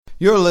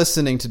You're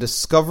listening to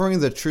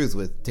Discovering the Truth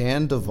with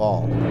Dan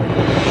Duvall.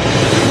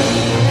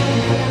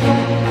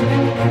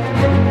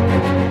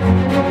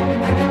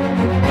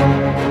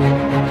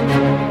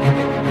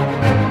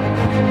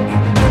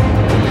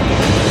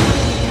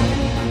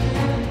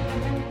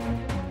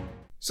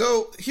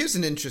 So, here's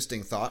an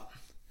interesting thought.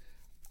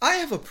 I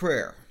have a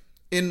prayer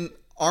in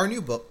our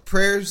new book,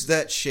 Prayers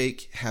That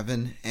Shake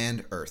Heaven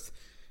and Earth.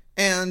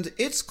 And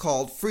it's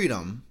called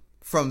Freedom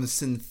from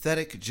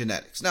Synthetic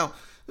Genetics. Now,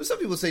 some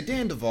people say,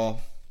 Dan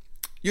Duvall,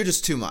 you're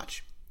just too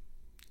much.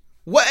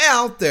 Way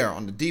out there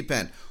on the deep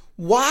end.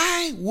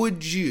 Why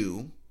would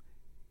you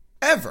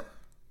ever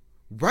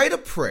write a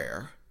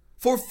prayer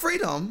for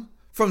freedom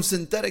from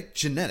synthetic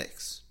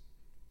genetics?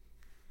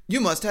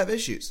 You must have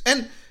issues.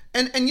 And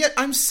yet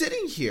I'm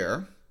sitting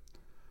here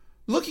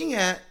looking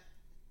at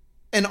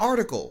an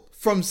article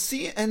from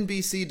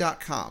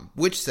CNBC.com,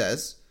 which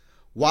says,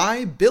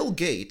 why Bill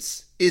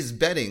Gates is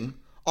betting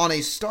on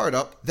a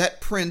startup that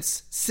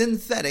prints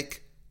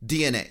synthetic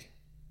DNA.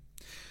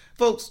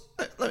 Folks,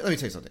 let me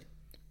tell you something.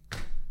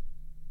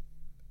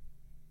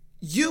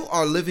 You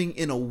are living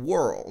in a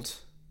world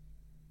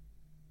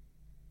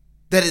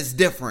that is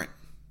different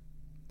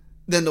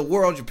than the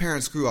world your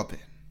parents grew up in.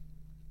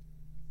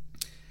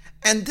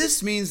 And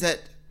this means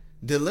that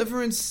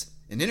Deliverance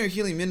and Inner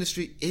Healing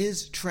Ministry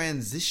is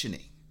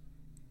transitioning.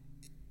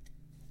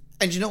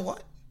 And you know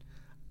what?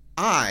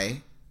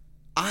 I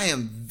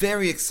am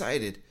very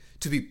excited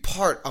to be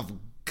part of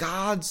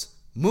God's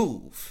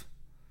move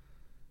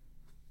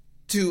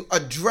to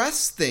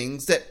address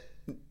things that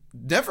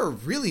never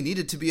really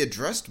needed to be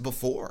addressed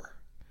before.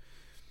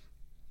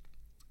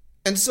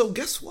 And so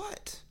guess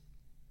what?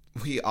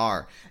 We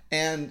are.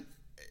 And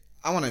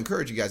I want to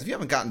encourage you guys, if you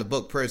haven't gotten the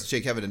book, Prayers to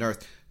Shake Heaven and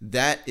Earth,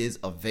 that is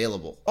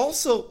available.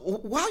 Also,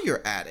 while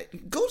you're at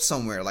it, go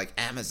somewhere like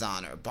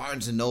Amazon or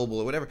Barnes & Noble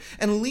or whatever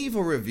and leave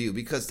a review,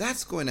 because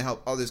that's going to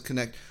help others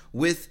connect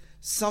with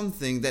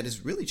something that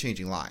is really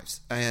changing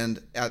lives.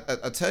 And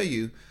I'll tell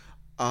you,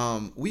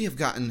 we have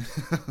gotten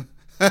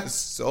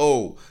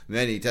so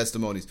many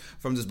testimonies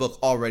from this book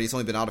already. It's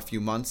only been out a few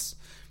months.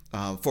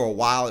 For a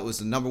while, it was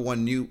the number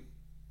one new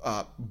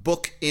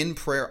book in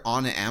prayer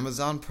on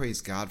Amazon. Praise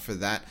God for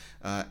that.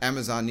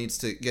 Amazon needs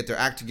to get their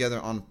act together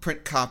on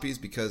print copies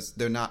because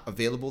they're not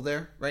available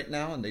there right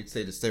now, and they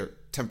say that they're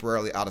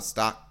temporarily out of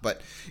stock.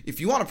 But if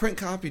you want a print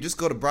copy, just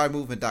go to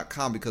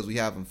bridemovement.com because we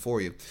have them for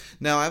you.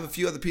 Now, I have a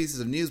few other pieces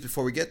of news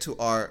before we get to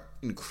our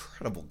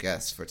incredible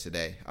guests for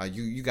today.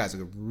 You guys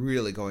are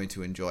really going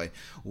to enjoy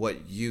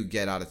what you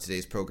get out of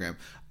today's program.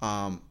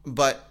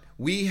 But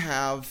we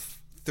have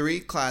 3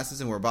 classes,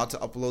 and we're about to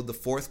upload the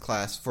 4th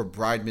class for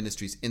Bride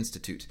Ministries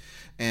Institute.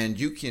 And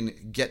you can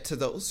get to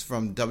those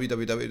from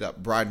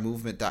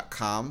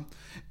www.bridemovement.com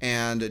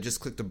and just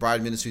click the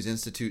Bride Ministries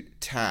Institute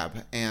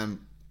tab. And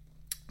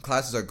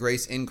classes are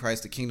Grace in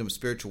Christ, the Kingdom of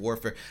Spiritual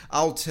Warfare.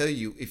 I'll tell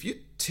you, if you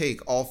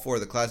take all 4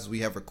 of the classes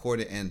we have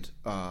recorded and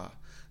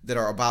that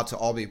are about to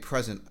all be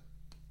present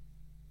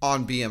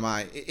on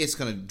BMI, it's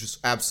going to just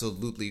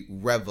absolutely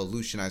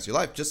revolutionize your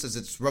life, just as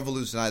it's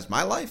revolutionized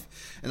my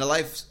life and the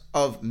lives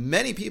of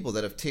many people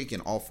that have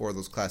taken all 4 of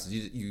those classes.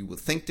 You will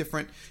think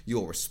different. You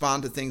will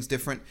respond to things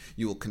different.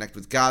 You will connect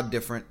with God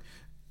different.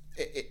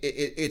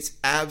 It's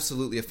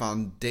absolutely a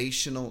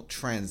foundational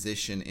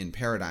transition in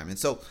paradigm. And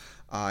so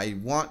I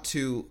want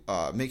to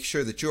make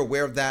sure that you're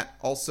aware of that.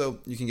 Also,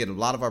 you can get a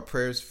lot of our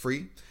prayers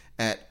free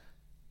at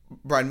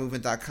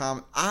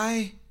bridemovement.com.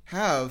 I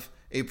have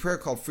a prayer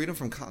called Freedom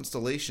from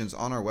Constellations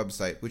on our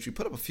website, which we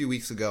put up a few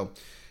weeks ago.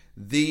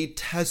 The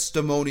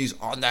testimonies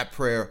on that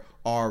prayer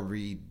are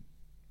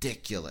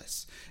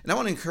ridiculous. And I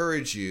want to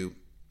encourage you,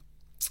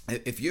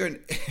 if you're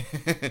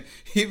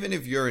even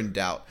if you're in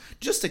doubt,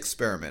 just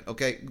experiment,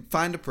 okay?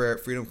 Find a prayer,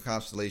 Freedom from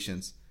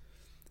Constellations.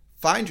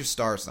 Find your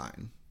star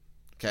sign,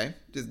 okay?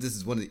 This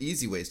is one of the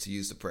easy ways to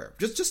use the prayer.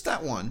 Just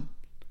that one,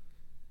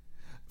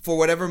 for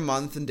whatever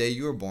month and day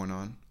you were born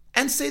on,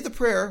 and say the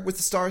prayer with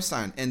the star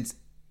sign and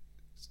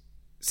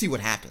see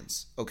what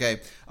happens, okay?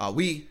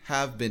 We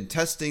have been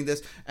testing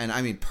this, and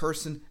I mean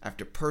person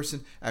after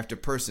person after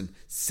person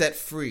set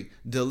free,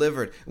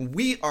 delivered.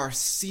 We are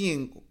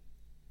seeing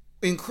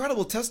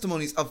incredible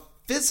testimonies of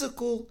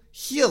physical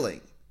healing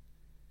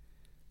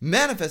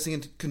manifesting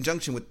in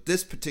conjunction with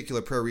this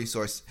particular prayer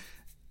resource,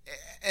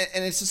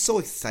 and it's just so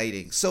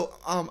exciting. So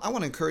I want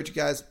to encourage you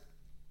guys,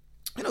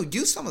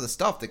 use some of the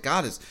stuff that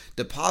God is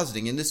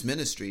depositing in this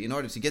ministry in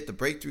order to get the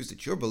breakthroughs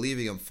that you're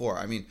believing Him for.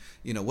 I mean,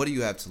 what do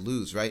you have to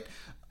lose, right?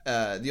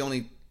 The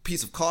only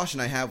piece of caution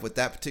I have with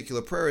that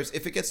particular prayer is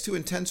if it gets too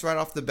intense right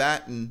off the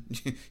bat and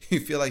you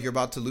feel like you're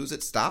about to lose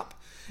it,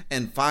 stop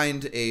and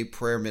find a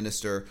prayer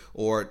minister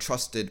or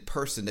trusted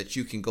person that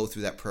you can go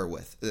through that prayer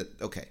with.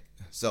 Okay,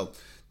 so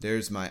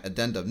there's my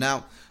addendum.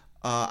 Now,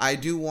 I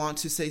do want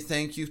to say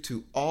thank you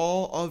to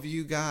all of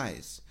you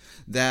guys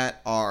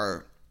that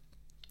are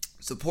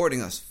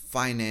supporting us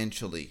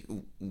financially.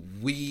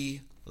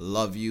 We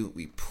love you.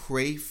 We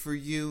pray for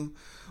you.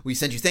 We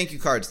send you thank you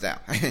cards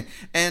now.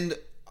 And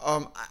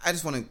I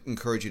just want to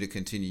encourage you to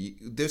continue.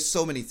 There's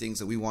so many things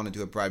that we want to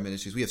do at Bride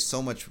Ministries. We have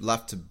so much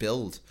left to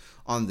build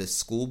on this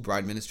school,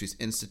 Bride Ministries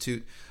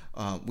Institute.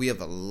 We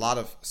have a lot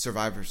of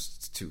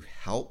survivors to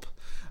help.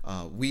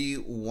 We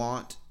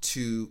want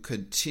to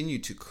continue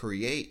to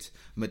create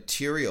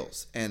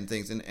materials and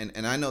things.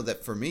 And I know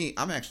that for me,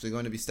 I'm actually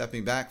going to be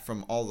stepping back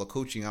from all the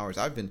coaching hours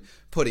I've been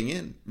putting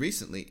in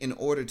recently in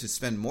order to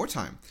spend more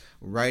time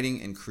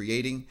writing and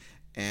creating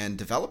and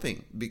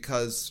developing,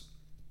 because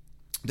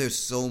there's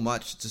so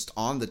much just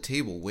on the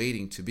table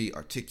waiting to be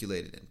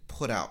articulated and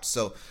put out.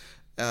 So,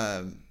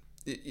 and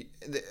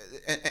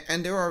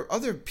there are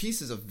other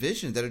pieces of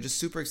vision that are just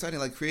super exciting,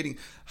 like creating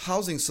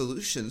housing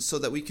solutions so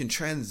that we can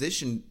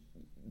transition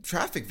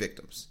traffic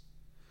victims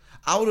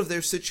out of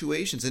their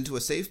situations into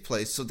a safe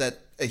place so that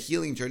a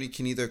healing journey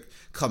can either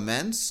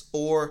commence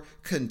or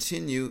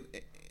continue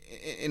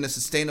in a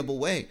sustainable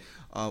way.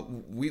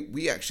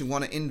 We actually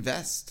want to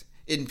invest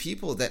in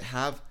people that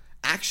have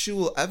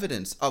actual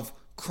evidence of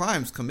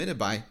crimes committed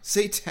by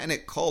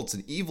satanic cults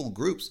and evil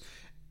groups,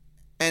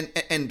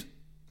 and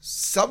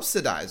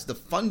subsidize the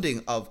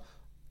funding of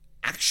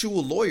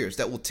actual lawyers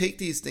that will take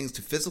these things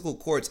to physical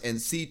courts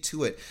and see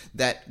to it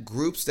that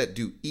groups that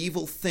do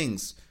evil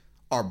things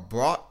are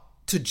brought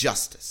to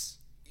justice.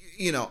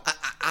 You know,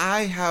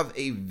 I have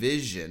a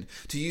vision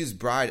to use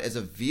Bride as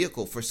a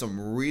vehicle for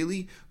some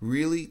really,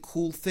 really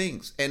cool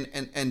things.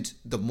 And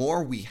the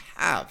more we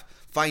have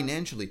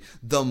financially,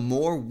 the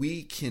more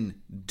we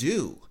can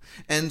do.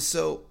 And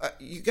so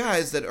you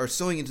guys that are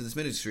sowing into this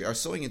ministry are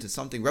sowing into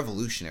something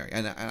revolutionary.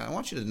 And I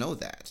want you to know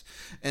that.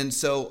 And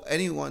so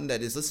anyone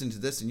that is listening to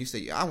this and you say,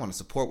 yeah, I want to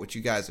support what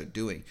you guys are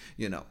doing,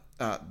 you know,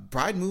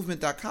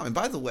 bridemovement.com. And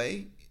by the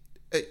way,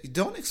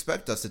 don't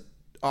expect us to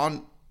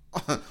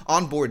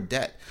onboard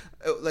debt.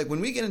 Like when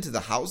we get into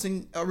the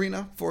housing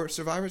arena for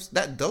survivors,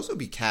 those would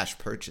be cash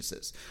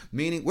purchases,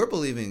 meaning we're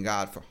believing in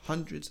God for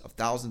hundreds of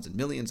thousands and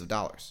millions of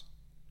dollars.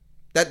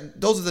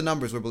 Those are the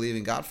numbers we're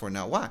believing God for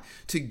now. Why?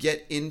 To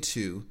get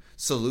into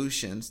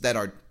solutions that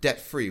are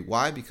debt-free.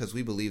 Why? Because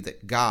we believe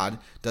that God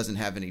doesn't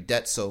have any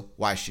debt, so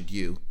why should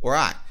you or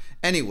I?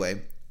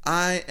 Anyway,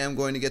 I am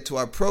going to get to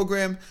our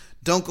program.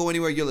 Don't go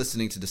anywhere. You're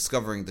listening to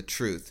Discovering the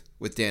Truth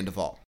with Dan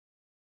Duvall.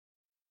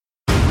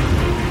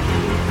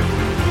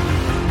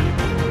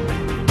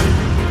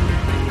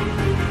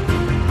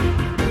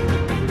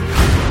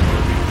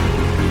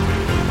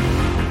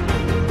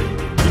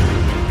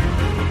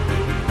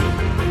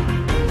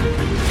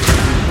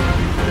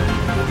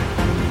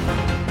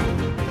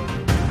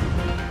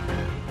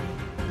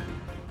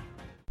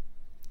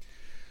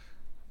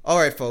 All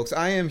right, folks,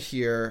 I am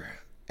here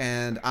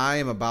and I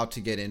am about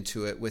to get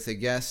into it with a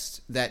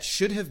guest that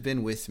should have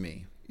been with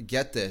me,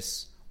 get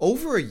this,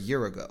 over a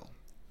year ago.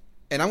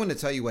 And I'm going to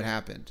tell you what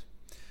happened.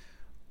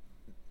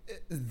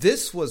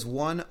 This was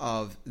one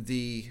of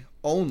the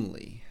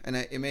only, and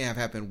it may have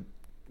happened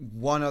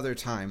one other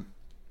time,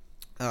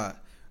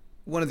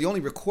 one of the only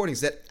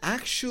recordings that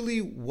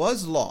actually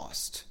was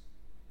lost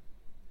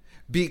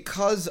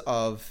because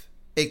of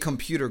a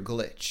computer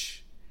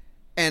glitch.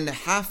 And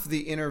half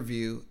the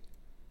interview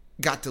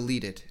got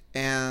deleted,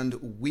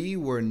 and we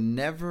were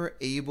never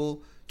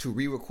able to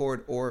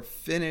re-record or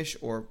finish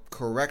or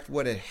correct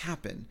what had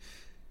happened.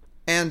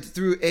 And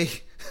through a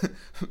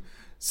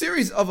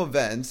series of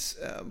events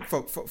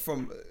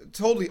from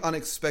totally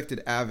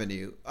unexpected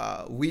avenue,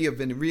 we have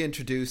been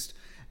reintroduced,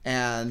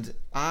 and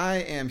I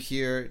am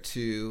here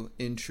to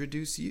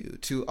introduce you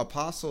to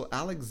Apostle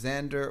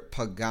Alexander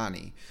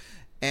Pagani.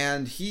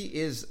 And he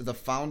is the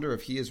founder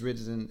of He Is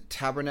Risen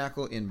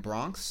Tabernacle in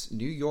Bronx,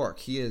 New York.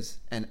 He is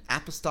an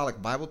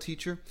apostolic Bible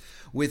teacher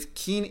with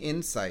keen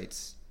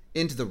insights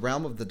into the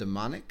realm of the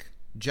demonic,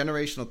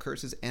 generational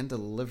curses, and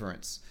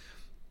deliverance.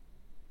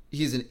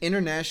 He's an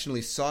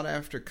internationally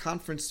sought-after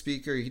conference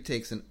speaker. He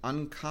takes an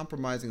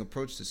uncompromising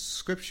approach to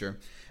Scripture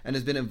and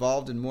has been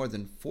involved in more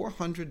than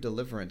 400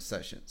 deliverance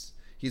sessions.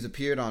 He's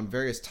appeared on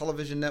various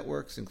television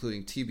networks,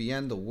 including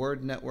TBN, The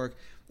Word Network,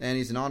 and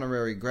he's an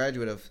honorary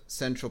graduate of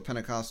Central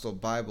Pentecostal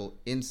Bible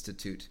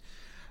Institute.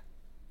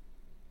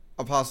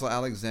 Apostle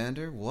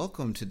Alexander,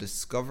 welcome to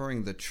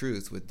Discovering the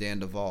Truth with Dan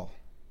Duvall.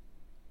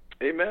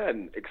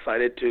 Amen.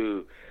 Excited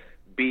to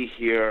be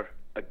here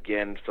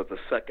again for the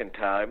second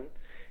time.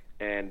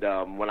 And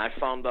when I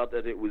found out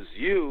that it was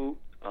you,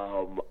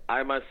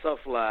 I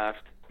myself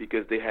laughed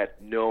because they had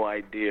no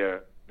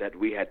idea that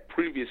we had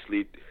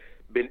previously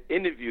been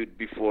interviewed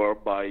before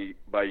by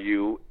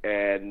you,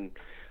 and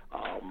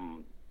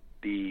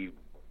the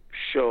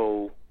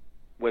show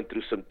went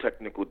through some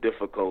technical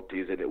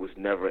difficulties and it was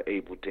never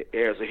able to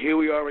air. So here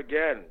we are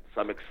again.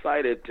 So I'm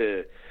excited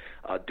to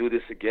do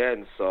this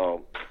again.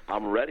 So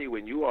I'm ready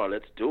when you are.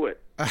 Let's do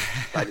it.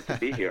 Excited to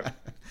be here.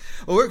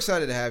 Well, we're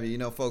excited to have you. You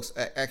know, folks,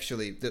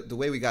 actually, the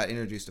way we got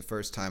introduced the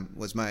first time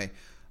was my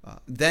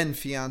then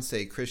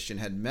fiance Christian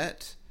had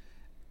met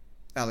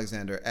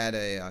Alexander at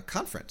a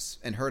conference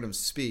and heard him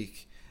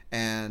speak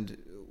and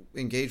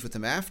engaged with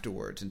him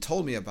afterwards and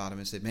told me about him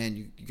and said, man,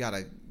 you got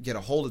to get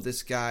a hold of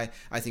this guy.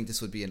 I think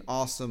this would be a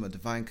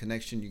divine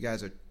connection. You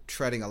guys are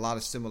treading a lot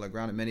of similar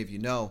ground, and many of you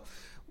know.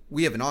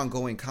 we have an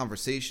ongoing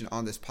conversation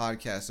on this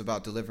podcast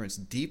about deliverance,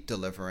 deep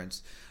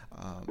deliverance,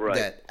 Right.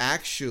 that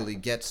actually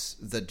gets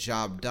the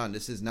job done.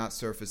 This is not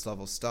surface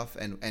level stuff.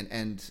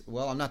 And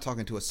well, I'm not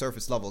talking to a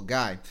surface level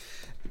guy.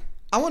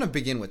 I want to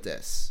begin with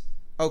this.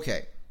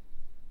 Okay.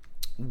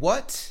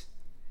 What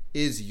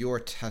is your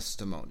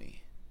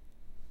testimony?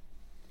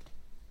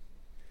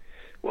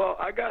 Well,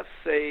 I got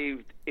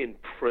saved in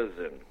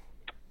prison.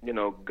 You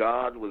know,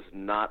 God was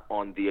not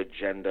on the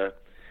agenda.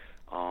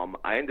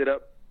 I ended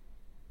up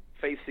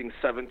facing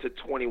 7 to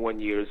 21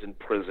 years in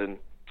prison.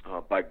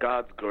 By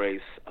God's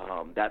grace,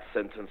 that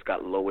sentence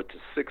got lowered to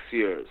 6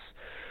 years.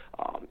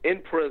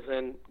 In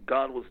prison,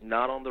 God was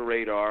not on the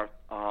radar,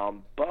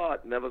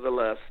 but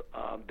nevertheless,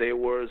 there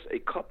was a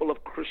couple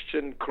of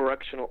Christian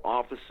correctional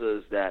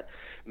officers that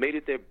made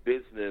it their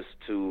business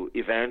to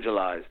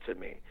evangelize to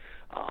me.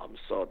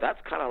 So that's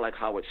kind of like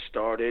how it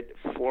started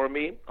for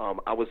me.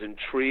 I was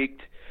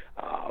intrigued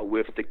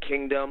with the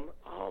kingdom.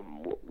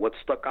 What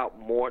stuck out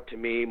more to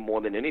me,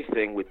 more than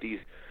anything, with these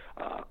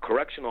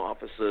correctional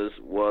officers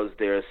was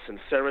their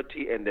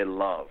sincerity and their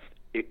love.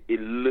 It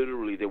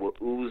literally, they were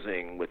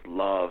oozing with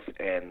love,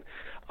 and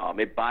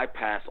it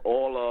bypassed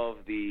all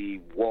of the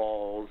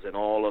walls and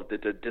all of the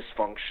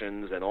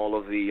dysfunctions and all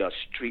of the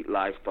street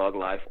life, thug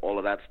life, all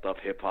of that stuff,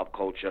 hip-hop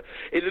culture.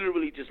 It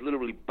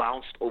literally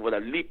bounced over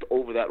that, leaped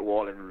over that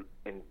wall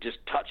and just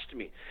touched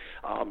me.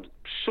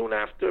 Soon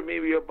after,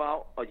 maybe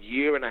about a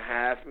year and a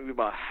half, maybe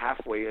about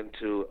halfway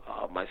into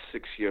my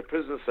 6-year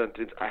prison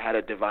sentence, I had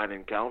a divine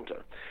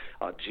encounter.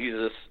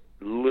 Jesus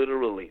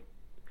literally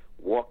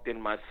walked in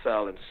my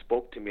cell and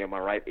spoke to me in my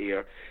right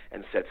ear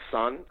and said,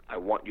 "Son, I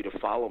want you to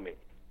follow me."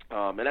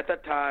 And at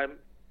that time,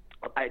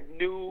 I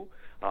knew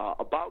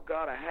about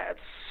God. I had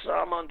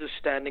some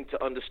understanding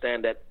to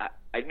understand that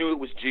I knew it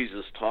was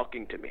Jesus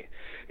talking to me,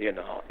 you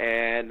know.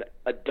 And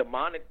a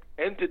demonic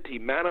entity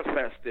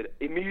manifested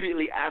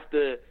immediately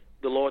after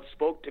the Lord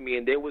spoke to me,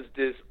 and there was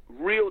this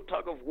real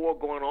tug of war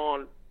going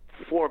on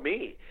for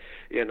me,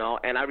 you know.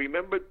 And I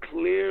remember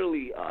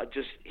clearly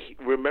just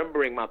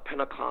remembering my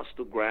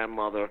Pentecostal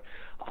grandmother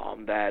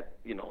that,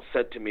 you know,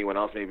 said to me when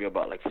I was maybe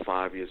about like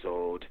 5 years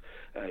old,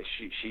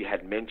 she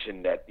had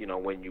mentioned that, you know,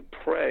 when you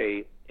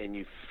pray and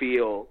you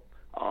feel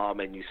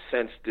and you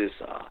sense this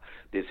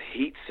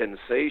heat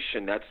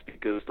sensation, that's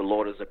because the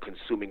Lord is a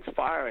consuming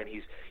fire, and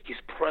He's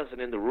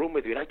present in the room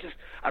with you. And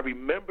I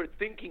remember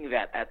thinking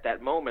that at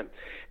that moment,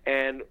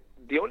 and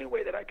the only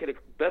way that I could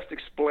best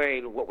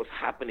explain what was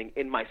happening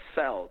in my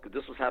cell, because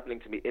this was happening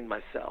to me in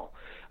my cell,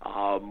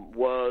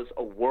 was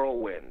a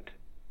whirlwind.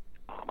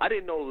 I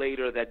didn't know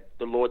later that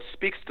the Lord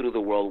speaks through the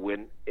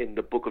whirlwind in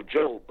the book of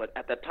Job, but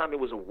at that time it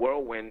was a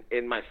whirlwind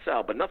in my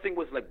cell. But nothing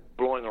was like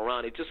blowing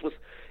around. It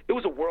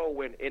was a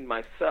whirlwind in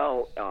my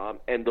cell,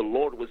 and the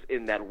Lord was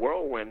in that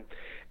whirlwind.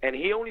 And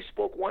He only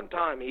spoke one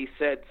time. He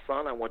said,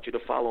 "Son, I want you to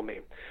follow me."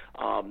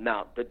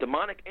 Now, the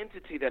demonic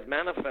entity that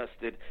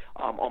manifested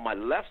on my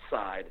left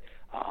side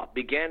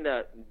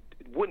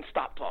wouldn't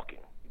stop talking.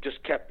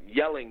 Just kept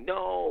yelling,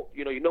 "No,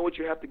 you know what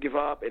you have to give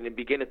up," and it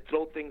began to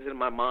throw things in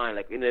my mind,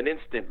 like in an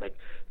instant, like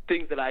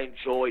things that I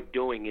enjoyed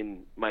doing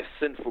in my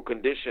sinful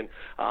condition,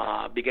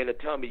 began to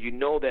tell me, you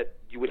know that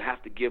you would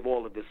have to give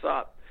all of this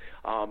up.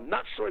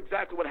 Not sure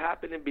exactly what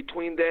happened in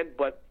between then,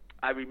 but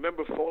I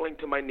remember falling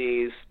to my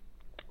knees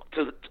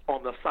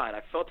on the side.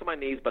 I fell to my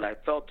knees, but I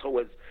fell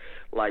towards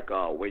like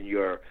when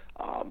you're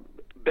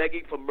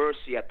begging for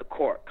mercy at the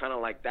court, kind of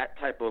like that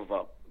type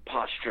of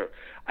posture.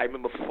 I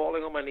remember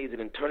falling on my knees and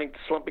then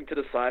slumping to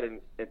the side,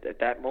 and at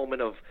that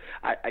moment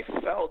I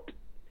felt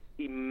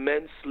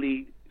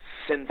immensely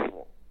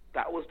sinful.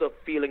 That was the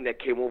feeling that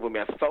came over me.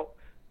 I felt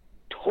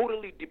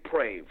totally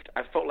depraved.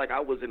 I felt like I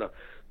was in a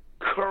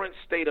current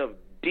state of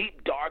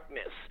deep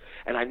darkness,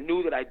 and I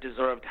knew that I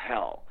deserved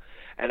hell.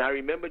 And I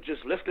remember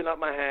just lifting up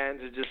my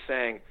hands and just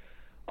saying,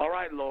 "All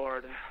right,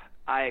 Lord,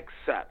 I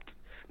accept."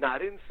 Now, I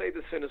didn't say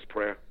the sinner's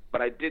prayer,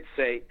 but I did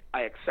say,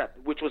 "I accept,"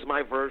 which was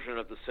my version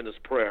of the sinner's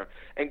prayer.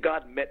 And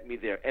God met me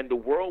there. And the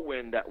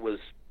whirlwind that was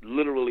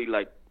literally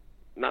like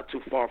not too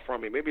far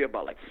from me, maybe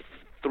about like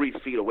 3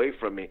 feet away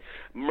from me,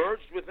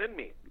 merged within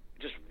me,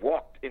 just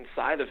walked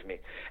inside of me.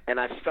 And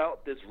I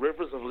felt this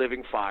rivers of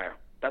living fire.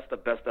 That's the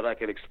best that I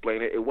can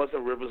explain it. It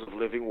wasn't rivers of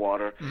living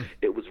water.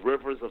 It was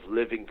rivers of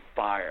living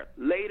fire.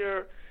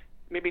 Later,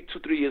 maybe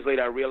 2-3 years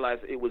later, I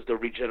realized it was the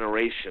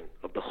regeneration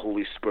of the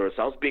Holy Spirit.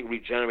 So I was being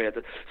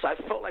regenerated. So I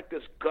felt like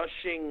this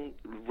gushing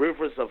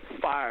rivers of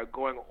fire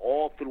going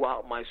all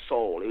throughout my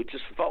soul. It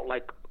just felt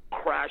like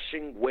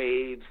crashing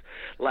waves,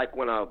 like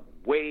when a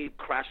wave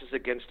crashes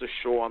against the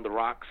shore on the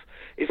rocks.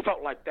 It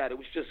felt like that. It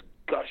was just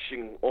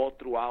gushing all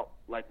throughout,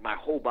 like my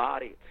whole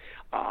body.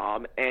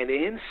 And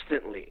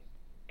instantly,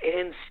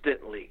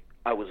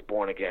 I was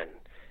born again.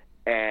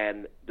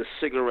 And the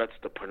cigarettes,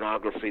 the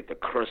pornography, the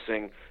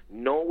cursing,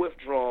 no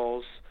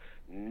withdrawals,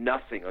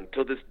 nothing.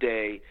 Until this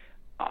day,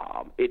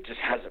 it just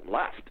hasn't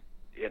left.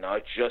 You know,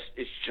 it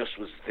just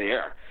was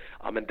there.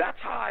 And that's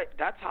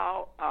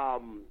how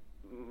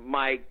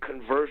my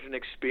conversion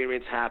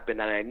experience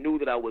happened. And I knew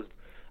that I was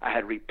I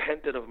had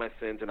repented of my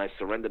sins, and I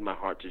surrendered my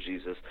heart to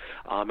Jesus.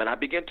 And I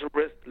began to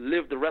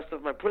live the rest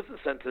of my prison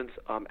sentence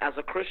as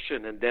a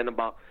Christian. And then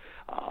about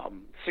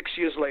 6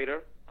 years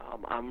later,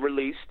 I'm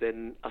released,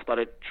 and I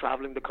started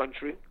traveling the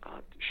country,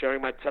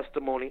 sharing my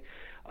testimony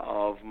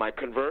of my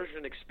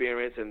conversion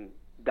experience, and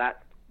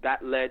that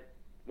led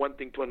one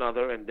thing to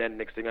another. And then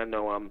next thing I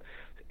know, I'm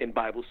in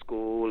Bible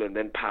school, and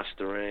then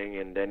pastoring,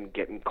 and then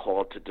getting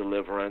called to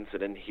Deliverance,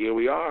 and then here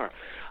we are.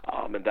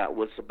 And that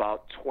was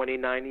about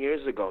 29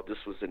 years ago. This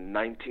was in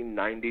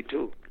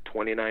 1992,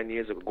 29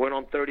 years ago, going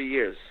on 30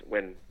 years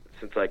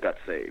since I got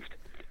saved.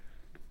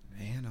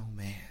 Man, oh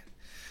man.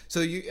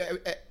 So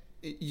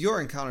your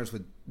encounters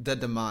with the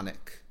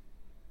demonic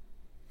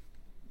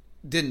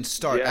didn't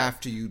start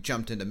after you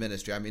jumped into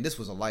ministry. I mean, this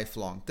was a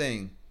lifelong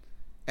thing,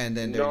 and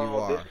then there you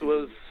are. This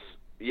was...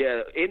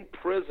 Yeah, in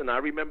prison, I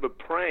remember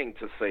praying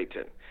to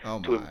Satan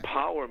to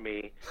empower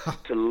me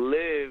to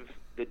live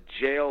the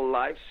jail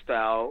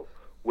lifestyle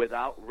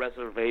without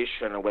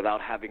reservation or without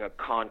having a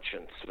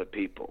conscience for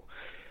people,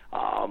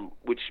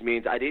 which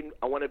means I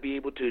want to be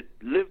able to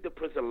live the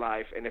prison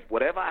life, and if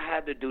whatever I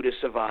had to do to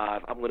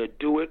survive, I'm going to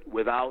do it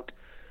without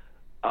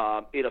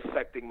it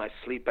affecting my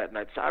sleep at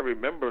night. So I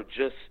remember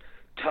just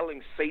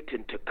telling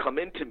Satan to come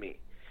into me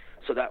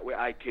so that way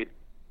I could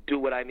do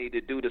what I need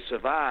to do to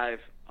survive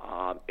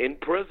in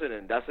prison,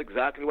 and that's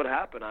exactly what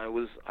happened. I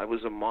was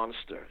a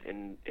monster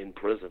in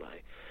prison.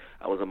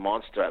 I was a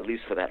monster, at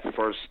least for that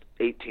first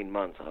 18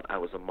 months. I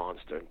was a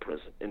monster in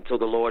prison until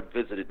the Lord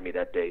visited me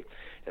that day,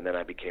 and then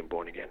I became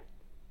born again.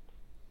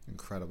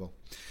 Incredible.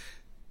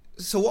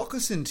 So walk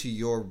us into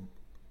your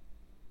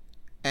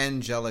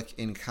angelic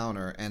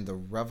encounter and the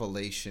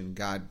revelation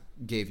God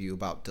gave you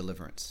about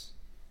deliverance.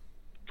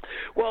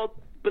 Well,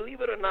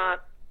 believe it or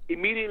not,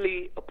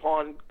 immediately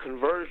upon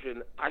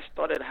conversion, I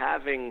started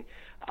having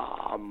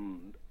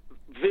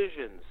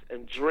visions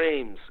and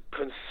dreams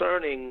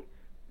concerning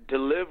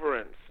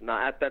deliverance.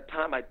 Now, at that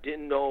time, I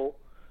didn't know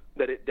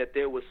that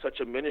there was such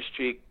a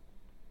ministry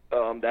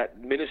that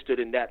ministered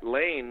in that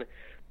lane.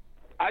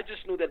 I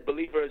just knew that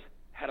believers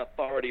had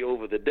authority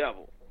over the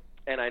devil,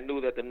 and I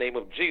knew that the name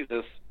of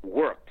Jesus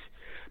worked.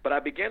 But I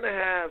began to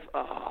have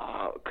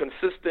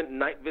consistent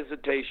night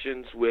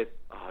visitations with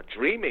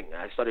dreaming.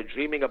 I started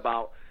dreaming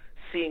about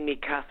seeing me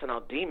casting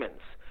out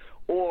demons,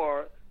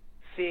 or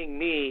seeing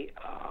me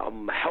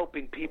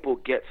helping people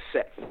get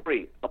set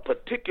free, a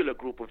particular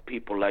group of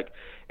people. Like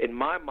in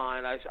my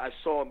mind, I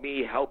saw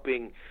me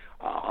helping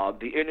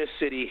the inner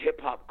city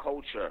hip-hop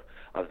culture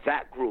of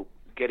that group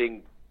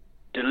getting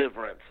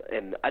deliverance,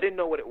 and I didn't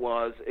know what it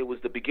was. It was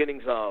the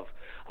beginnings of.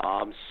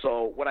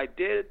 So what I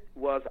did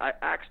was I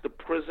asked the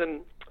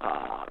prison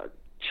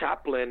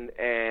chaplain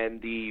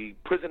and the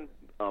prison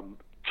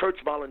church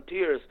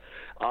volunteers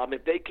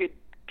if they could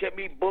get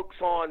me books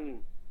on,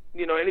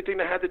 anything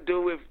that had to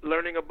do with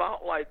learning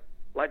about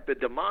like the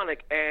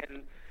demonic.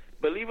 And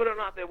believe it or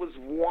not, there was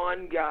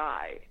one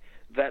guy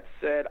that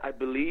said, I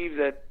believe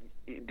that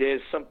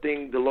there's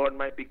something the Lord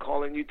might be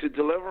calling you to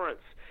deliverance.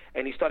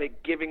 And he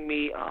started giving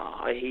me,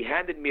 he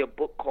handed me a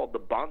book called The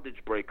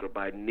Bondage Breaker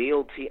by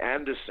Neil T.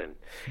 Anderson.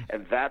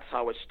 And that's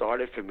how it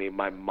started for me.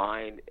 My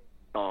mind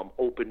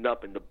opened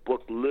up, and the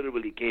book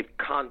literally gave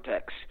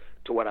context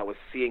to what I was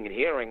seeing and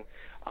hearing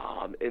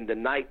in the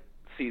night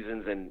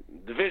seasons and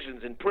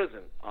divisions in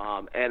prison.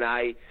 And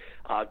I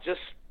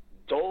just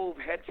dove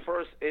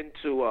headfirst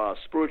into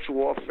spiritual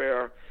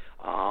warfare.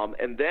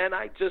 And then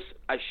I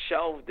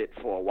shelved it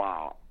for a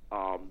while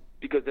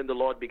because then the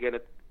Lord began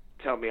to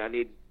tell me,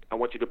 I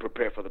want you to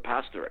prepare for the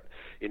pastorate,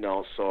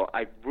 So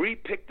I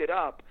re-picked it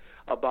up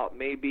about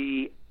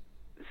maybe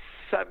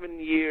 7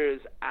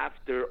 years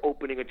after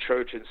opening a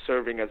church and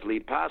serving as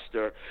lead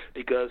pastor,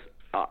 because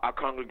our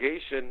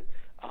congregation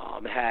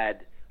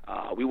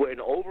we were in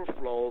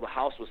overflow. The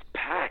house was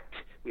packed.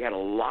 We had a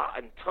lot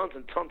and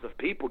tons of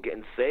people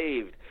getting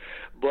saved.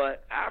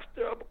 But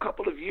after a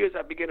couple of years,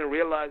 I began to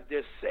realize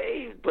they're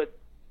saved, but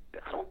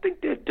I don't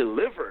think they're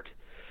delivered.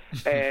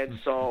 And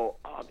so,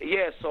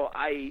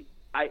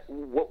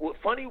 what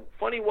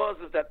funny was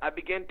that I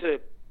began to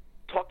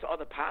talk to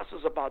other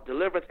pastors about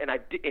deliverance,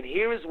 and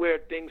here is where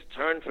things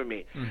turned for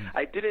me. Mm-hmm.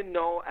 I didn't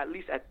know, at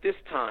least at this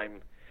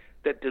time,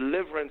 that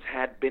deliverance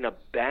had been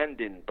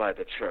abandoned by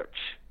the church.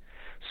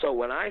 So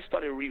when I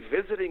started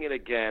revisiting it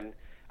again,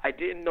 I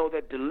didn't know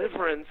that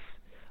deliverance,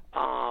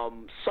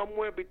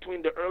 somewhere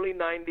between the early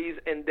 90s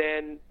and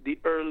then the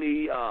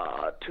early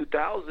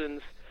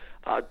 2000s,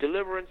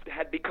 deliverance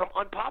had become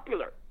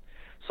unpopular.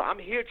 So I'm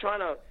here trying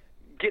to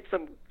get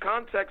some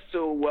context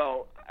to,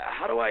 well,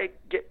 how do I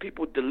get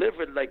people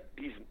delivered, like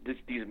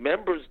these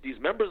members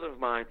of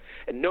mine,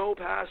 and no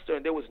pastor,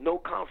 and there was no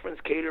conference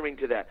catering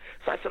to that.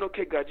 So I said,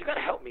 okay, God, you got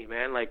to help me,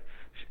 man. Like,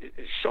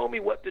 show me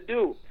what to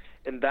do.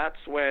 And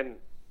that's when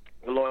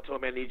the Lord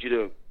told me, I need you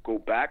to go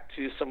back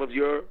to some of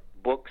your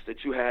books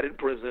that you had in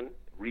prison,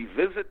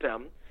 revisit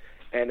them,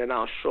 and then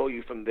I'll show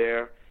you from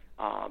there,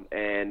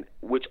 and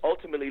which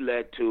ultimately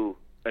led to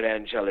an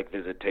angelic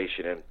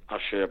visitation, and I'll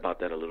share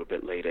about that a little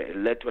bit later. It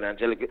led to an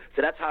angelic.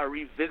 So that's how I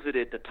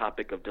revisited the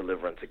topic of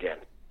deliverance again.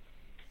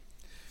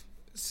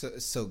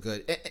 So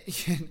good.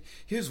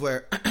 Here's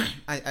where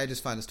I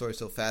just find the story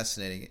so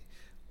fascinating.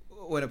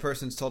 When a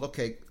person's told,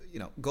 okay,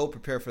 go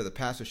prepare for the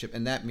pastorship,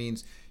 and that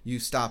means you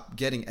stop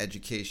getting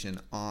education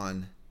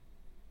on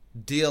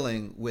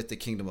dealing with the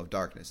kingdom of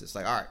darkness. It's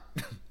like, all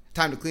right,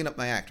 time to clean up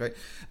my act, right?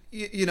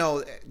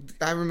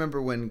 I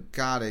remember when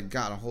God had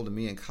got a hold of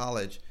me in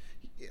college.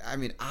 I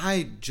mean,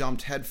 I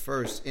jumped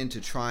headfirst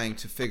into trying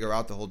to figure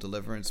out the whole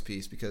deliverance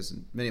piece because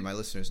many of my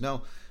listeners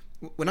know,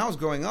 when I was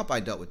growing up, I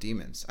dealt with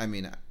demons. I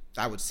mean,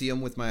 I would see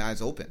them with my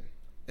eyes open.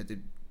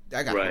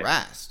 I got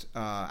harassed.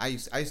 I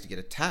used to get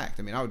attacked.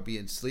 I mean, I would be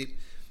in sleep,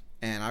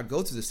 and I'd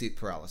go through the sleep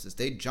paralysis.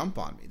 They'd jump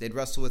on me. They'd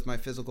wrestle with my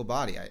physical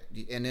body.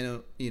 And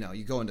then,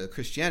 you go into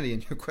Christianity,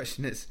 and your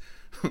question is,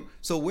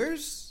 so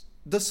where's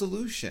the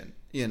solution?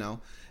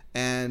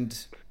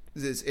 And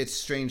it's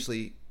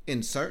strangely,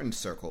 in certain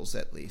circles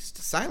at least,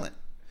 silent.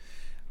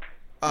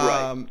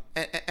 And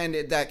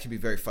that can be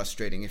very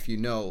frustrating if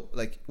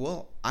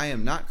well, I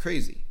am not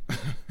crazy.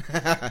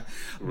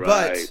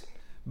 Right.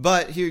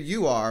 But here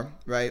you are,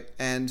 right?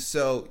 And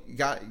so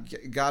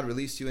God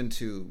released you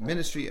into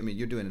ministry. I mean,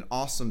 you're doing an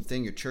awesome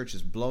thing. Your church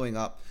is blowing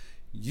up.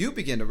 You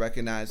begin to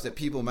recognize that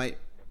people might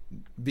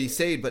be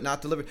saved but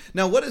not delivered.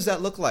 Now, what does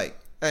that look like?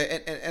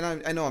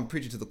 And I know I'm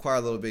preaching to the choir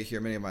a little bit here.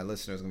 Many of my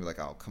listeners are going to be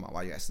like, oh, come on,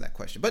 why are you asking that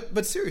question?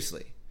 But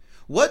seriously,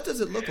 what does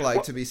it look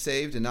like to be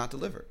saved and not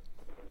delivered?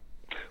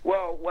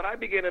 Well, what I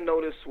began to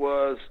notice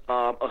was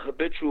a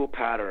habitual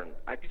pattern.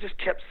 I just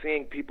kept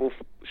seeing people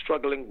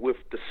struggling with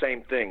the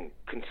same thing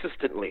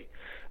consistently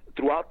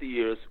throughout the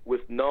years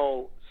with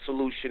no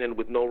solution and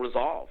with no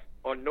resolve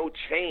or no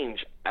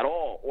change at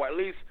all, or at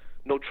least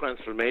no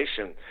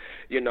transformation,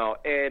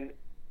 And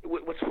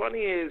what's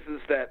funny is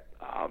that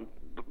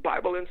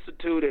Bible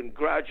Institute and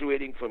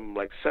graduating from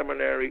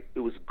seminary, it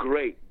was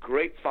great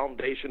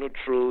foundational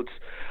truths,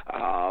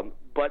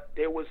 but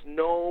there's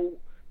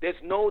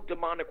no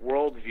demonic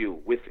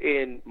worldview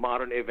within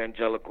modern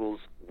evangelicals'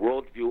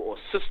 worldview or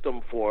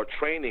system for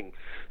training.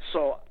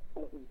 So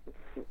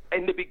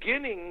in the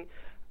beginning,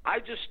 I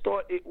just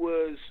thought it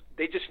was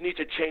they just need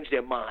to change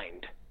their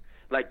mind.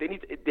 They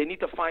need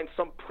to find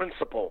some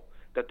principle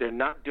that they're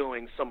not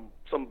doing, some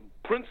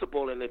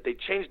principle, and if they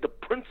change the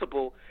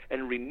principle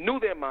and renew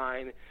their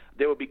mind,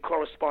 there will be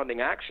corresponding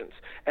actions.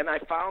 And I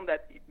found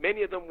that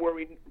many of them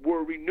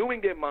were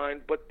renewing their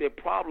mind, but their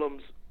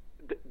problems,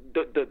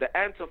 the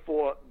answer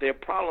for their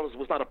problems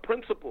was not a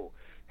principle.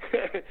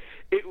 There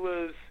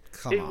was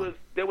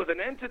an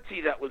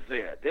entity that was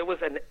there. There was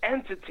an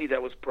entity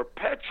that was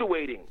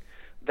perpetuating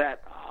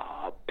that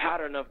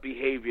pattern of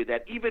behavior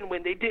that even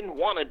when they didn't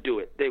want to do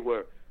it, they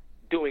were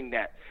doing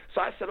that. So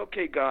I said,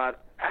 okay, God,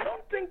 I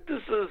don't think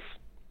this is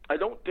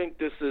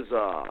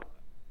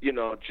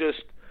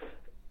just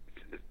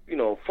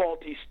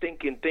faulty,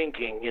 stinking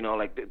thinking,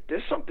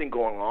 there's something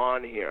going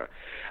on here.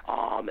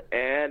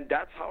 And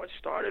that's how it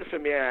started for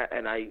me,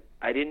 and I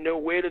didn't know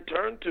where to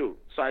turn to.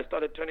 So I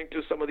started turning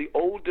to some of the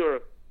older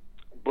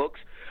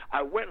books.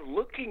 I went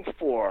looking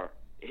for,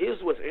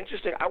 here's what's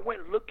interesting, I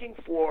went looking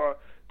for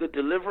the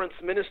deliverance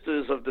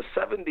ministers of the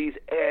 70s,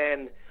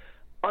 and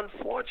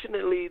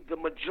unfortunately, the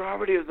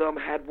majority of them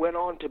had went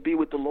on to be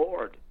with the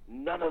Lord.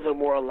 None of them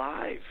were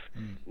alive.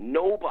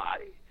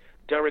 Nobody.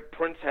 Derek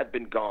Prince had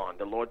been gone.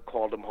 The Lord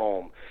called him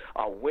home.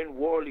 Win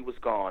Worley was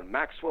gone.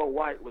 Maxwell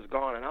White was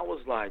gone. And I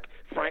was like,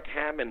 Frank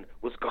Hammond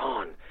was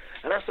gone.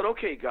 And I said,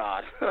 okay,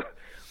 God,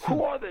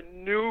 who are the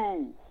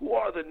new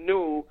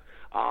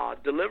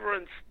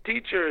deliverance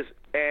teachers?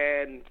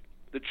 And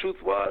the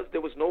truth was,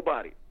 there was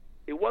nobody.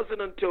 It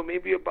wasn't until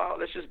maybe about,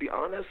 let's just be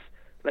honest,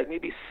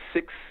 maybe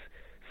six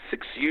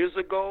years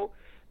ago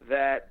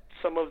that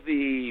some of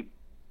the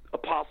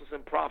apostles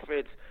and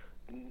prophets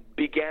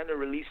began to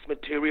release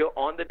material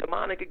on the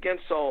demonic again.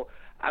 So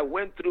I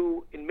went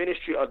through in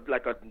ministry a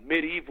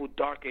medieval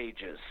dark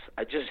ages.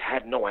 I just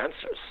had no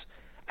answers.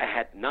 I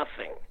had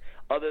nothing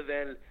other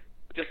than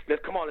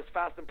let's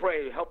fast and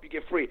pray, help you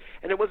get free.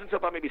 And it wasn't until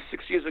about maybe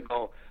 6 years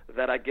ago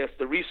that I guess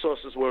the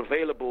resources were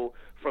available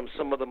from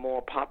some of the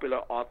more popular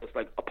authors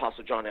like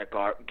Apostle John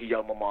Eckhart,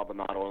 Guillermo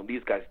Maldonado, and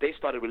these guys. They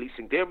started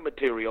releasing their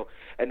material,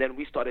 and then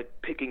we started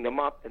picking them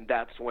up, and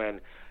that's when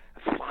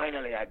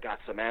finally I got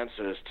some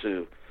answers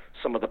to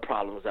some of the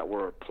problems that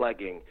were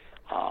plaguing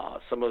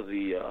some of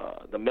the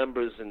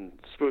members and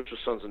spiritual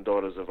sons and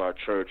daughters of our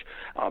church,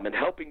 and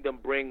helping them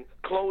bring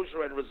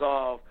closure and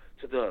resolve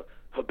to the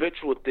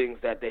habitual things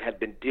that they had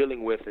been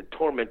dealing with and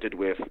tormented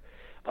with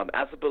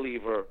as a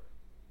believer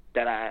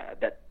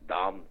that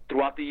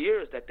throughout the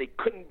years that they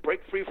couldn't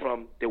break free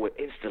from. They were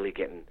instantly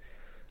getting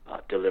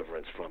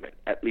deliverance from it,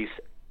 at least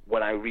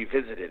when I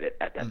revisited it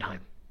at that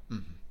time.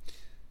 Mm-hmm.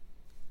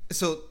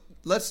 So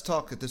let's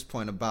talk at this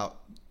point about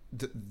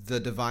the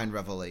divine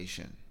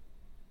revelation.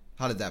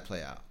 How did that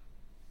play out?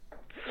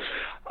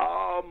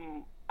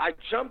 I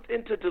jumped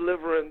into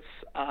deliverance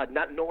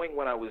not knowing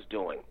what I was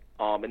doing.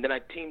 And then I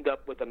teamed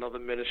up with another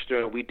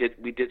minister, and we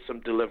did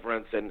some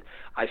deliverance, and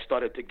I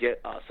started to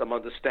get some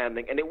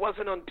understanding. And it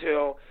wasn't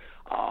until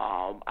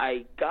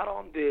I got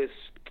on this,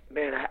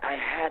 man, I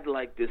had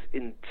this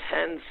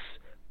intense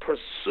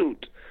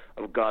pursuit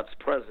of God's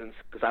presence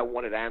because I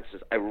wanted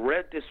answers. I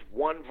read this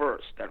one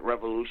verse that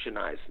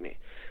revolutionized me.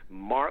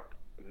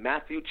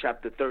 Matthew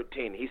chapter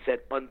 13. He said,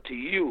 "Unto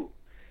you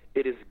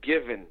it is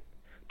given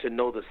to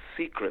know the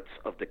secrets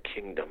of the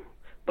kingdom,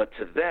 but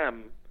to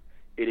them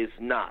it is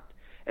not."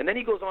 And then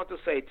he goes on to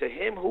say, "To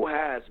him who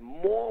has,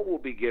 more will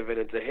be given,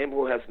 and to him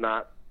who has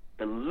not,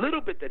 the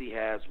little bit that he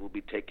has will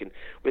be taken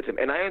with him."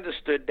 And I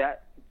understood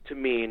that to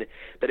mean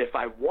that if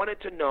I wanted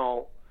to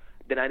know,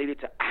 then I needed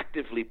to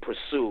actively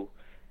pursue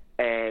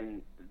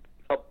and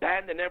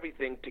abandon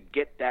everything to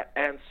get that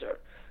answer.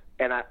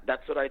 And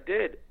that's what I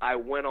did. I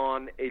went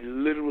on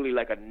literally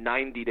like a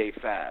 90-day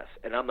fast,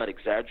 and I'm not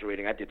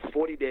exaggerating. I did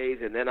 40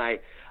 days, and then I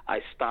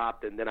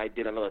stopped, and then I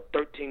did another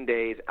 13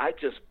 days. I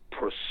just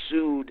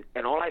pursued,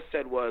 and all I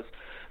said was,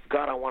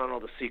 "God, I want to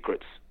know the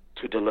secrets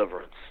to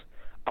deliverance.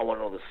 I want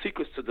to know the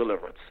secrets to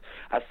deliverance."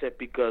 I said,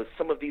 because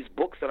some of these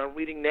books that I'm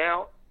reading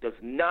now does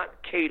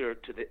not cater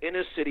to the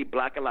inner city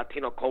Black and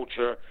Latino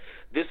culture.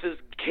 This is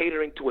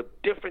catering to a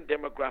different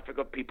demographic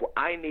of people.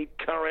 I need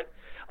current,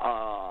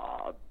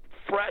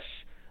 fresh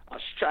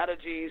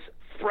strategies,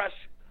 fresh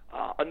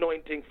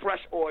anointing,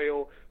 fresh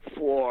oil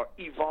for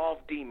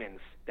evolved demons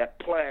that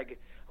plague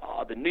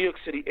the New York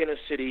City inner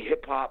city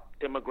hip-hop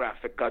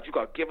demographic. God, you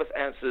got to give us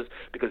answers,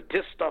 because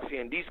this stuff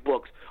here in these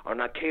books are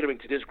not catering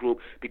to this group,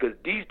 because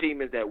these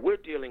demons that we're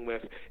dealing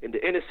with in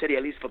the inner city,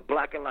 at least for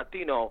Black and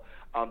Latino,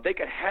 they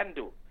can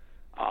handle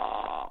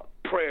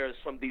prayers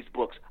from these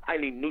books. I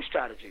need new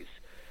strategies.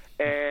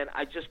 And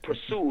I just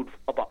pursued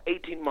about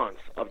 18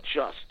 months of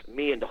just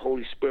me and the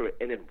Holy Spirit.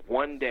 And then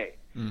one day,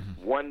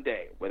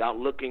 without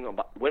looking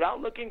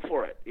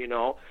for it,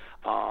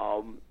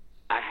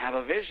 I have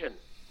a vision.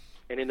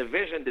 And in the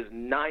vision, this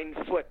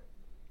 9-foot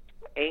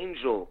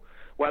angel.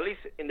 Well, at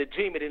least in the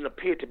dream, it didn't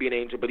appear to be an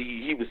angel, but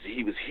he was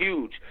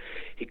huge.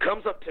 He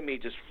comes up to me,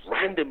 just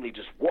randomly,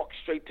 just walks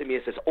straight to me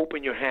and says,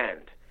 "Open your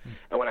hand."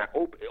 And when I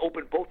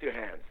open both your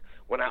hands,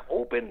 when I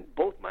open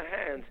both my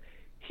hands,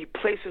 he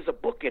places a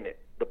book in it.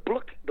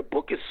 The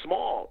book is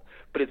small,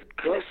 but it's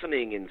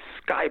glistening in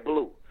sky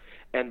blue,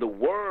 and the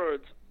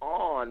words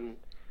on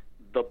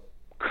the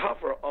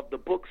cover of the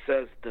book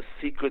says "The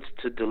Secrets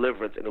to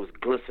Deliverance," and it was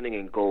glistening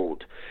in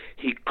gold.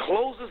 He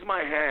closes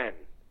my hand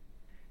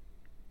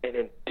and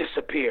then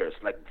disappears,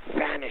 like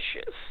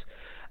vanishes.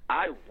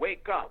 I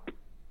wake up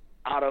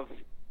out of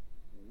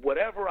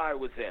whatever I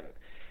was in,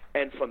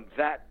 and from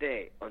that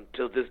day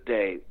until this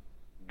day,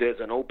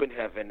 there's an open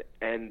heaven,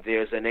 and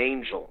there's an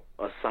angel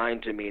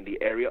assigned to me in the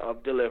area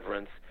of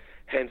deliverance,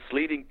 hence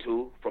leading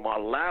to, from our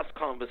last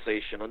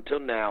conversation until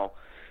now,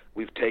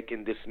 we've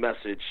taken this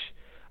message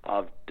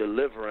of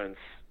deliverance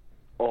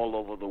all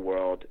over the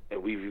world,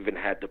 and we've even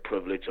had the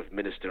privilege of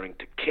ministering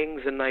to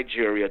kings in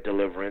Nigeria,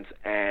 deliverance,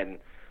 and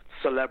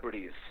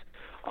celebrities,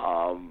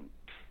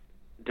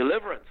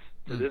 deliverance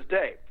to this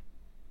day.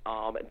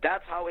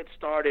 That's how it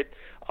started.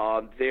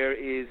 There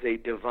is a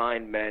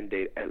divine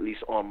mandate, at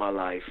least on my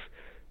life,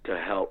 to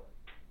help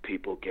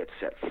people get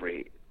set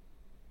free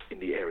in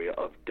the area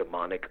of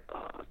demonic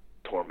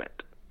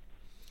torment.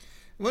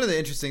 One of the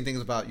interesting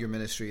things about your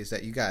ministry is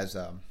that you guys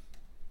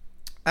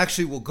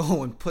actually will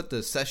go and put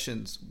the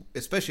sessions,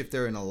 especially if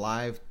they're in a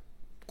live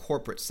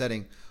corporate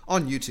setting,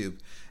 on YouTube.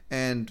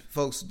 And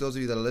folks, those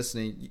of you that are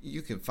listening,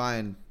 you can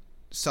find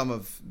some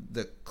of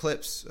the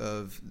clips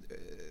of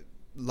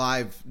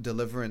live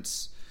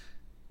deliverance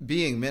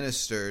being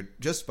ministered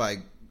just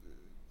by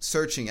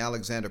searching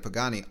Alexander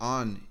Pagani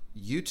on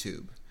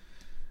YouTube.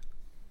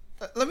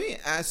 Let me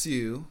ask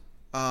you,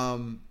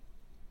 how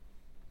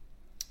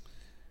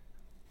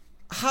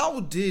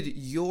did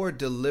your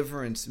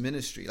deliverance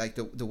ministry, like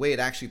the way it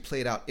actually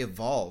played out,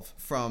 evolve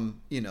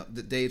from,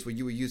 the days where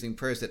you were using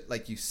prayers that,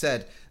 like you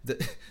said,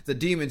 the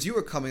demons you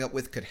were coming up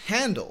with could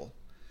handle,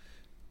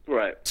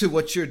 right, to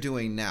what you're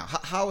doing now?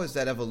 How is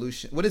that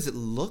evolution? What has it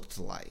looked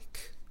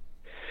like?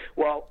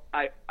 Well,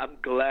 I'm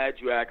glad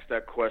you asked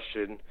that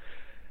question.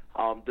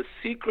 The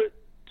secret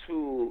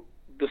to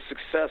the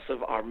success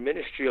of our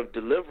ministry of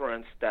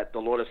deliverance that the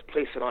Lord has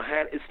placed in our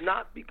hand is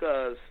not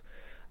because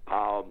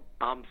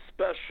I'm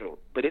special,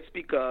 but it's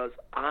because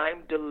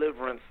I'm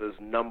Deliverance's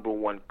number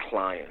one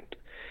client.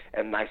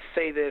 And I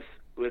say this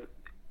with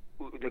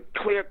a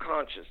clear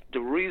conscience. The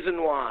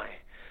reason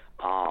why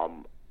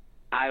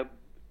I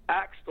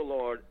asked the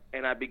Lord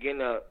and I began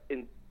to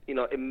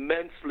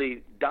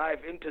immensely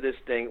dive into this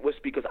thing was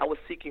because I was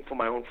seeking for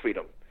my own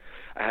freedom.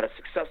 I had a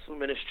successful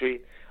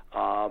ministry.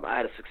 I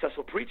had a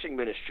successful preaching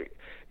ministry.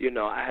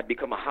 I had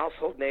become a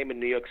household name in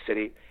New York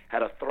City,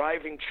 had a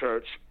thriving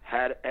church,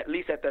 had, at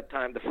least at that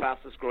time, the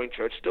fastest growing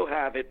church. Still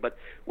have it, but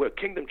we're a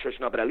kingdom church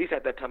now, but at least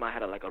at that time I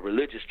had a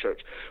religious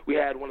church. We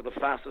had one of the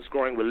fastest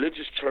growing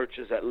religious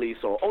churches, at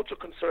least, or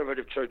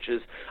ultra-conservative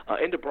churches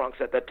in the Bronx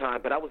at that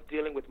time, but I was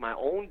dealing with my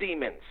own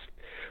demons.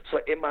 So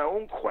in my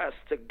own quest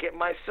to get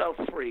myself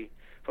free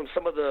from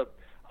some of the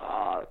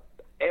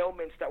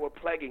ailments that were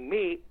plaguing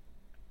me,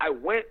 I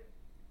went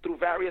through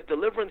various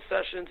deliverance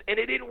sessions, and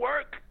it didn't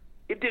work.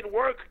 It didn't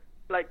work.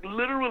 Like,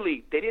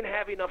 literally, they didn't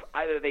have enough.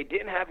 Either they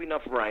didn't have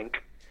enough rank,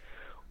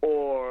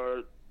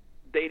 or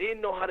they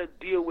didn't know how to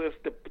deal with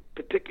the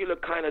particular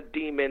kind of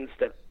demons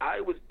that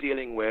I was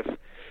dealing with.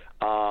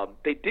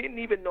 They didn't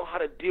even know how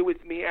to deal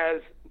with me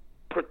as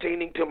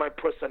pertaining to my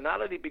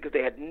personality, because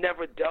they had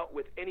never dealt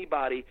with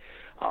anybody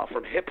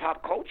from hip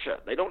hop culture.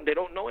 They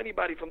don't know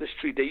anybody from the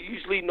street. They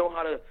usually know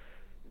how to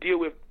deal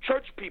with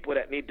church people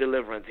that need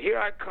deliverance. Here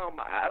I come.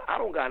 I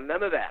don't got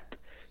none of that.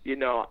 You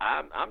know,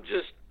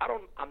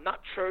 I'm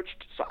not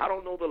churched, so I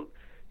don't know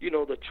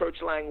the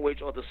church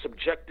language or the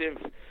subjective.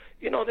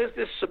 You know, there's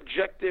this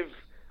subjective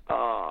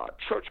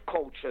church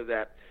culture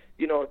that,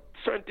 you know,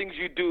 certain things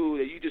you do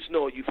that you just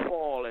know you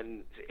fall,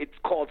 and it's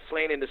called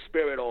slain in the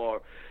spirit,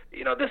 or,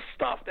 you know, this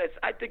stuff that's,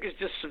 I think is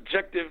just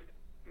subjective,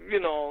 you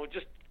know,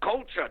 just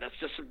culture that's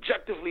just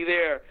subjectively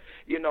there.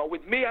 You know,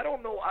 with me, I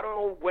don't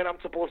know when I'm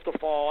supposed to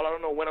fall. I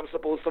don't know when I'm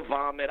supposed to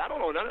vomit. I don't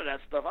know none of that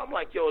stuff. I'm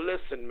like, yo,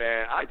 listen,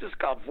 man, I just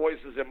got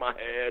voices in my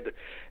head.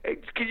 Hey,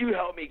 can you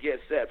help me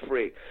get set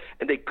free?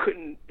 And they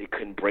couldn't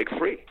break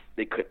free.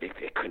 They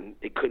couldn't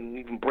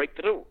even break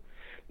through.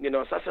 You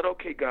know, so I said,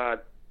 okay, God,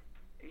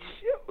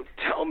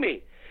 tell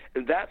me.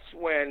 And that's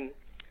when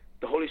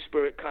the Holy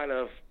Spirit kind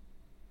of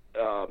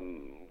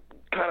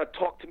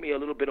talked to me a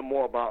little bit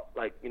more about,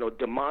 like, you know,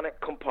 demonic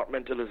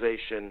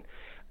compartmentalization,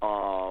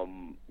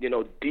 you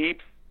know,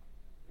 deep,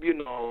 you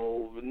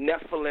know,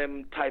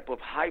 Nephilim type of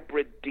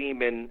hybrid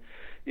demon,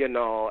 you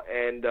know,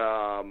 and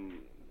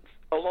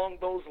along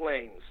those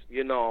lanes,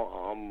 you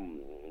know,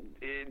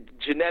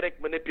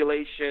 genetic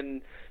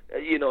manipulation,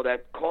 you know,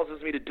 that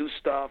causes me to do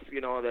stuff, you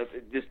know, that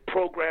this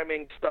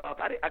programming stuff.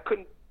 I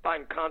couldn't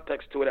find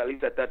context to it, at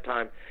least at that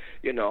time,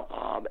 you know,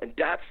 and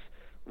that's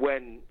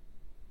when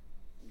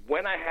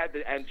I had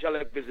the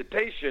angelic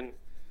visitation,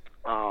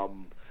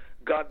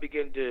 God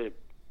began to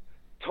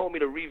told me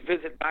to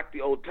revisit back the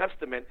Old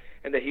Testament,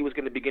 and that He was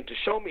going to begin to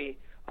show me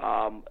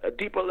a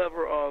deeper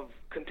level of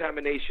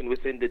contamination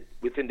within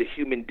the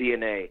human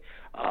DNA,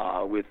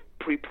 with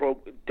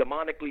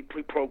demonically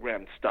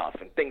pre-programmed stuff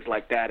and things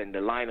like that, in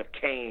the line of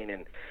Cain.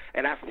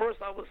 And at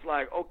first I was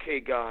like, okay,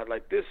 God,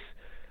 like this,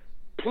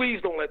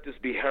 please don't let this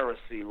be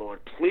heresy,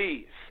 Lord,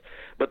 please.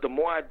 But the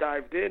more I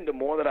dived in, the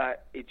more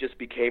that it just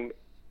became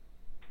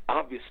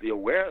obviously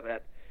aware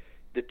that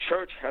the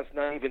church has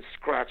not even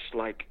scratched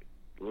like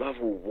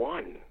level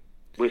 1.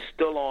 We're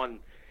still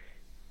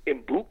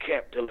in boot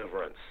camp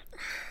deliverance,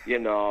 you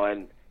know,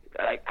 and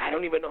I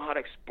don't even know how to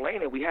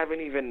explain it. We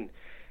haven't even.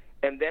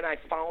 And then I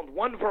found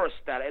one verse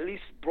that at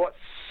least brought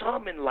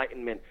some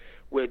enlightenment,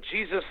 where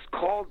Jesus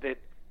called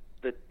it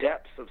the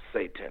depths of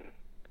Satan.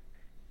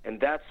 And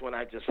that's when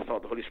I just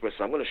felt the Holy Spirit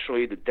said, I'm going to show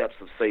you the depths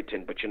of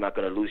Satan, but you're not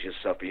going to lose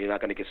yourself, and you're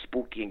not going to get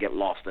spooky and get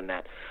lost in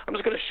that. I'm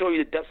just going to show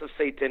you the depths of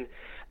Satan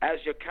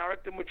as your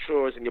character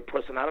matures and your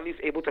personality is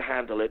able to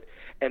handle it,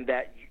 and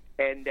that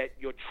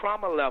your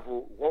trauma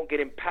level won't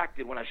get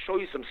impacted. When I show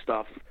you some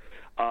stuff,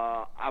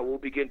 I will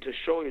begin to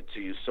show it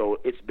to you. So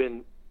it's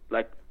been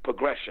like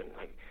progression,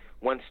 like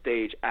one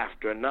stage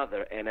after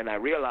another. And then I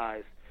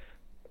realized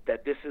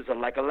that this is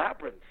like a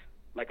labyrinth,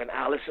 like an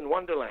Alice in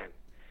Wonderland.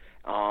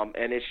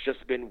 And it's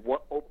just been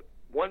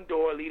one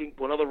door leading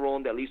to another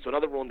room that leads to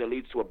another room that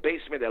leads to a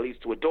basement that leads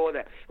to a door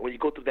that, and when you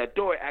go through that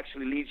door, it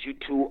actually leads you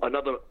to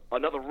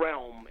another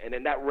realm. And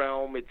in that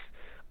realm, it's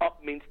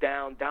up means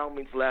down, down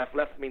means left,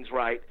 left means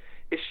right.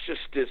 It's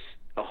just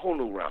a whole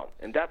new realm.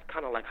 And that's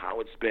kind of like how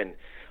it's been.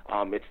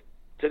 It's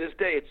to this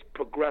day, it's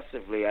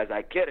progressively, as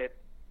I get it,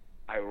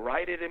 I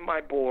write it in my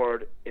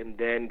board, and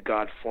then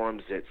God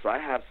forms it. So I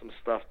have some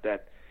stuff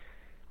that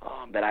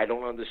I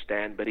don't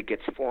understand, but it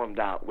gets formed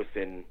out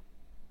within,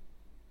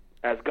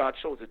 as God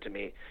shows it to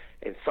me.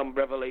 And some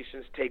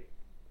revelations take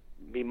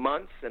me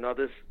months, and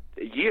others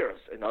years,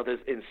 and others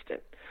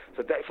instant.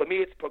 So that, for me,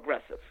 it's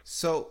progressive.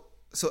 So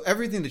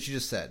everything that you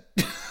just said,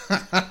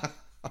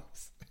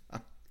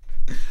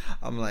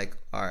 I'm like,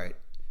 all right,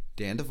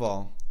 Dan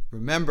Duvall,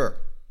 remember,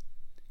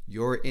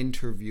 you're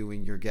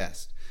interviewing your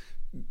guest.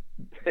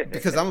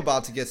 Because I'm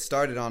about to get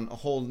started on a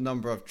whole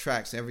number of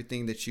tracks,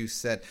 everything that you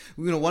said.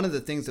 You know, one of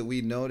the things that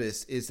we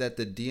noticed is that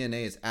the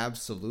DNA is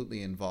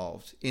absolutely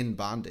involved in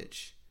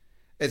bondage.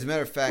 As a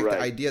matter of fact, right.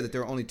 The idea that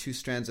there are only 2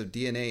 strands of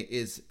DNA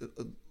is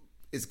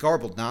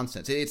garbled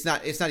nonsense. It's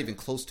not even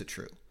close to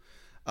true.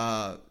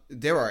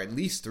 There are at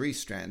least 3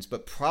 strands,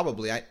 but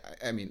probably,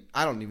 I mean,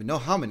 I don't even know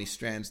how many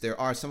strands there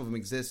are. Some of them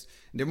exist.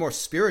 They're more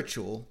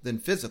spiritual than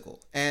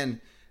physical.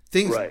 And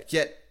things right.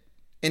 get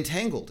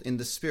entangled in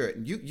the spirit.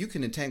 You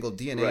can entangle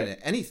DNA right.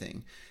 into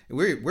anything.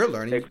 We're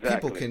learning exactly.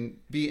 People can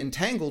be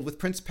entangled with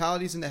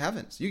principalities in the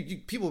heavens.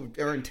 People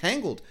are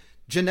entangled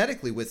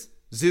genetically with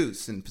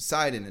Zeus and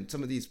Poseidon and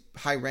some of these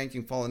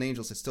high-ranking fallen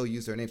angels that still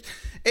use their names.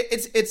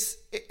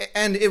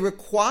 And it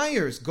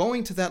requires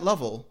going to that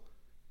level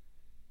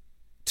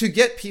to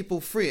get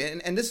people free.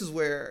 And this is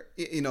where,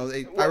 you know,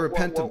 I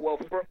repent to...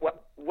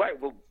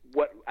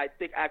 What I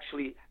think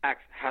actually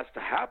has to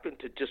happen,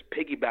 to just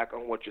piggyback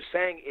on what you're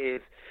saying, is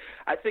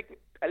I think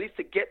at least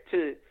to get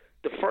to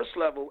the first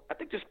level, I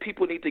think just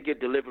people need to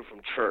get delivered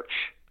from church.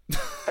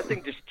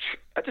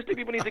 I just think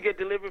people need to get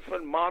delivered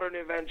from modern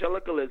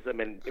evangelicalism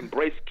and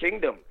embrace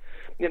kingdom.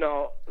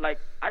 Like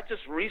I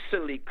just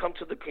recently come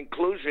to the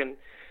conclusion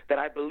that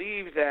I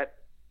believe that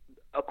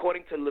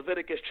according to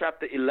Leviticus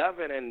chapter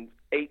 11 and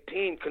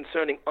 18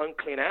 concerning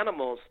unclean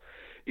animals,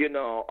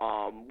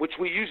 which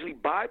we usually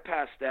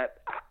bypass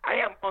that, I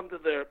am under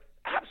the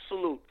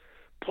absolute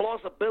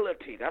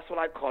plausibility. That's what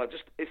I call it.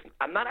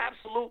 I'm not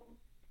absolute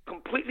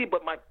completely,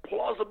 but my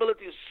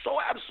plausibility is so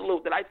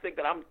absolute that I think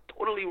that I'm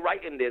totally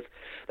right in this,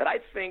 that I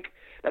think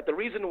that the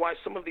reason why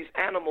some of these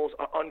animals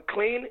are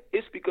unclean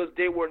is because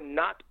they were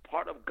not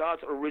part of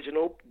God's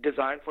original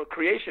design for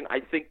creation. I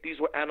think these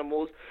were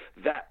animals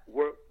that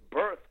were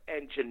birthed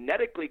and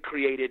genetically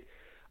created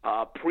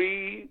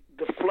pre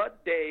the flood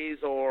days,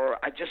 or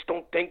I just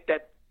don't think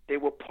that they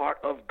were part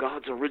of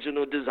God's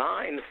original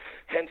design,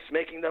 hence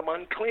making them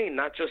unclean,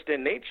 not just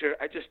in nature.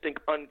 I just think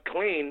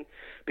unclean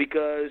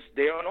because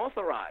they're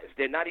unauthorized.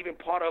 They're not even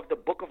part of the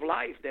book of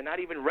life. They're not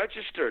even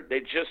registered. They're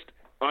just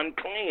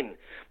unclean,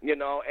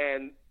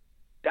 and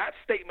that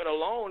statement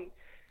alone,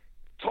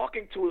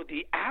 talking to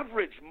the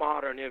average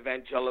modern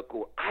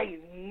evangelical, I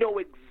know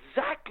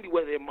exactly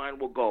where their mind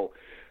will go.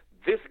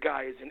 This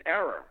guy is in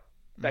error.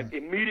 Like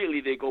immediately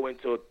they go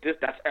into this,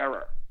 that's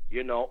error,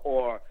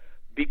 or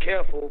be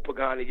careful,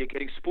 Pagani, you're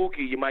getting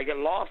spooky. You might get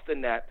lost in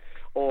that.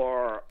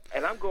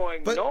 And I'm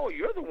going, but no,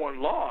 you're the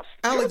one lost.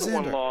 Alexander,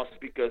 you're the one lost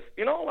because,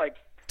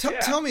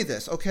 Tell me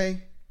this,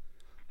 okay?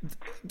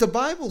 The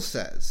Bible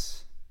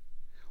says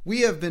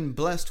we have been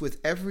blessed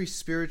with every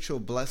spiritual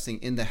blessing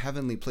in the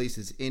heavenly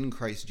places in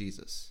Christ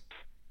Jesus.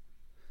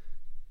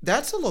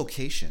 That's a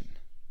location.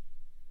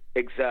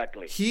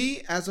 Exactly.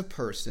 He, as a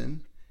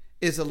person,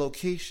 is a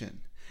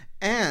location.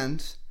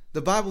 And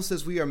the Bible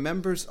says we are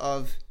members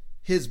of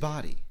his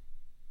body.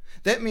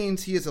 That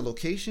means he is a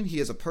location, he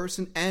is a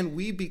person, and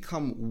we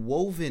become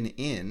woven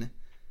in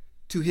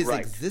to his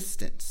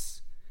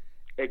existence.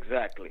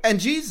 Exactly. And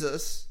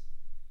Jesus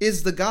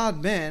is the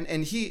God-man,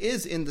 and he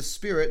is in the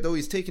spirit, though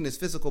he's taken his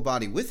physical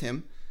body with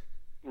him.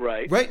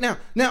 Right now.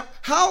 Now,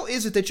 how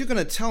is it that you're going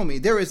to tell me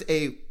there is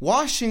a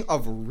washing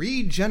of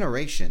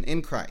regeneration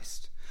in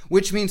Christ,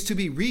 which means to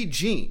be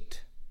regened?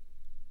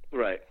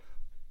 Right.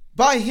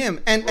 By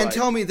him, and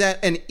tell me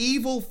that an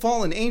evil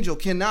fallen angel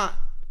cannot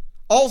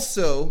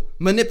also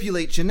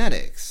manipulate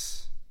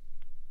genetics?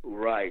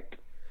 Right.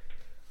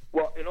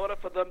 Well, in order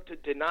for them to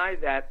deny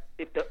that,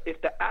 if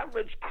the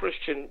average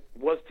Christian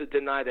was to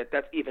deny that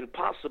that's even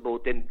possible,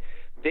 then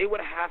they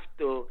would have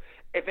to,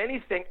 if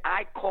anything,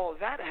 I call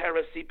that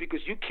heresy,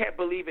 because you can't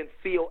believe in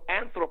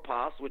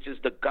theoanthropos, which is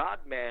the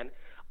God-man,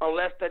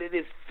 unless that it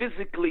is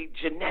physically,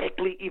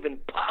 genetically even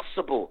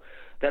possible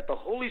that the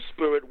Holy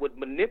Spirit would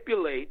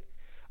manipulate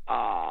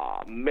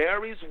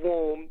Mary's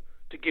womb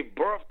to give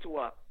birth to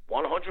a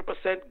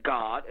 100%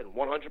 God and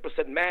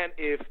 100% man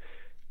if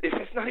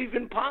it's not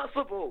even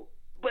possible.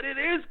 But it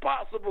is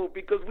possible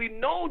because we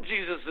know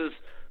Jesus is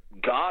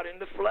God in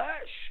the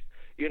flesh,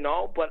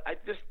 But I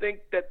just think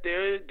that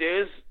there's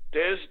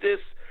this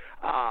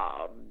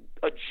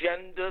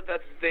agenda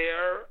that's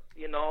there,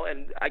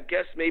 and I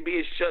guess maybe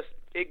it's just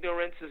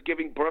ignorance is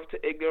giving birth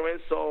to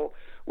ignorance. So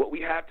what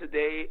we have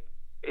today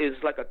is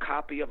like a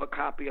copy of a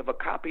copy of a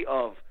copy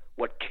of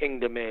what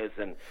kingdom is,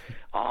 and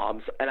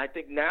I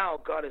think now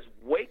God is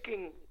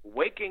waking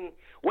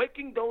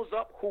those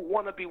up who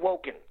want to be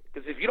woken.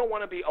 Because if you don't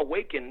want to be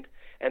awakened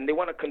and they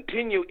want to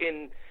continue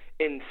in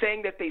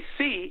saying that they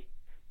see,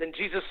 then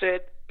Jesus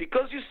said,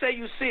 because you say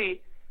you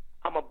see,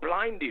 I'm going to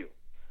blind you.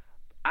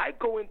 I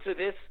go into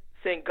this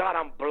saying, God,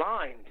 I'm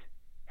blind.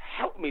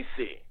 Help me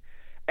see.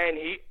 And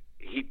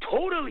he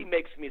totally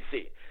makes me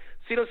see.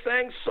 See what I'm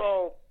saying?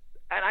 So,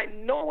 and I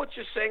know what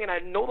you're saying, and I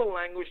know the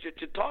language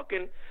that you're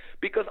talking,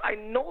 because I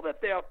know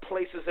that there are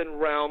places and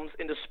realms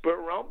in the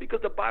spirit realm,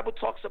 because the Bible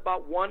talks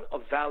about, one, a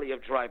valley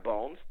of dry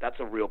bones. That's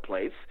a real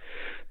place.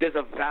 There's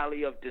a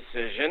valley of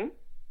decision.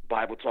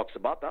 Bible talks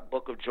about that,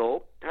 book of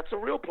Job. That's a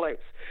real place.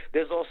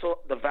 There's also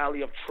the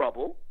valley of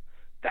trouble.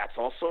 That's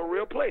also a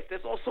real place.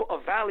 There's also a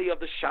valley of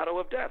the shadow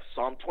of death,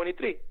 Psalm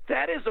 23.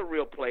 That is a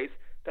real place.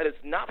 That is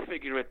not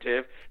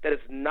figurative. That is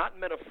not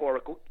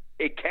metaphorical.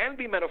 It can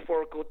be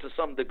metaphorical to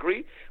some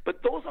degree,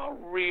 but those are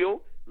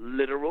real,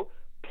 literal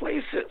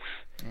places.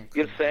 Okay.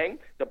 You're saying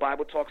the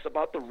Bible talks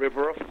about the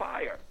river of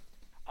fire.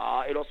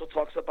 It also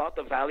talks about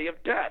the valley of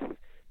death.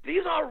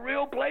 These are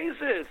real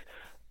places.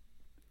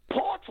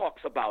 Paul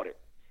talks about it.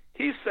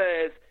 He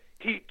says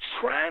he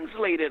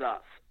translated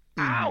us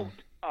out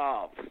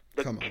of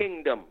the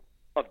kingdom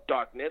of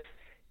darkness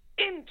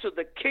into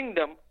the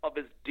kingdom of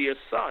his dear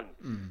son.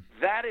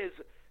 That is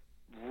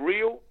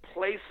real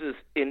places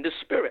in the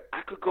spirit.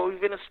 I could go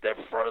even a step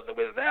further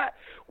with that.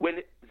 When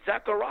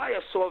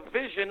Zechariah saw a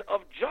vision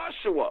of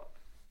Joshua,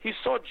 he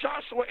saw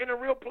Joshua in a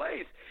real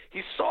place.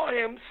 He saw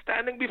him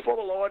standing before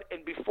the Lord,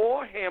 and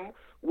before him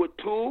were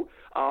two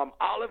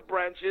olive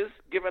branches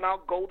giving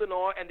out golden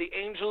oil, and the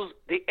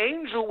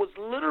angel was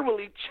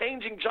literally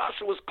changing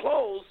Joshua's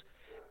clothes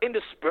in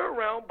the spirit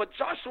realm, but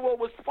Joshua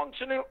was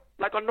functioning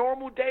like a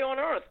normal day on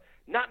earth,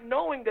 not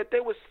knowing that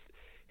there was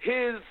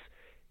his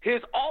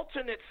His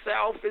alternate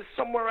self is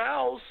somewhere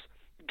else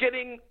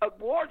getting a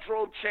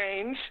wardrobe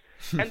change,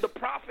 and the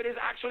prophet is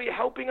actually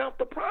helping out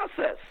the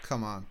process.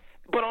 Come on.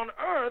 But on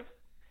earth,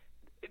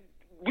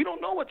 we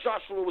don't know what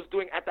Joshua was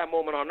doing at that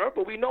moment on earth,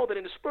 but we know that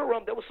in the spirit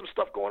realm there was some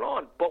stuff going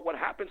on. But what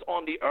happens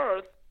on the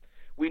earth,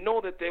 we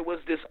know that there was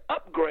this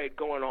upgrade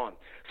going on.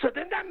 So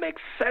then that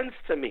makes sense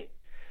to me.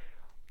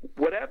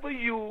 Whatever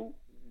you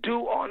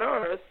do on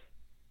earth,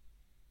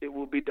 it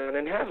will be done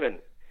in heaven.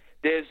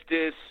 There's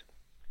this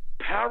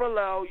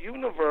parallel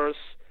universe,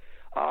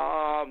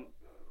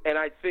 and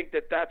I think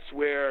that that's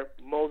where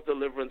most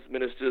deliverance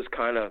ministers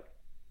kind of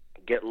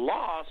get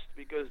lost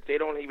because they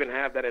don't even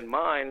have that in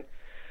mind.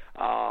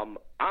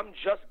 I'm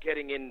just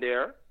getting in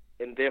there,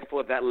 and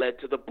therefore that led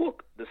to the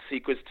book, The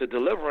Secrets to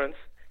Deliverance,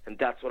 and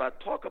that's what I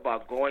talk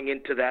about, going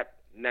into that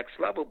next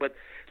level. But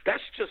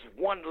that's just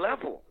one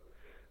level.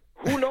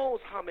 Who knows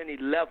how many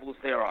levels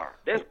there are?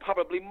 There's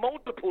probably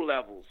multiple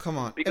levels. Come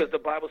on. Because the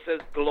Bible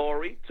says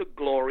glory to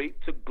glory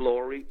to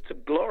glory to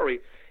glory.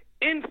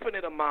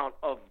 Infinite amount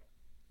of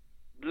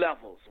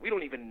levels. We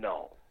don't even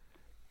know.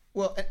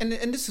 Well, and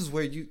this is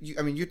where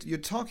you're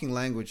talking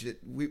language that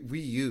we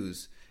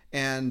use.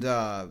 And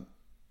I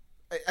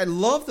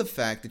love the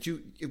fact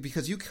that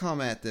because you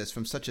come at this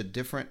from such a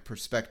different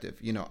perspective.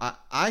 You know,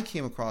 I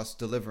came across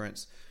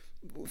deliverance.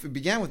 It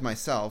began with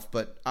myself,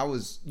 but I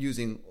was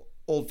using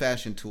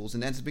old-fashioned tools,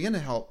 and as it began to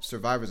help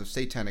survivors of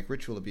satanic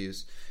ritual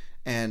abuse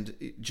and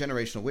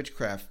generational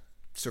witchcraft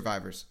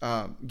survivors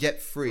get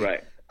free,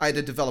 right. I had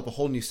to develop a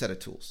whole new set of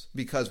tools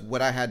because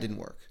what I had didn't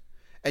work.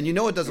 And you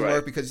know it doesn't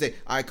work because you say,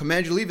 I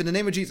command you to leave in the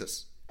name of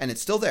Jesus, and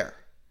it's still there.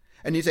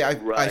 And you say,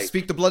 I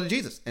speak the blood of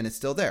Jesus, and it's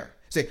still there.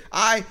 You say,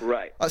 I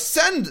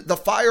ascend the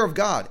fire of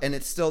God, and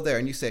it's still there.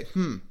 And you say,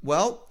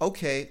 well,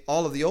 okay,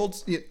 all of the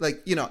old,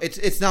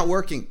 it's not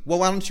working. Well,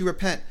 why don't you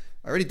repent?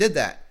 I already did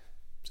that.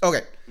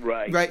 Okay.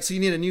 Right. So you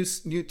need a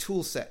new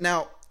tool set.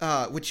 Now,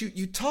 which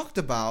you talked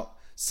about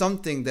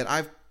something that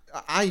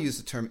I use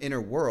the term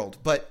inner world,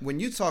 but when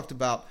you talked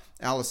about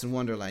Alice in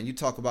Wonderland, you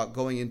talk about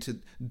going into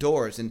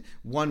doors and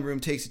one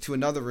room takes you to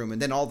another room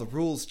and then all the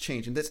rules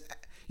change. And this,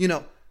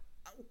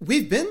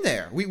 we've been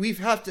there. We've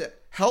had to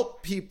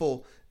help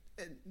people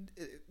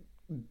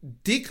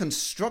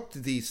deconstruct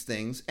these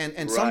things,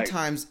 and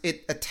sometimes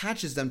it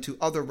attaches them to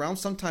other realms.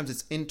 Sometimes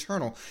it's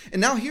internal.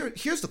 And now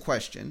here's the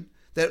question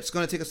that's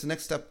going to take us to the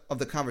next step of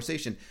the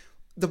conversation.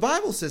 The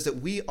Bible says that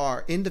we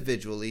are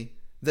individually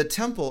the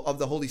temple of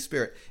the Holy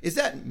Spirit. Is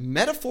that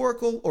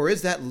metaphorical or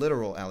is that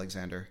literal,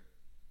 Alexander?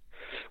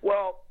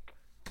 Well,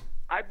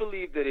 I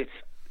believe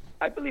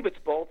it's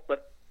both,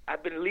 but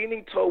I've been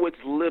leaning towards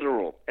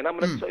literal, and I'm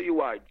going to tell you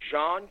why.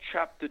 John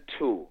chapter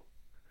 2.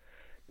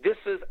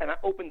 And I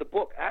opened the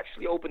book,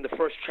 actually opened the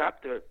first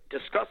chapter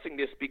discussing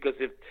this, because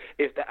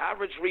if the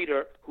average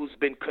reader who's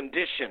been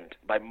conditioned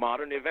by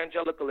modern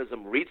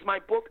evangelicalism reads my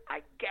book, I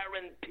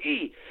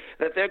guarantee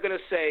that they're going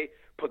to say,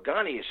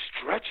 Pagani is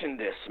stretching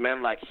this,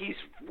 man. Like, he's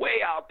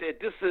way out there.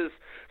 This is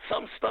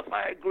some stuff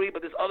I agree,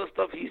 but this other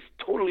stuff, he's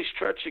totally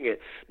stretching it.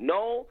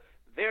 No,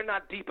 they're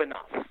not deep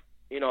enough.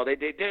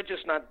 They're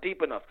just not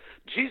deep enough.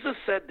 Jesus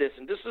said this,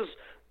 and this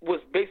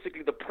was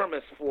basically the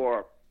premise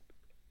for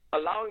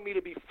allowing me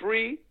to be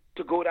free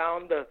to go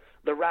down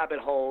the rabbit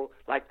hole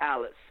like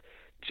Alice.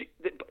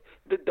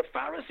 The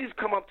Pharisees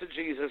come up to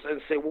Jesus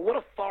and say, well, what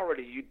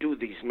authority you do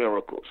these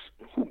miracles?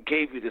 Who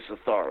gave you this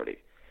authority?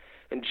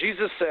 And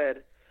Jesus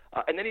said,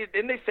 and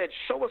then they said,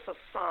 show us a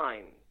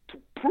sign to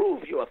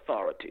prove your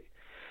authority.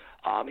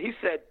 He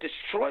said,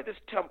 destroy this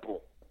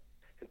temple.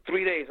 In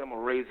 3 days, I'm going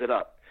to raise it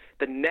up.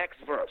 The next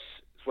verse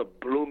is what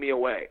blew me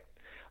away.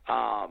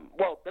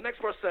 The next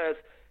verse says,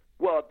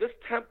 well, this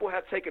temple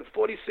has taken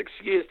 46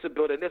 years to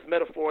build, and there's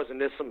metaphors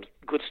and there's some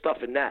good stuff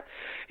in that.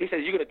 He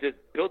says, you're going to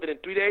build it in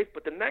 3 days?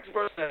 But the next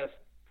verse says,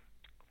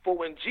 for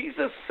when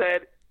Jesus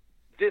said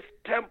this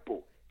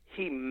temple,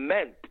 he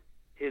meant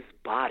his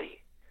body.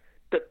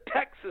 The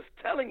text is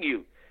telling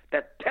you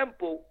that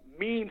temple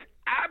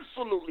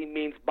absolutely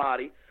means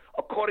body,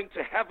 according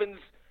to heaven's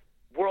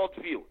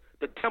worldview.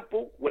 The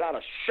temple, without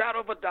a shadow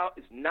of a doubt,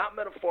 is not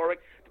metaphoric.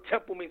 The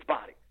temple means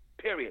body,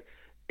 period.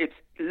 It's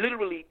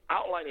literally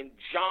outlined in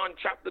John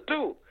chapter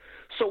 2.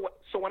 So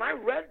when I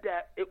read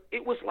that,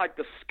 it was like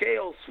the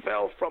scales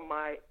fell from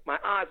my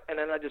eyes, and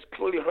then I just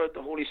clearly heard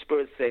the Holy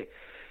Spirit say,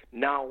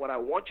 now what I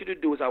want you to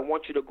do is I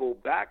want you to go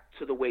back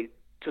to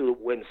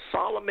when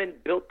Solomon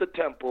built the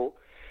temple,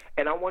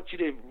 and I want you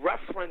to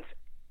reference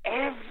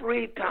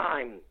every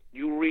time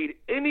you read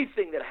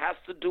anything that has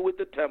to do with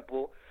the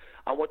temple,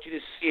 I want you to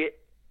see it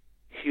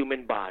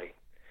human body.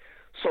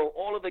 So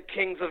all of the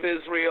kings of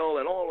Israel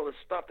and all of the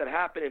stuff that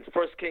happened in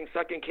 1 Kings,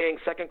 2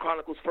 Kings, 2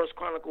 Chronicles, 1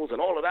 Chronicles,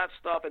 and all of that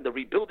stuff, and the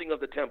rebuilding of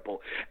the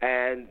temple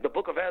and the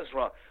book of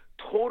Ezra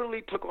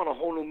totally took on a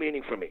whole new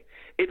meaning for me.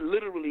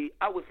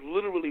 I was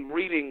literally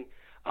reading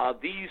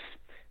these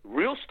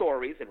real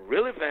stories and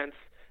real events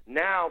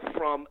now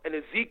from an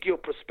Ezekiel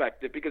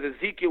perspective, because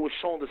Ezekiel was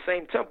shown the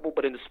same temple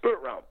but in the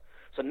spirit realm.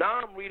 So now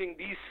I'm reading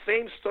these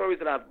same stories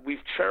that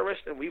we've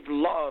cherished and we've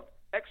loved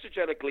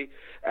exegetically,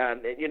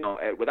 and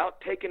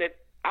without taking it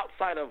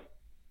outside of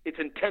its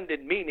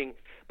intended meaning,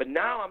 but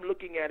now I'm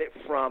looking at it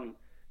from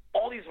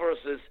all these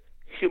verses,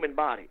 human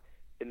body.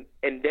 And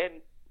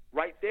then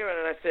right there,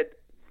 and I said,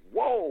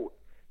 whoa,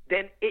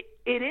 then it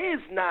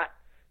is not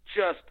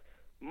just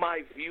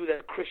my view that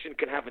a Christian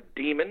can have a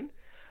demon.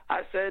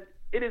 I said,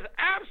 it is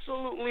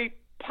absolutely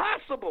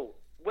possible,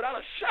 without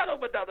a shadow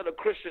of a doubt, that a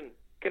Christian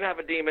can have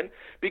a demon,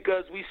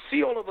 because we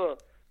see all of the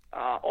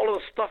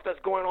stuff that's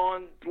going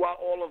on throughout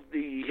all of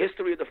the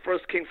history of the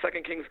first kings,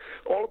 second kings,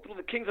 all through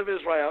the kings of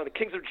Israel, the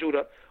kings of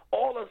Judah,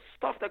 all the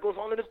stuff that goes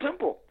on in the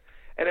temple.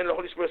 And then the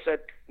Holy Spirit said,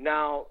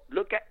 now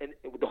look at, and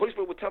the Holy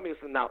Spirit would tell me,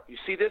 listen, now you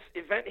see this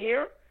event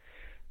here?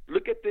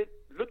 Look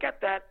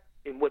at that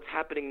in what's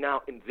happening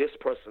now in this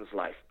person's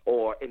life,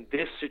 or in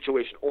this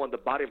situation, or in the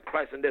body of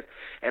Christ in this.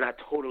 And I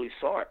totally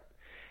saw it.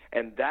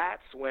 And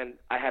that's when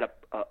I had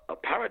a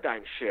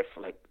paradigm shift,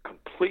 like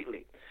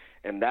completely.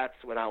 And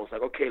that's when I was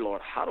like, okay,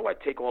 Lord, how do I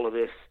take all of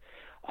this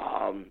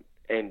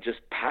and just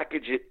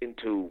package it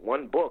into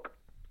one book?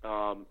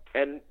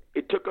 And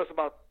it took us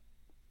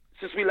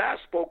since we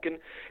last spoken,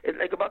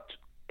 like about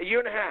a year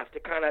and a half to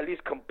kind of at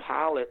least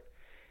compile it.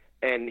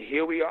 And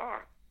here we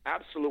are.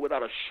 Absolute,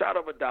 without a shadow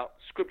of a doubt,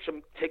 Scripture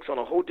takes on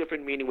a whole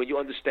different meaning when you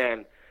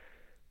understand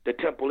the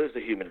temple is the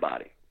human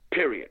body,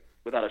 period,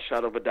 without a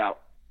shadow of a doubt.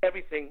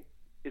 Everything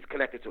is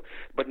connected to it.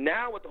 But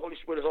now what the Holy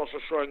Spirit is also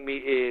showing me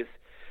is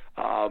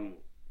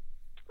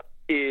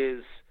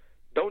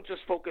don't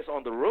just focus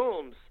on the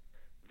rooms.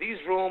 These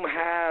rooms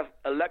have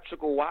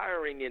electrical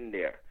wiring in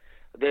there.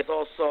 There's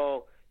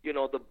also,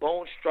 the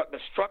bone the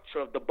structure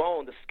of the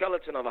bone, the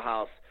skeleton of a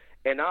house.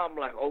 And now I'm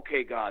like,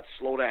 okay, God,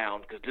 slow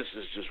down, because this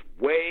is just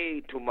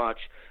way too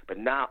much. But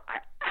now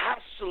I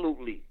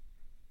absolutely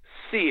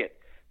see it,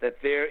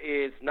 that there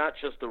is not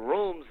just the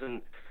rooms,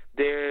 and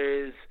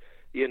there's,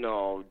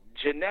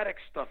 genetic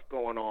stuff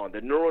going on, the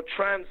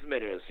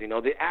neurotransmitters,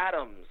 the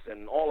atoms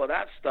and all of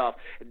that stuff,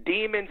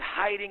 demons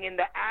hiding in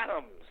the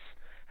atoms.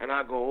 And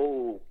I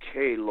go,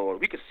 okay,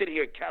 Lord, we could sit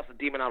here and cast a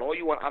demon out all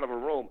you want out of a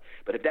room,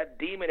 but if that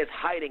demon is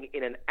hiding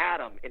in an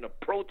atom, in a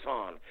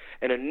proton,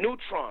 in a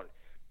neutron,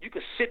 you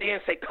could sit here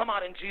and say, come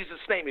out in Jesus'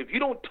 name. If you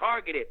don't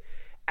target it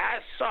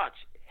as such,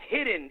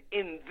 hidden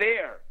in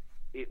there,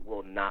 it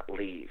will not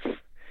leave.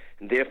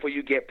 And therefore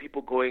you get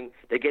people going,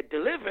 they get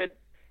delivered,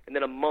 and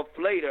then a month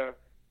later,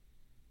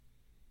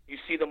 you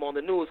see them on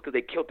the news because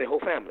they killed their whole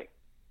family.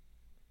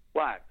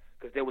 Why?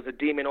 Because there was a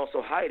demon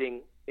also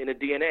hiding in a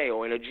DNA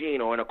or in a gene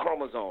or in a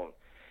chromosome.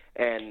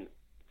 And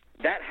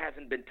that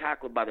hasn't been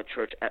tackled by the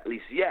church, at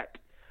least yet.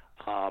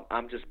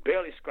 I'm just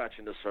barely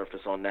scratching the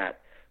surface on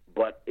that.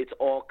 But it's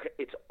all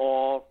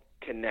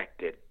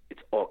connected.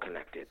 It's all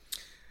connected.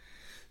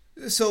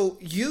 So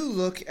you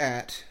look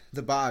at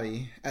the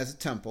body as a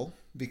temple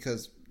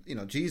because,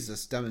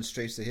 Jesus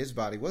demonstrates that his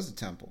body was a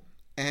temple.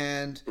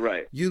 And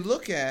right. You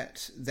look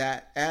at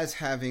that as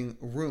having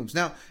rooms.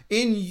 Now,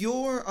 in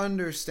your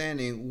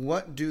understanding,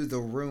 what do the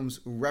rooms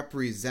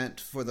represent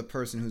for the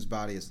person whose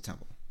body is a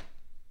temple?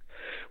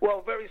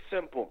 Well, very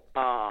simple.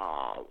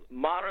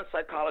 Modern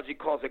psychology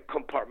calls it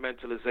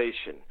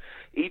compartmentalization.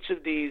 Each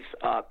of these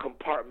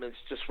compartments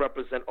just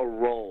represent a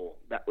role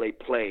that they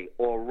play,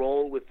 or a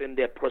role within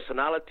their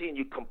personality, and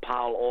you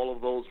compile all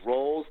of those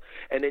roles,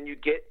 and then you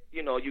get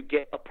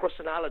a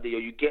personality, or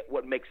you get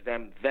what makes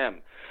them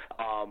them.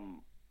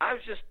 I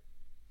was just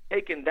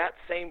taking that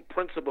same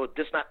principle,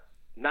 just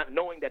not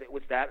knowing that it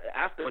was that.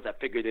 Afterwards, I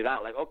figured it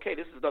out. Like, okay,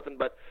 this is nothing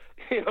but,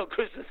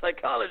 Christian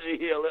psychology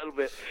here a little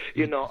bit,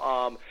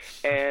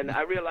 and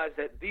I realized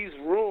that these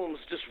rooms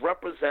just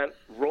represent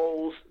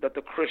roles that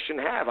the Christian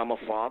have. I'm a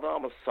father,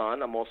 I'm a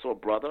son, I'm also a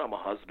brother, I'm a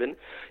husband,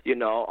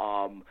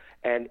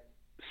 and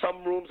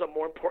some rooms are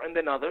more important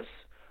than others.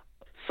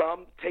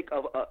 Some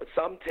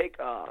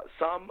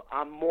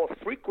I'm more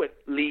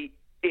frequently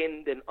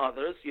in than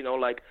others,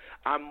 like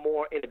I'm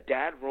more in a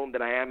dad room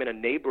than I am in a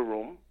neighbor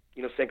room.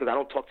 Because I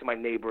don't talk to my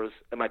neighbors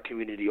in my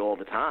community all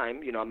the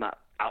time. I'm not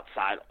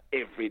outside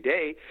every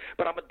day,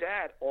 but I'm a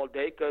dad all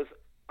day because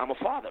I'm a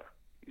father.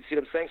 You see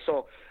what I'm saying?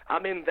 So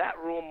I'm in that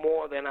room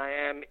more than I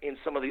am in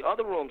some of the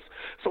other rooms.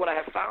 So what I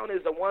have found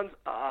is the ones,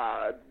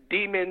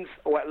 demons,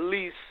 or at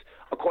least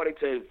according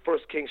to 1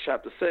 Kings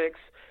chapter 6,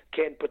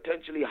 can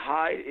potentially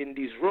hide in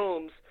these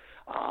rooms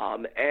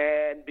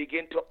and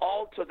begin to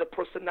alter the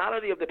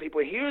personality of the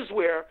people. Here's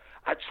where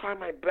I try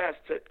my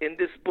best in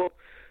this book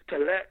to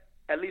let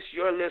at least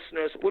your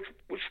listeners, which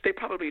they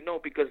probably know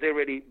because they've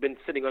already been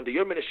sitting under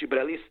your ministry, but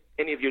at least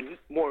any of your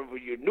more of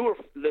your newer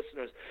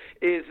listeners,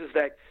 is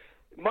that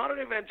modern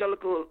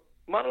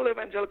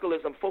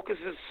evangelicalism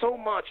focuses so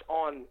much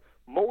on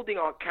molding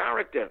our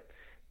character.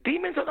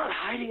 Demons are not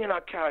hiding in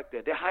our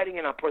character; they're hiding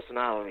in our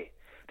personality.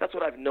 That's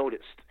what I've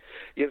noticed.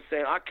 You know what I'm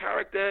saying? Our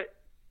character,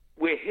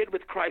 we're hid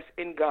with Christ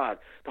in God.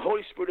 The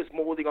Holy Spirit is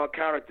molding our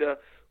character,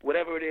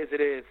 whatever it is.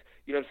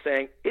 You know what I'm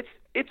saying?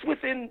 It's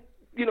within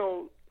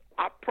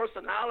our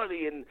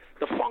personality and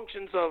the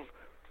functions of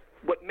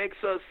what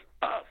makes us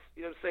us.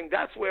 You know what I'm saying?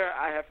 That's where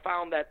I have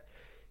found that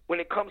when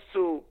it comes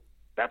to,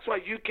 that's why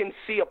you can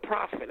see a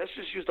prophet. Let's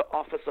just use the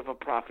office of a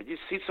prophet. You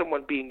see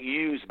someone being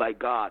used by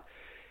God.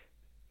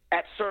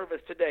 at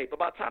service today. But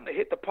by the time they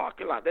hit the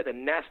parking lot, they're the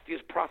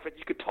nastiest prophet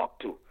you could talk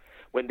to.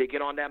 When they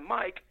get on that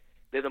mic,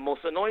 they're the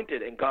most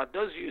anointed, and God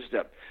does use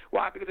them.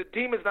 Why? Because the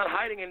demon's not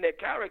hiding in their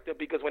character,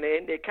 because when they're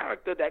in their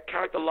character, that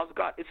character loves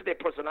God. It's their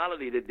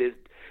personality. That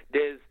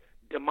there's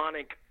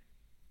demonic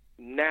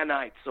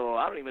nanites, or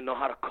I don't even know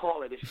how to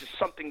call it. It's just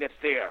something that's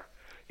there,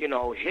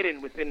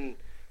 hidden within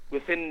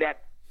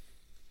that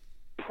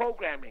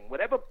programming,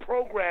 whatever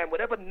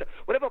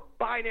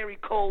binary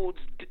codes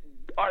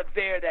are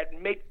there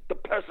that make the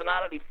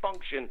personality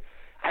function.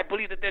 I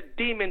believe that they're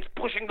demons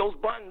pushing those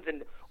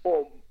buttons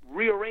or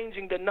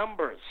rearranging the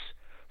numbers,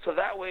 so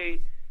that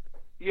way,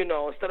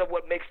 instead of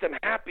what makes them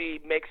happy,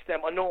 makes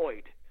them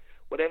annoyed.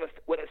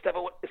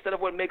 Instead of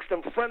what makes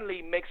them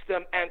friendly, makes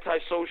them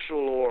antisocial,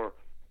 or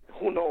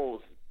who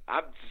knows.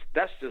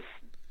 That's just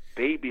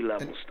baby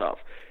level stuff.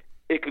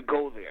 It could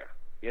go there,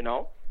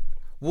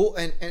 Well,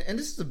 and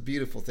this is a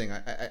beautiful thing.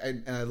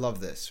 I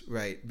love this,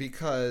 right?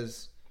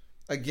 Because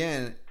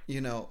again,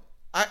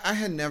 I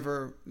had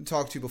never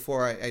talked to you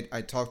before.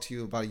 I talked to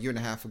you about a year and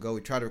a half ago.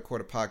 We tried to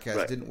record a podcast.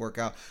 Right. It didn't work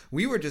out.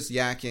 We were just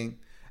yakking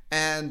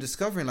and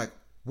discovering like,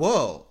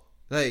 whoa,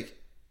 like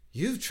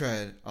you've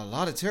tread a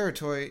lot of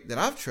territory that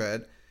I've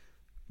tread,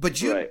 but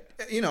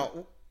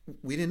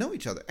we didn't know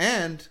each other.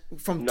 And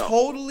from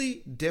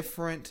totally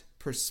different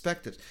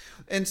perspectives.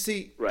 And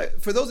see,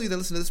 for those of you that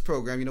listen to this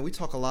program, we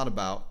talk a lot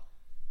about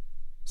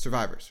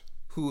survivors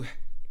who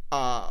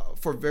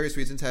for various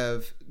reasons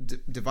have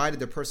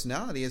divided their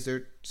personality as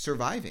they're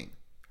surviving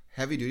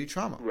heavy-duty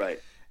trauma. Right.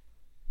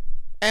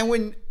 And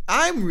when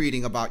I'm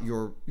reading about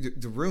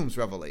the room's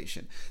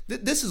revelation,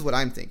 this is what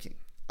I'm thinking.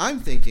 I'm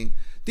thinking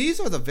these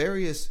are the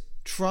various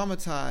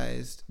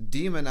traumatized,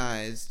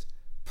 demonized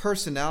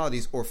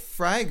personalities or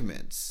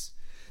fragments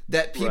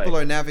that people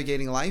are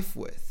navigating life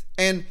with.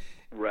 And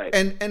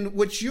and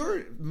what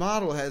your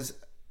model has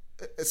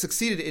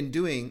succeeded in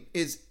doing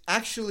is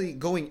actually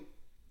going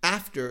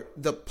after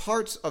the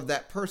parts of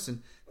that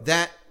person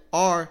that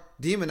are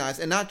demonized,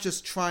 and not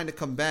just trying to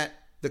combat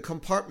the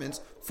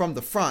compartments from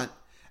the front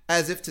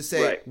as if to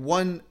say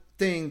one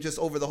thing just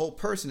over the whole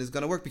person is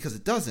going to work, because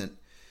it doesn't.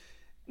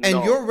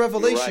 And your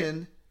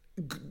revelation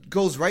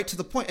goes right to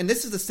the point. And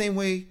this is the same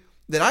way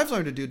that I've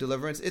learned to do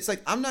deliverance. It's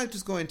like I'm not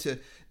just going to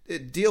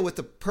deal with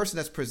the person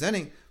that's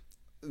presenting.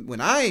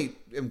 When I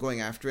am going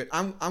after it,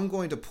 I'm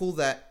going to pull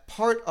that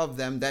part of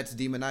them that's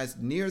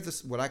demonized near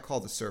this, what I call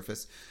the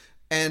surface,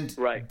 and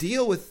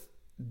deal with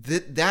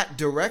that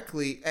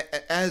directly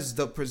as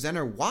the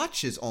presenter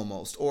watches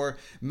almost, or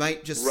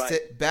might just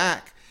sit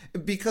back,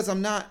 because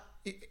I'm not.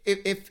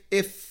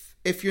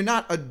 If you're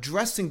not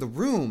addressing the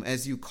room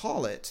as you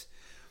call it,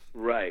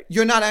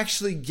 you're not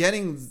actually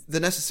getting the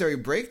necessary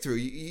breakthrough.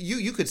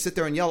 You could sit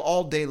there and yell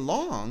all day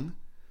long.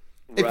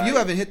 If you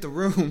haven't hit the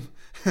room,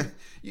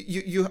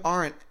 you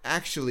aren't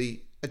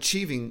actually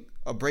achieving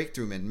a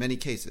breakthrough in many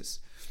cases.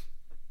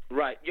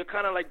 Right. You're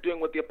kind of like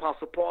doing what the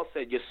Apostle Paul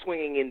said. You're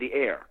swinging in the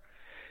air.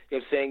 You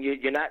know what I'm saying?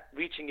 You're not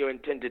reaching your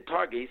intended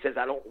target. He says,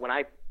 when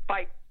I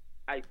fight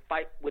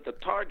with a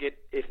target,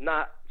 if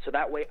not, so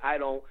that way I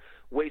don't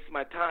waste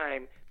my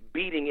time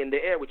beating in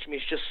the air, which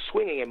means just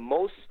swinging. And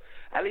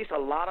at least a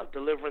lot of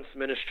deliverance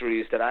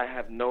ministries that I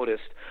have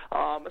noticed,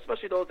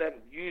 especially those that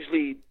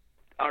usually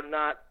are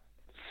not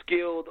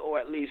skilled or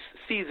at least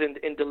seasoned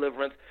in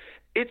deliverance,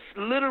 it's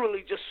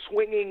literally just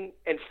swinging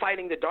and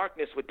fighting the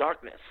darkness with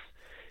darkness.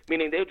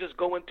 Meaning they'll just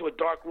go into a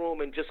dark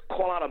room and just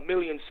call out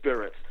 1,000,000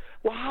 spirits.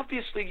 Well,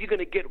 obviously you're going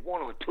to get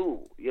one or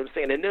two. You know what I'm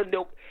saying?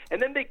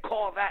 And then they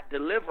call that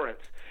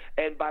deliverance.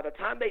 And by the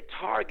time they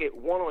target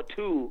one or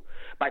two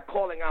by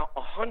calling out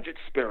 100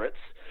 spirits,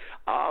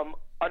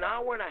 an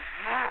hour and a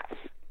half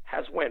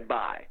has went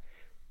by,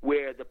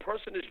 where the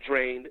person is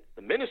drained,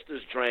 the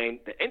minister's drained,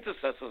 the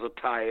intercessors are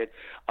tired.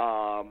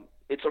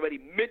 It's already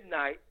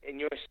midnight, and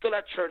you're still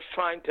at church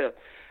trying to.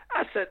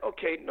 I said,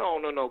 okay, no.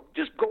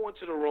 Just go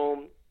into the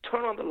room,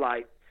 turn on the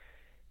light.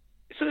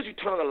 As soon as you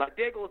turn on the light,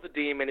 there goes the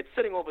demon. It's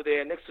sitting over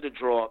there next to the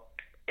drawer,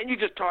 and you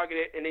just target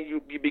it, and then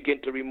you begin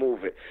to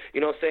remove it.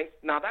 You know what I'm saying?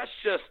 Now, that's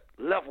just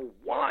level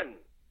one.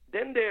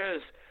 Then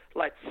there's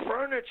like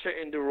furniture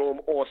in the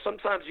room, or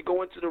sometimes you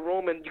go into the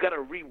room and you got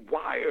to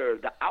rewire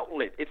the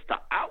outlet. It's the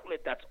outlet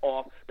that's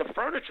off. The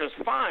furniture's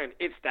fine.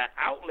 It's that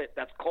outlet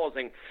that's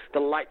causing the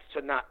lights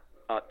to not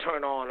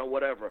turn on or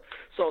whatever.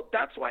 So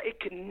that's why it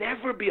can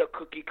never be a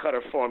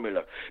cookie-cutter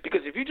formula,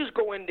 because if you just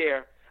go in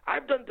there,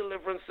 I've done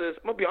deliverances,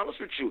 I'm going to be honest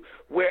with you,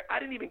 where I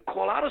didn't even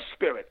call out a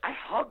spirit. I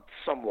hugged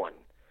someone.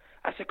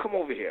 I said, come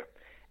over here.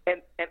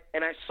 And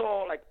I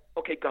saw, like,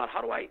 okay, God,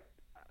 how do I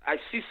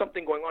see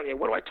something going on here.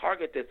 What do I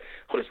target this?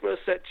 Holy Spirit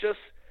said,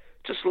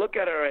 just look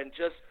at her and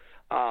just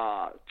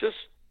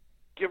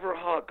give her a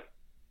hug.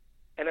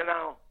 And then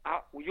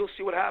you'll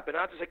see what happened.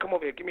 I'll just say, come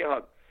over here, give me a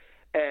hug.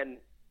 And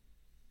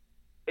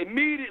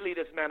immediately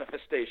this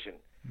manifestation.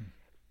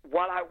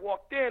 While I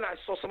walked in, I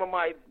saw some of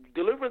my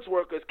deliverance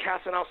workers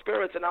casting out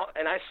spirits, and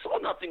I saw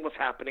nothing was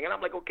happening. And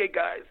I'm like, okay,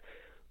 guys,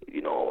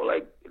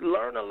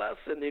 learn a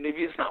lesson. And if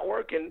it's not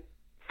working,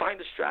 find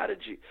a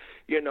strategy,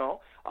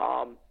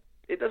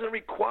 It doesn't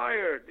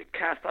require to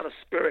cast out a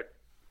spirit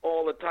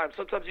all the time.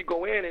 Sometimes you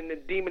go in and the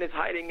demon is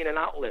hiding in an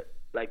outlet.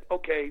 Like,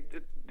 okay,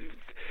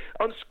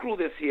 unscrew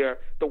this here.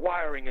 The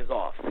wiring is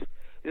off.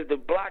 The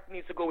black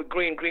needs to go with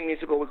green. Green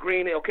needs to go with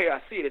green. Okay, I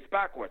see it. It's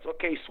backwards.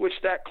 Okay, switch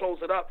that, close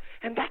it up.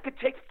 And that could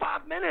take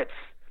 5 minutes.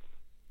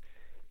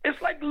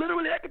 It's like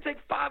literally that could take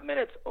 5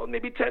 minutes or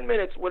maybe 10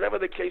 minutes, whatever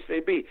the case may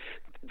be.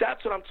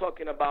 That's what I'm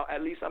talking about.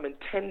 At least I'm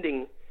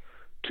intending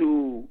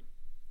to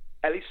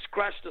at least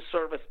scratch the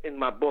surface in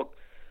my book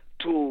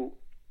to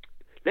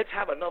let's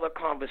have another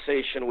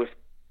conversation with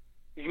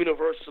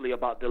universally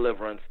about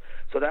deliverance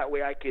so that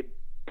way I could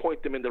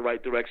point them in the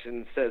right direction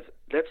and says,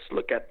 let's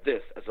look at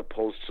this as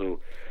opposed to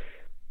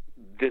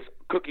this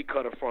cookie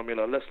cutter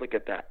formula. Let's look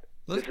at that.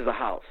 This is a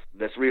house.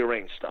 Let's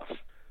rearrange stuff.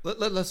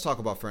 Let's talk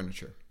about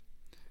furniture.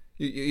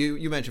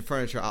 You mentioned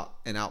furniture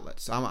and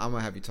outlets. I'm going to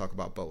have you talk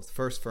about both.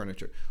 First,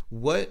 furniture.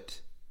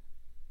 What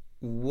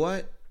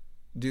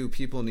do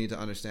people need to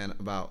understand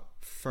about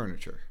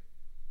furniture?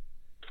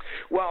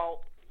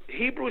 Well,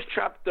 Hebrews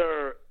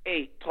chapter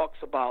 8 talks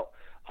about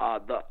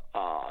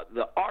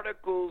the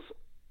articles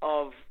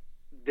of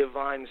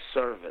divine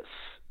service.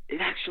 It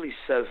actually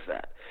says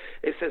that.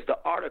 It says the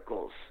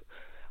articles,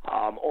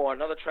 or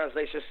another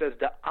translation says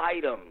the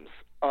items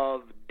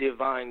of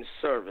divine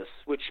service,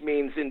 which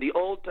means in the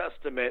Old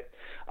Testament,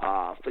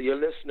 for your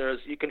listeners,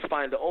 you can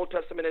find the Old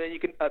Testament and then you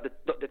can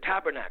the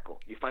tabernacle.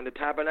 You find the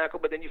tabernacle,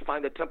 but then you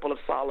find the Temple of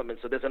Solomon.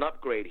 So there's an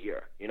upgrade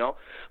here, you know.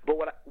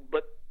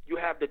 But you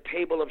have the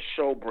table of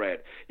showbread.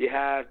 You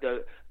have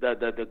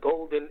the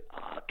golden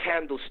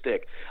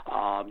candlestick.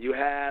 You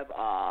have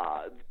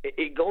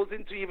it goes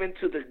into even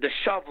to the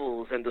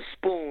shovels and the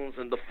spoons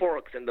and the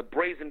forks and the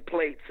brazen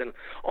plates and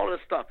all this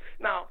stuff.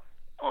 Now,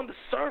 on the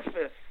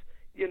surface,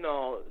 you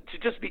know, to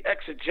just be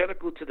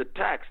exegetical to the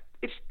text,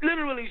 it's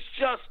literally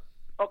just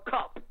a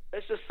cup.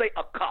 Let's just say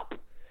a cup.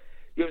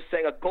 You're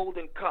saying a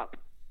golden cup.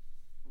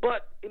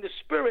 But in the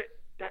spirit,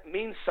 that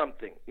means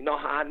something. You know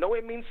how I know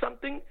it means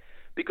something?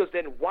 Because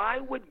then why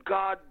would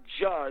God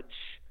judge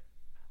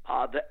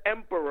the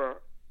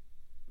emperor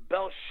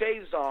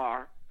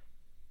Belshazzar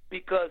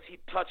because he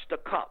touched the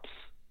cups?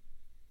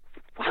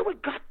 Why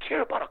would God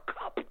care about a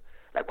cup?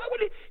 Like, why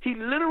would he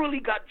literally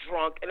got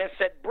drunk and then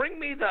said, bring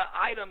me the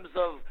items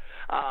of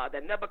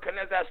that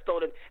Nebuchadnezzar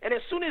stole. And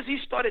as soon as he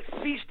started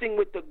feasting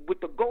with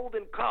the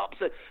golden cups,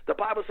 the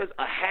Bible says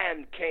a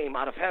hand came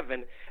out of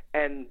heaven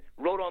and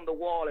wrote on the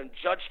wall and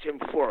judged him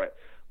for it.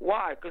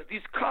 Why? Because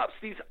these cups,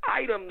 these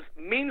items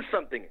mean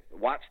something.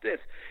 Watch this.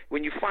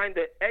 When you find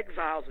the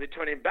exiles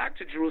returning back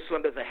to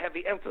Jerusalem, there's a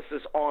heavy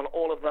emphasis on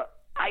all of the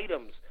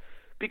items.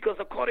 Because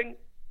according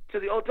to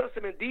the Old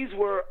Testament, these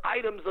were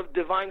items of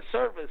divine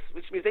service,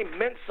 which means they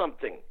meant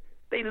something.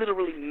 They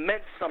literally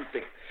meant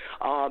something.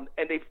 And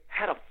they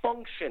had a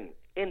function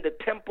in the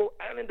temple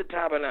and in the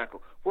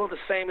tabernacle. Well, the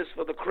same is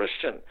for the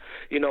Christian.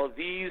 You know,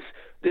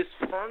 this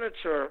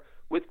furniture,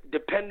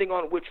 depending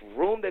on which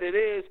room that it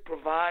is,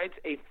 provides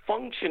a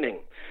functioning.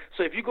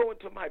 So if you go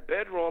into my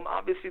bedroom,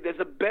 obviously there's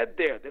a bed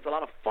there. There's a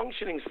lot of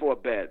functionings for a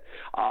bed.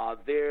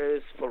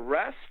 There's for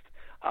rest.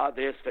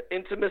 There's for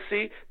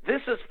intimacy.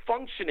 This is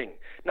functioning.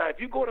 Now, if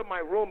you go to my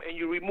room and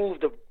you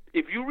remove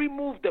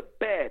the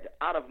bed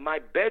out of my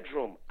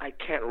bedroom, I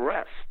can't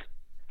rest.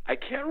 I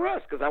can't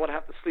rest because I would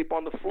have to sleep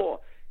on the floor.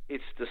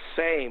 It's the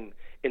same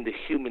in the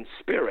human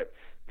spirit.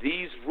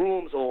 These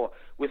rooms, or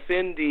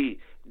within the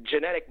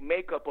genetic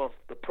makeup of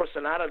the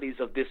personalities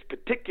of this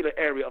particular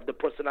area of the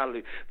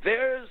personality,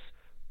 there's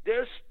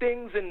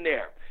things in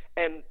there.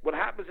 And what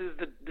happens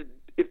is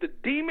if the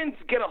demons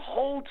get a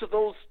hold to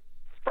those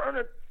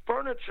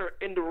furniture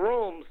in the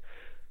rooms,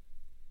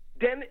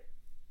 then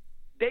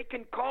they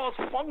can cause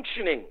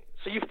functioning.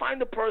 So you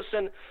find the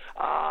person,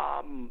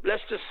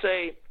 let's just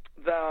say,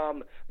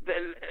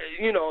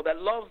 that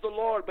loves the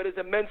Lord but is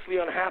immensely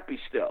unhappy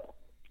still.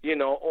 You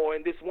know, or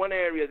in this one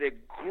area, they're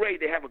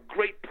great. They have a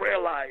great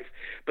prayer life,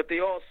 but they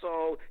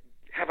also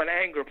have an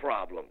anger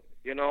problem,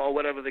 you know, or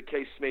whatever the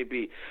case may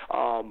be.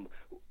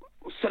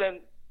 So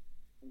then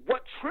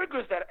what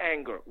triggers that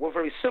anger? Well,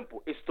 very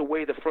simple. It's the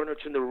way the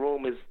furniture in the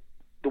room is,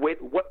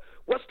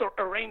 what's the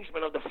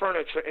arrangement of the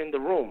furniture in the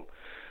room?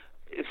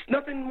 It's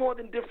nothing more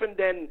than different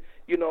than,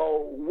 you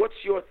know, what's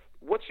your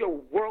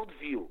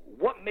worldview?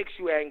 What makes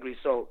you angry?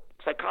 So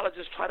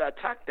psychologists try to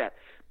attack that.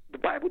 The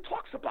Bible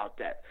talks about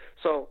that.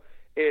 So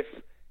if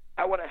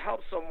I want to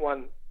help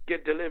someone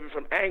get delivered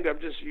from anger, I'm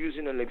just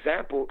using an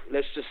example.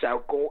 Let's just say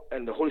I'll go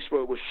and the Holy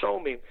Spirit will show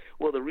me,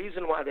 well, the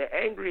reason why they're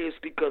angry is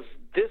because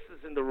this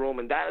is in the room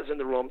and that is in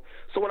the room.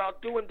 So what I'll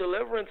do in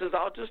deliverance is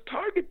I'll just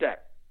target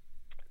that.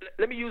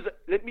 Let me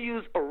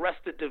use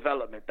arrested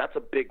development. That's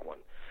a big one.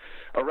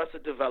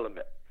 Arrested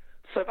development.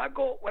 So if I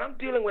go, when I'm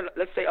dealing with,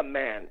 let's say, a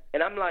man,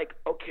 and I'm like,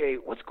 okay,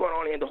 what's going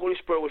on here? And the Holy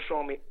Spirit will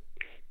show me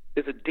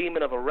there's a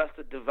demon of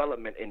arrested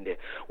development in there.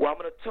 Well, I'm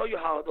going to tell you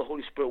how the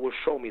Holy Spirit will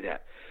show me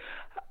that.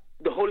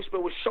 The Holy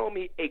Spirit will show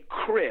me a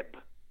crib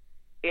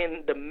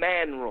in the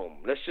man room.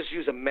 Let's just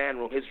use a man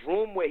room. His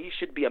room where he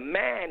should be a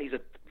man. He's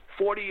a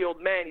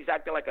 40-year-old man. He's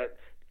acting like a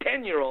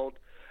 10-year-old.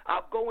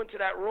 I'll go into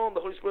that room,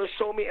 the Holy Spirit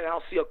will show me, and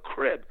I'll see a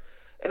crib.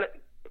 And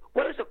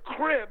what is a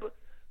crib?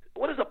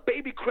 What is a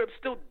baby crib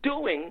still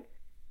doing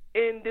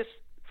in this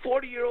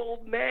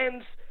 40-year-old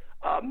man's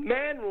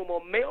man room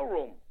or male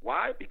room?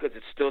 Why? Because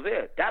it's still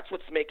there. That's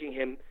what's making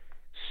him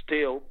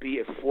still be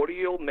a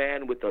 40-year-old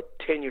man with a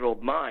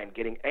 10-year-old mind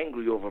getting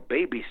angry over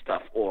baby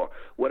stuff or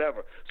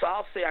whatever. So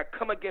I'll say I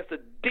come against the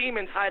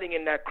demons hiding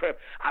in that crib.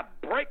 I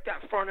break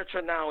that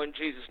furniture now in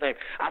Jesus' name.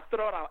 I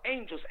throw it out.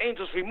 Angels,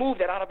 remove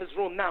that out of his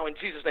room now in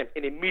Jesus' name.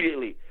 And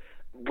immediately,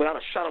 without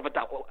a shadow of a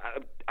doubt,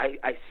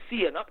 I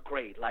see an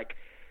upgrade. Like,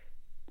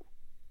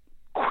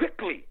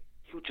 quickly,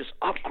 he'll just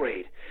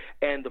upgrade.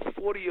 And the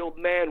 40-year-old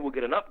man will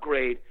get an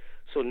upgrade.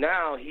 So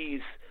now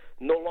he's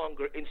no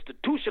longer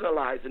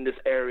institutionalized in this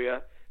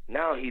area.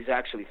 Now he's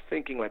actually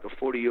thinking like a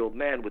 40-year-old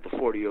man with a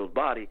 40-year-old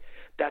body.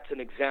 That's an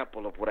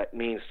example of what it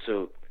means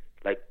to,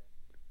 like,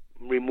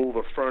 remove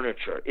a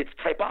furniture. It's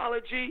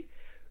typology,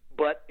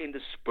 but in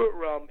the spirit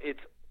realm, it's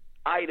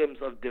items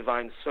of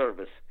divine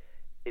service.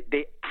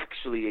 They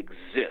actually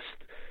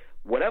exist.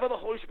 Whatever the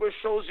Holy Spirit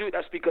shows you,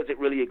 that's because it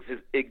really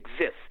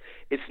exists.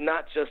 It's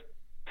not just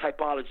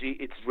typology,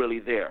 it's really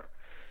there.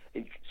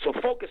 And so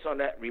focus on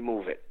that,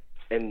 remove it,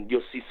 and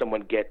you'll see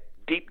someone get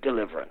deep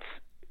deliverance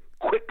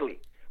quickly,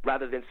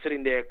 rather than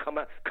sitting there, come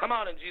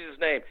out in Jesus'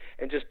 name,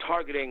 and just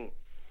targeting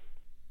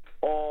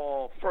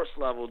all first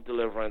level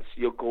deliverance.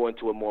 You'll go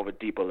into a more of a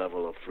deeper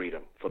level of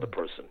freedom for the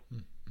person.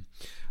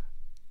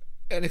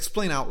 And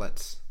explain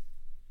outlets.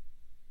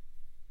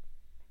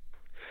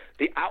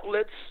 The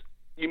outlets,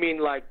 you mean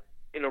like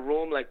in a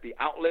room, like the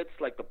outlets,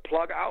 like the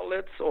plug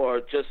outlets, or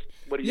just,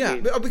 what do you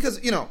mean? Yeah, because,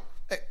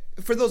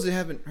 for those that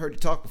haven't heard you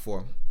talk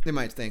before, they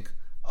might think,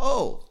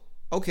 oh,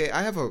 okay,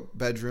 I have a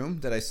bedroom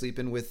that I sleep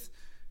in with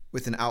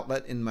an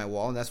outlet in my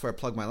wall, and that's where I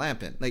plug my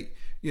lamp in.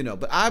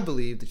 But I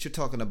believe that you're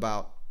talking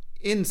about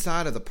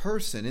inside of the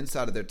person,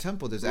 inside of their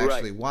temple, there's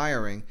actually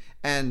wiring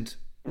and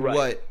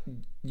what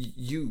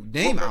you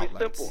name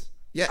outlets. Simple.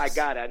 Yes. I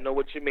got it. I know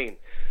what you mean.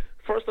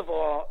 First of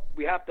all,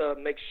 we have to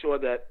make sure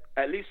that,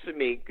 at least for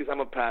me, because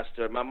I'm a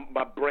pastor,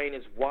 my brain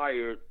is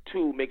wired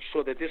to make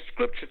sure that there's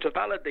scripture to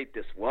validate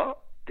this.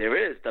 Well, there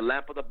is. The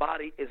lamp of the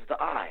body is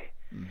the eye.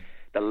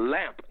 The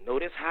lamp.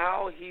 Notice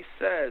how he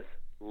says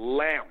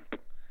lamp.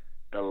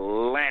 The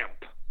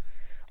lamp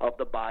of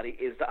the body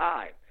is the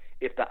eye.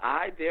 If the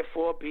eye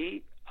therefore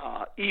be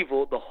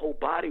evil, the whole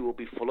body will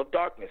be full of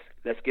darkness.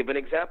 Let's give an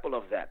example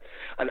of that.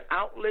 An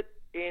outlet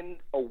in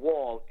a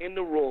wall, in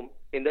the room,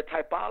 in the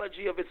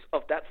typology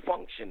of that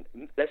function,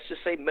 let's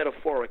just say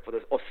metaphoric for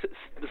this, or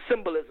the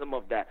symbolism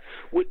of that,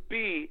 would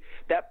be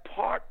that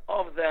part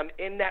of them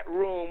in that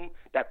room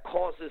that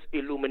causes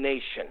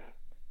illumination.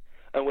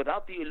 And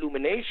without the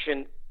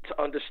illumination,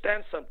 to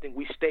understand something,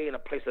 we stay in a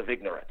place of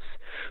ignorance.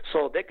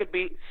 So there could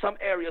be some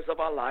areas of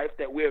our life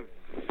that we're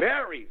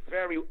very,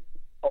 very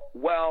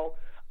well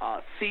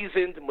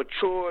seasoned,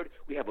 matured.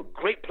 We have a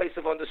great place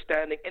of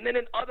understanding. And then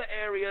in other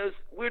areas,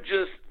 we're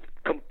just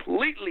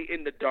completely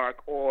in the dark,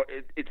 or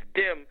it's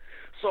dim.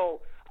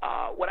 So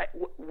what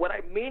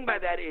I mean by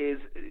that is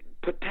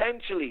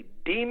potentially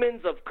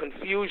demons of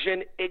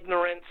confusion,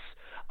 ignorance,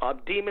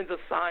 demons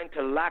assigned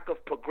to lack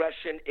of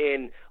progression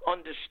in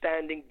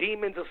understanding,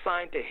 demons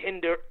assigned to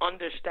hinder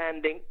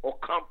understanding or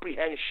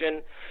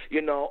comprehension,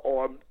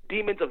 or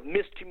demons of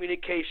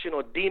miscommunication,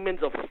 or demons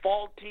of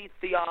faulty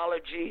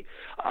theology.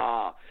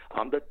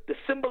 The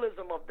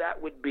symbolism of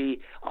that would be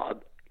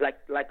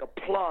like a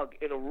plug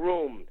in a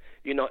room.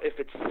 If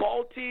it's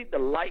faulty, the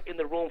light in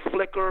the room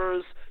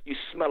flickers. You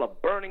smell a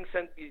burning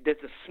scent. There's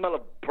a smell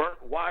of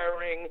burnt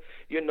wiring.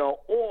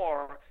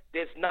 Or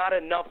there's not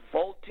enough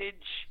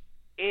voltage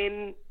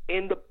in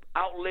the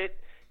outlet,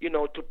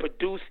 to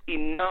produce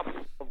enough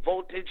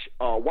voltage,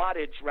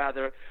 wattage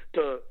rather,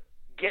 to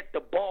get the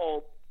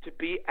bulb to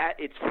be at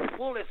its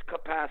fullest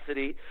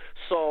capacity.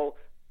 So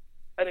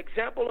an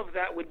example of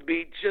that would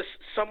be just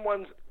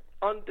someone's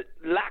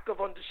lack of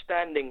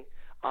understanding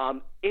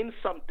in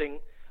something,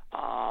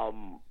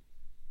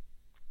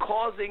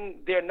 causing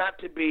there not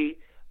to be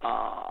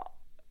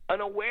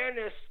an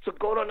awareness to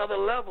go to another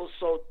level.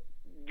 So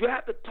you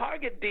have to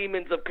target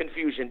demons of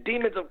confusion,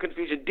 demons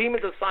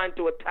assigned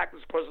to attack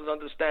this person's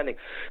understanding.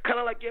 Kind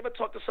of like, you ever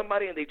talk to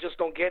somebody and they just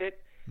don't get it?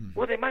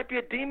 Well, there might be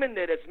a demon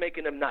there that's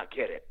making them not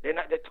get it. They're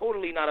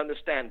totally not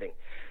understanding.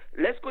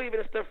 Let's go even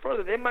a step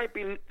further. There might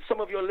be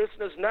some of your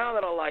listeners now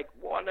that are like,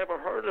 well, I never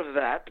heard of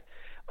that.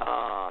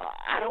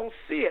 I don't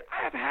see it.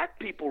 I have had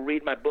people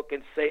read my book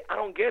and say, I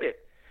don't get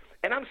it.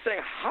 And I'm saying,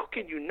 how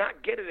can you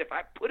not get it if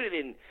I put it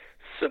in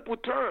simple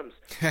terms?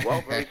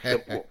 Well, very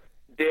simple.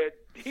 They're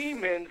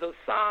demons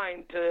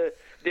assigned to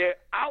their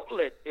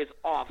outlet is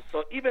off.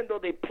 So even though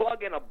they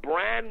plug in a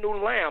brand new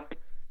lamp,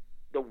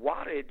 the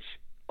wattage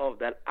of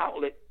that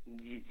outlet,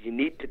 you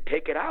need to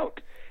take it out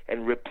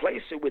and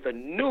replace it with a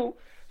new,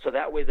 so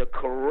that way the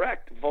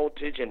correct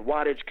voltage and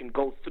wattage can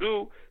go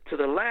through to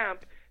the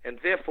lamp, and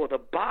therefore the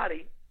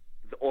body,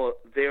 or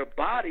their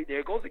body, there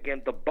it goes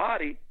again, the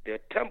body, their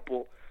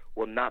temple,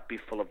 will not be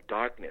full of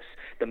darkness.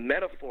 The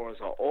metaphors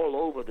are all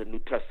over the New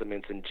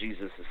Testaments, and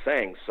Jesus is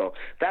saying. So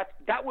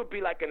that would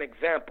be like an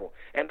example,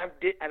 and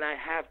I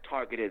have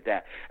targeted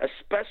that,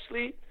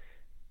 especially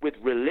with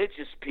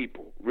religious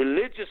people,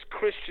 religious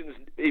Christians.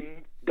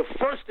 The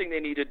first thing they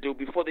need to do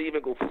before they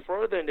even go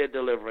further in their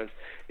deliverance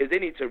is they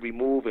need to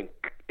remove and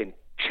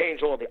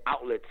change all the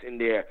outlets in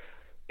their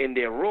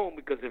room,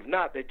 because if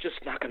not, they're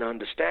just not going to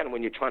understand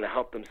when you're trying to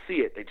help them see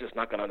it. They're just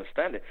not going to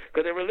understand it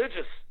because they're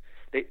religious.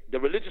 The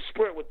religious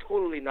spirit would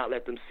totally not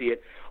let them see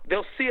it.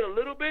 They'll see it a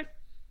little bit,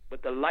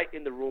 but the light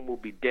in the room will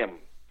be dim.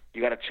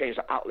 You got to change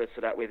the outlet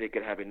so that way they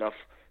could have enough,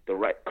 the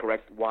right,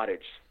 correct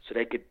wattage, so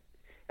they could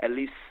at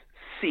least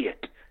see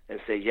it and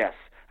say, yes,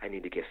 I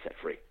need to get set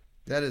free.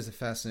 That is a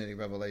fascinating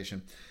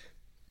revelation.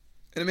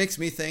 And it makes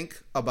me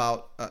think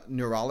about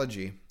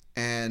neurology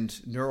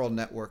and neural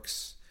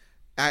networks.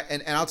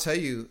 And I'll tell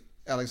you,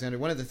 Alexander,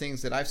 one of the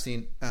things that I've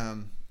seen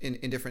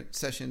in different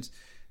sessions,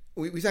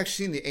 we've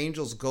actually seen the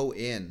angels go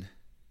in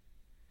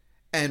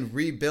and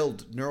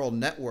rebuild neural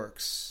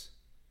networks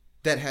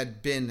that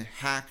had been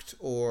hacked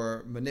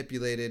or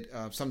manipulated,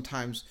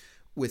 sometimes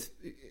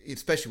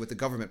especially with the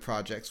government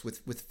projects,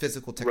 with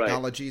physical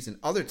technologies, right,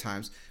 and other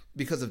times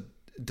because of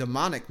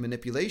demonic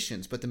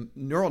manipulations, but the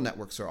neural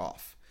networks are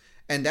off.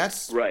 And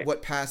that's right,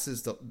 what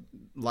passes the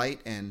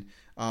light, and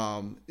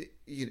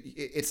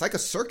it's like a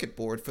circuit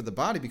board for the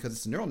body because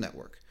it's a neural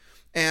network.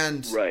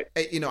 And, right,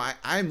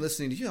 I'm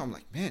listening to you, I'm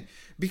like, man,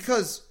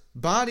 because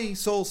body,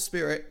 soul,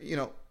 spirit,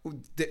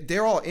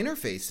 they're all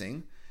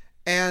interfacing,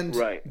 and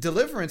right,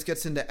 deliverance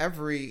gets into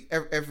every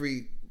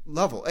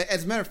level.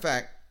 As a matter of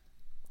fact,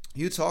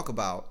 you talk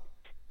about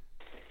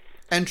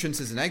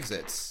entrances and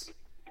exits,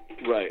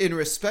 right, in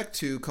respect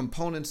to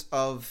components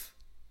of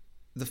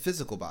the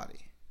physical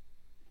body.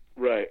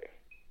 Right.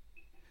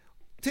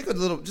 Take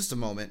just a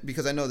moment,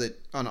 because I know that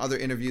on other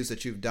interviews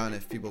that you've done,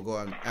 if people go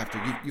on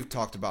after, you've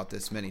talked about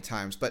this many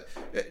times. But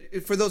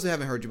for those who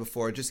haven't heard you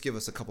before, just give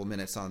us a couple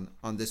minutes on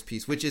this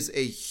piece, which is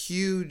a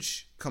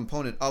huge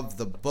component of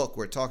the book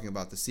we're talking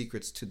about, The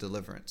Secrets to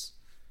Deliverance.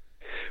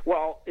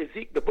 Well,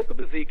 the book of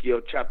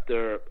Ezekiel,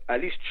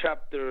 at least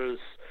chapters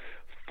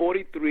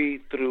 43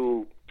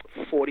 through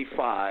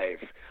 45,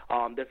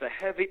 there's a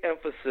heavy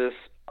emphasis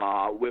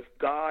with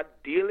God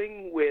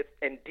dealing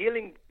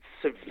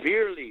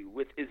severely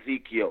with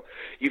Ezekiel.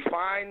 You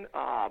find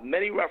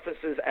many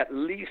references, at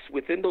least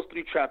within those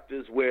 3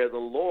 chapters, where the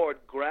Lord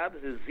grabs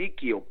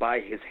Ezekiel by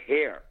his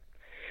hair.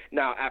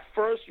 Now, at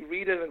first you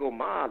read it and go,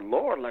 my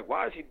Lord, like,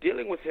 why is he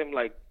dealing with him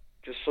like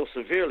just so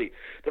severely?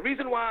 The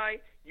reason why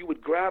you would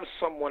grab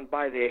someone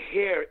by their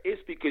hair is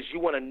because you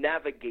want to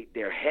navigate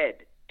their head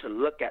to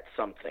look at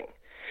something.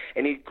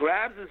 And he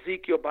grabs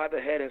Ezekiel by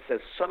the head and says,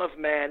 Son of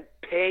man,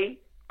 pay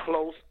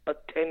close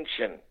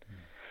attention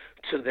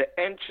to the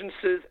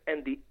entrances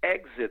and the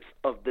exits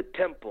of the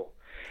temple,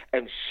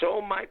 and show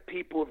my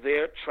people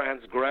their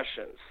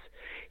transgressions.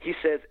 He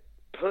says,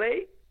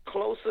 pay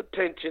close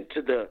attention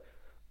to the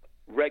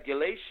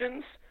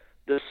regulations,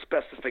 the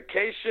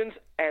specifications,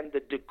 and the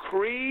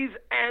decrees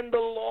and the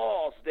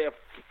laws. There are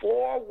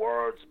 4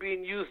 words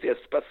being used there: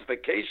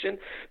 specification,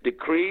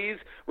 decrees,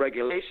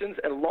 regulations,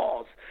 and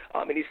laws.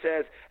 And he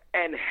says,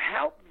 and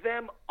help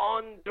them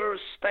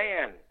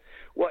understand.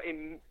 Well,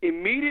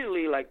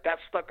 immediately, like, that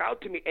stuck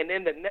out to me. And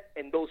then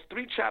in those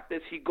 3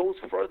 chapters, he goes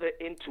further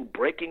into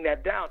breaking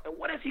that down. And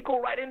what does he go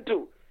right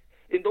into?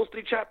 In those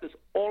 3 chapters,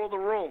 all of the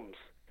rooms.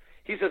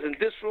 He says, in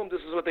this room,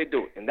 this is what they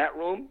do. In that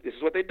room, this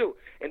is what they do.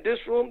 In this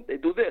room, they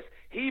do this.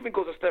 He even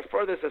goes a step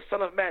further and says,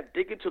 Son of man,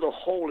 dig into the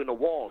hole in the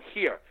wall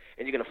here,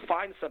 and you're going to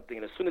find something.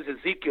 And as soon as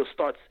Ezekiel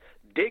starts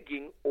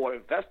digging or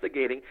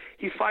investigating,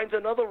 he finds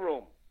another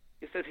room.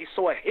 It says he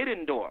saw a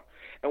hidden door.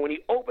 And when he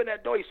opened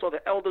that door, he saw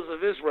the elders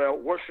of Israel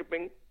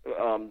worshiping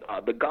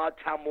the god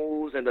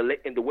Tammuz and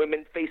the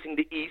women facing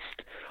the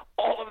east.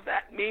 All of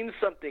that means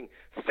something.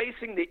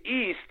 Facing the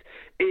east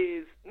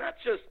is not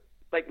just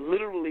like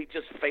literally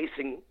just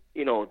facing,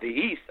 the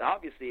east.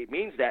 Obviously, it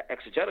means that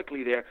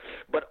exegetically there.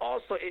 But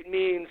also it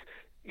means,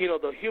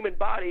 the human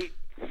body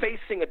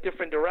facing a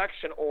different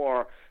direction,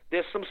 or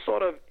there's some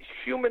sort of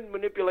human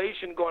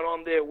manipulation going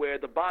on there where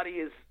the body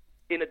is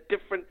in a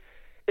different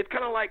 – it's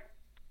kind of like,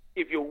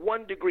 if you're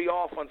 1 degree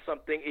off on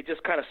something, it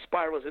just kind of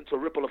spirals into a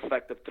ripple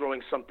effect of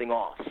throwing something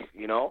off,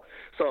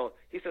 So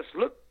he says,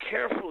 look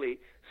carefully,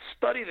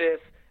 study this,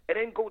 and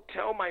then go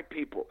tell my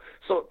people.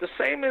 So the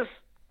same is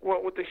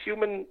with the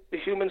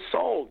human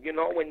soul.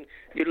 When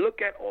you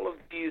look at all of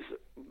these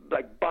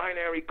like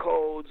binary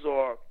codes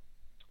or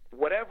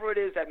whatever it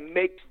is that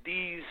makes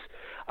these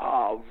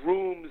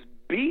rooms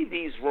be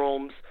these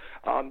rooms,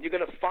 you're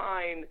going to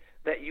find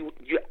that you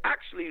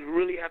actually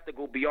really have to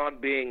go beyond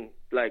being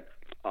like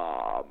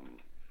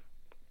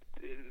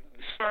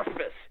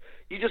surface.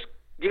 You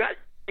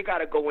got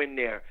to go in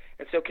there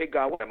and say, okay,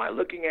 God, what am I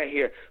looking at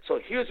here? So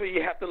here's where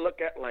you have to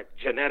look at like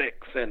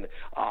genetics and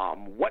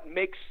what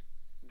makes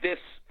this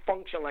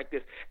function like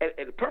this.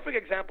 And a perfect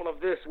example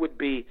of this would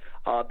be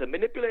the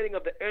manipulating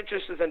of the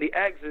entrances and the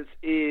exits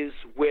is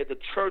where the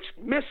church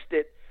missed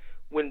it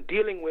when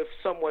dealing with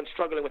someone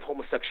struggling with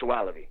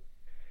homosexuality.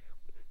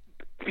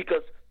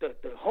 Because the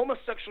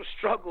homosexual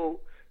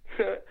struggle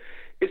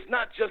is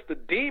not just a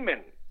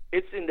demon.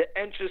 It's in the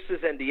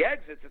entrances and the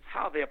exits. It's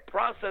how they're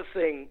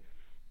processing,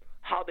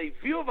 how they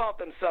view about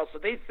themselves. So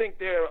they think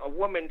they're a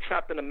woman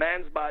trapped in a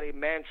man's body, a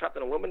man trapped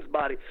in a woman's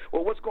body.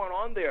 Well, what's going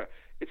on there?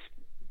 It's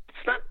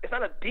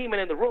not a demon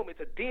in the room.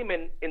 It's a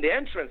demon in the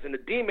entrance, and the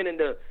demon in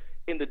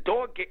the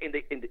door,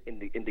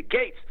 in the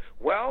gates.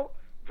 Well,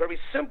 very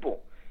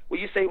simple. Well,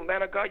 you say, well,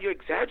 man of God, you're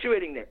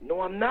exaggerating that. No,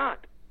 I'm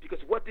not. Because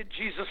what did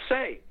Jesus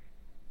say?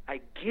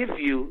 I give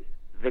you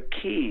the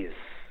keys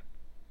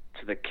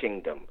to the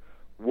kingdom.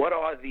 What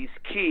are these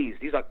keys?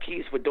 These are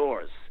keys for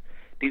doors.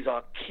 These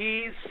are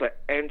keys for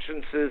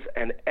entrances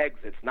and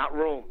exits, not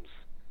rooms.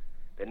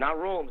 They're not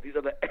rooms. These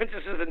are the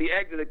entrances and the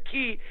exits. The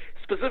key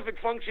specific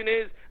function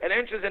is an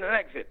entrance and an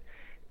exit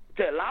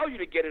to allow you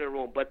to get in a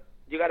room, but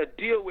you got to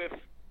deal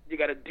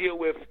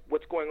with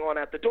what's going on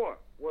at the door.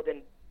 Well,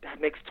 then that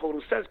makes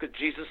total sense because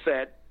Jesus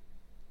said,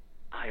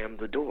 I am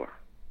the door.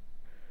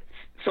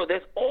 So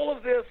there's all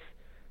of this,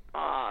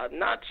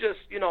 not just,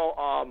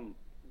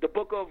 the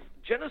book of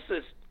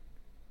Genesis,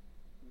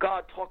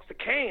 God talks to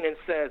Cain and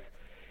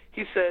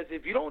he says,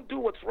 if you don't do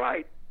what's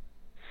right,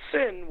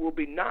 sin will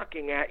be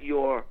knocking at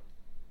your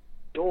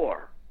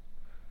door.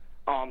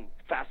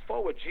 Fast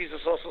forward, Jesus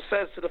also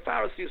says to the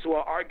Pharisees who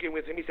are arguing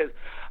with him, he says,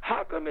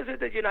 how come is it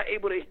that you're not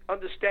able to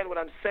understand what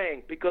I'm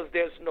saying? Because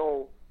there's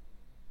no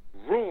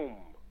room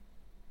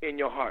in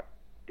your heart.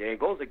 There it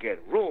goes again.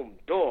 Room,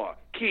 door,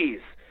 keys.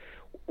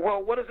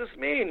 Well, what does this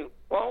mean?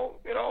 Well,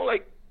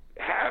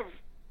 have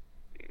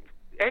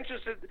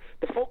entrances.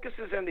 The focus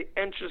is on the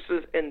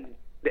entrances and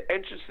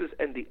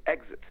the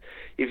exits.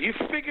 If you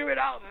figure it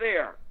out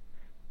there,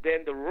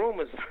 then the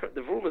room is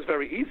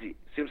very easy.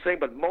 See what I'm saying?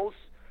 But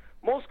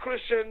most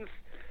Christians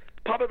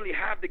probably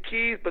have the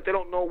keys, but they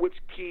don't know which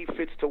key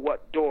fits to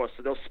what door.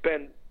 So they'll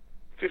spend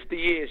 50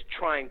 years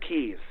trying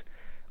keys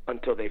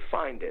until they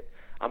find it.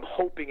 I'm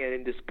hoping that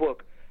in this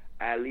book,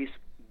 at least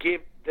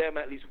give them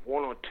at least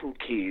one or two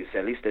keys,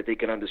 at least that they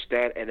can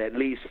understand, and at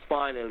least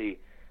finally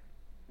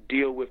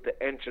deal with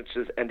the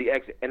entrances and the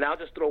exit. And I'll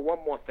just throw one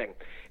more thing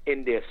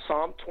in there.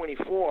 Psalm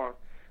 24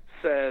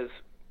 says,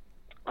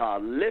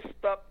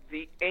 lift up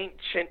the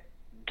ancient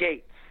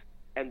gates,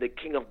 and the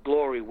King of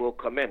glory will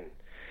come in.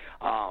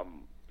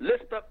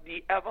 Lift up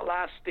the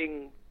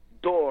everlasting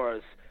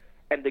doors,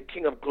 and the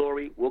King of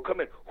glory will come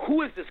in.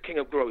 Who is this King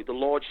of glory? The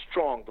Lord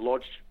strong, the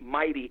Lord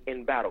mighty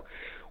in battle.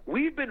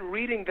 We've been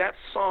reading that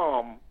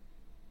psalm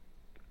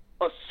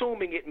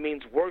assuming it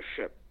means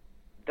worship.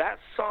 That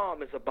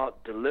psalm is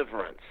about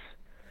deliverance,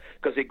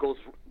 because it goes,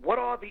 what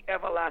are the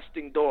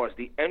everlasting doors,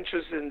 the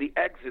entrances and the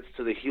exits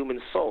to the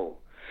human soul?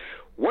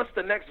 What's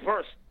the next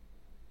verse?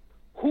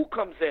 Who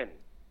comes in?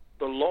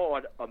 The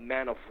Lord, a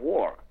man of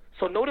war.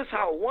 So notice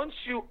how once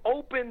you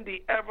open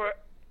the ever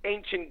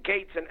ancient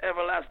gates and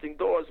everlasting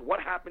doors, what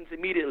happens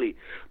immediately?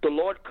 The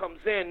Lord comes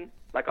in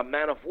like a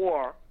man of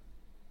war,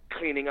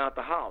 cleaning out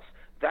the house.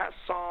 That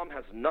psalm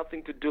has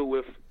nothing to do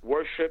with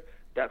worship.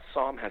 That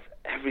psalm has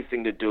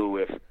everything to do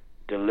with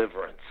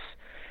deliverance.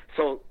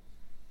 So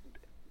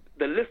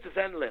the list is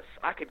endless.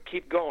 I could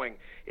keep going.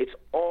 It's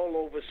all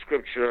over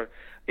Scripture.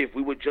 If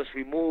we would just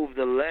remove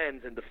the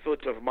lens and the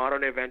filter of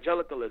modern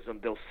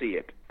evangelicalism, they'll see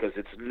it, because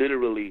it's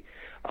literally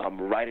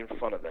right in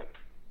front of them.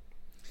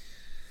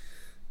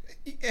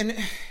 And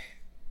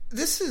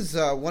this is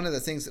one of the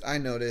things that I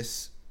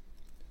notice,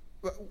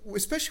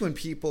 especially when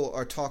people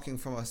are talking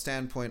from a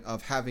standpoint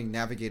of having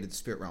navigated the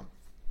spirit realm.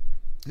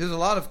 There's a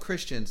lot of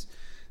Christians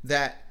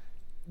that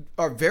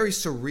are very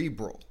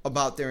cerebral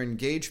about their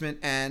engagement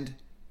and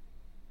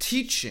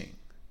teaching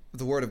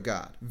the Word of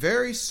God.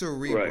 Very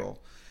cerebral. Right.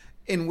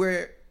 In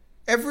where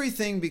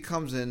everything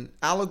becomes an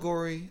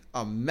allegory,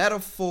 a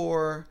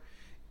metaphor.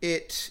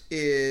 It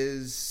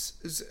is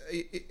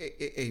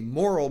a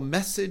moral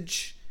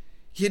message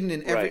hidden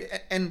in every...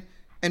 Right.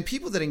 And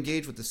people that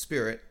engage with the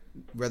Spirit,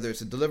 whether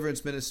it's a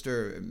deliverance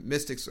minister,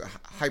 mystics,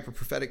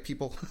 hyper-prophetic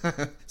people,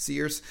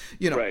 seers,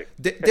 right.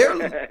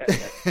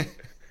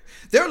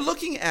 They're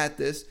looking at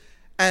this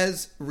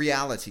as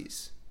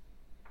realities.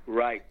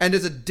 Right. And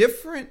there's a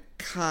different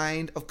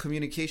kind of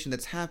communication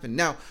that's happened.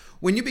 Now,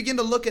 when you begin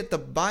to look at the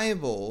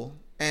Bible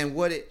and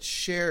what it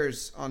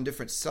shares on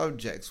different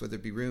subjects, whether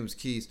it be rooms,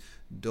 keys,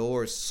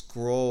 doors,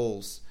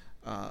 scrolls,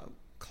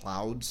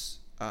 clouds,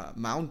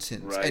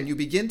 mountains, right. And you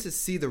begin to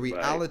see the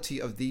reality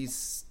of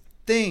these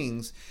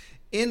things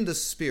in the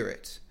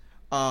Spirit.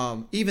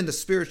 Even the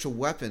spiritual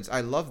weapons.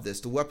 I love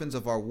this. The weapons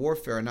of our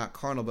warfare are not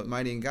carnal, but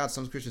mighty in God.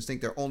 Some Christians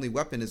think their only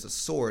weapon is a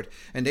sword,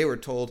 and they were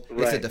told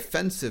it's a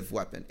defensive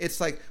weapon. It's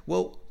like,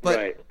 well,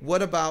 but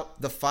what about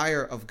the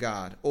fire of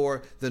God,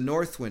 or the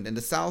north wind and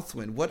the south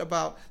wind? What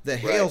about the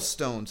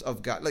hailstones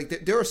of God?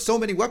 Like there are so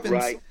many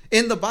weapons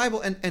in the Bible,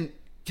 and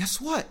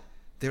guess what?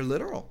 They're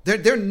literal.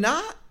 They're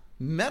not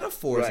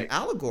metaphors and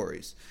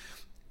allegories.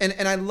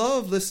 And I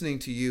love listening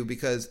to you,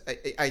 because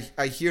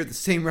I hear the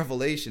same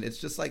revelation. It's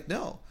just like,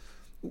 no.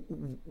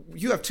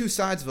 You have two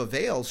sides of a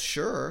veil,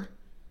 sure,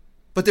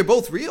 but they're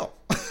both real.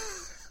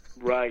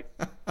 Right.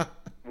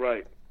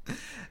 Right.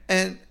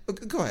 And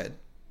go ahead.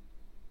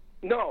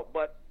 No,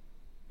 but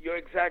you're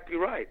exactly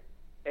right.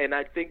 And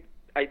I think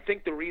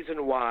the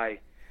reason why,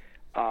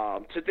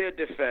 to their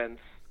defense,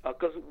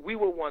 because we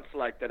were once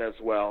like that as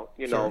well,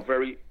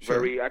 very,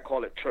 I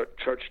call it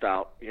churched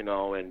out,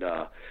 and,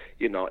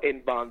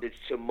 in bondage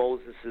to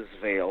Moses'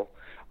 veil.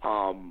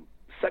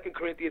 2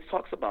 Corinthians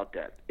talks about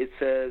that. It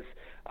says,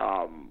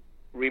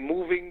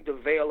 removing the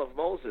veil of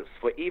Moses.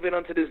 For even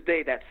unto this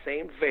day, that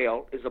same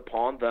veil is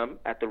upon them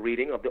at the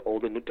reading of the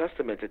Old and New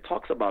Testaments. It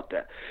talks about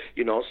that.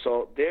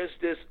 So there's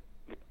this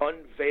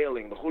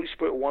unveiling. The Holy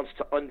Spirit wants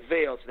to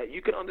unveil so that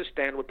you can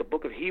understand what the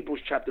book of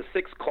Hebrews chapter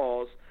 6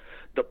 calls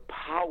the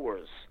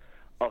powers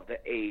of the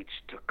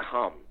age to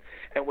come.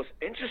 And what's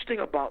interesting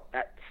about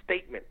that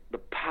statement, the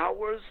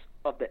powers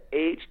of the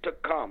age to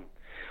come,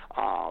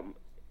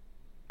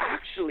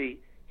 actually,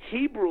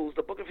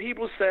 the book of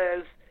Hebrews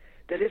says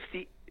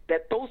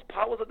that those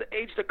powers of the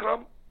age to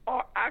come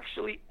are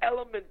actually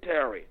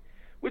elementary,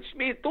 which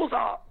means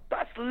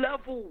that's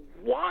level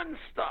 1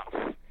 stuff.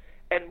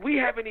 And we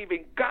haven't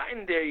even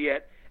gotten there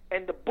yet.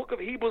 And the book of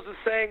Hebrews is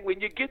saying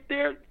when you get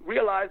there,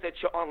 realize that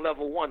you're on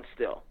level 1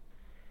 still.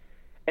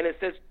 And it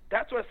says,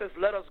 that's why it says,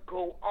 let us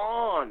go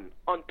on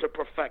unto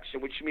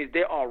perfection, which means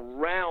there are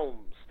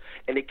realms.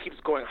 And it keeps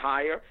going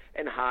higher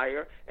and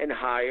higher and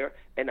higher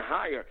and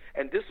higher.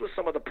 And this was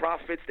some of the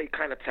prophets, they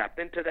kind of tapped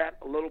into that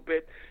a little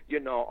bit,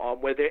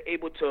 where they're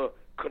able to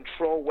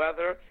control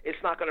weather.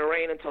 It's not going to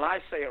rain until I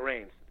say it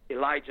rains.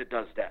 Elijah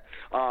does that.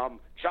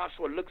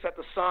 Joshua looks at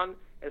the sun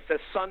and says,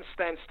 sun,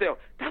 stand still.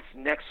 That's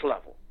next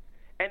level.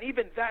 And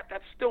even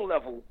that's still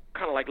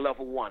kind of like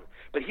level 1.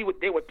 But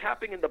they were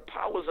tapping in the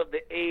powers of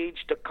the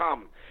age to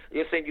come.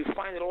 You're saying you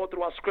find it all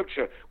throughout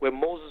Scripture where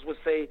Moses would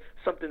say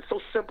something so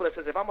simple that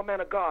says, if I'm a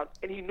man of God,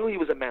 and he knew he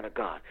was a man of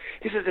God.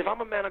 He says, if I'm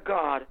a man of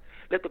God,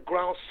 let the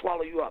ground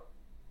swallow you up.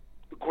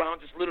 The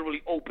ground just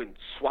literally opened,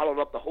 swallowed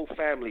up the whole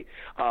family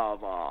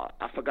of,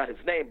 I forgot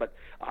his name, but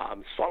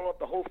swallowed up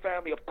the whole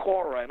family of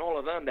Korah and all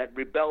of them that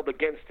rebelled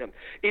against him.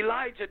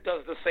 Elijah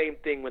does the same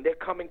thing when they're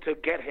coming to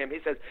get him. He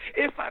says,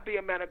 if I be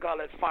a man of God,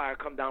 let fire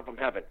come down from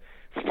heaven.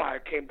 Fire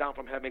came down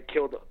from heaven,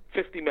 killed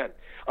 50 men.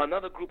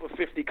 Another group of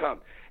 50 come.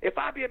 If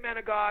I be a man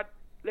of God,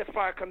 let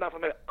fire come down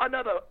from heaven.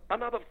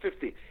 Another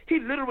 50. He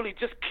literally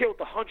just killed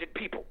 100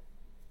 people.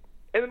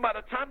 And then by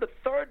the time the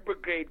 3rd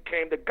brigade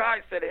came, the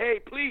guy said, hey,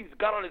 please,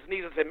 got on his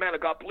knees and said, man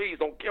of God, please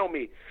don't kill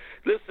me.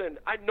 Listen,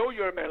 I know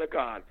you're a man of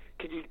God.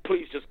 Can you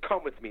please just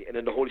come with me? And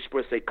then the Holy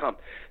Spirit said, come.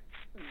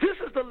 This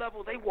is the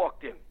level they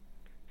walked in.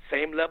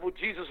 Same level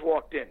Jesus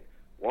walked in.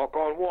 Walk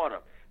on water.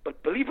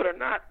 But believe it or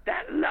not,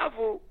 that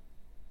level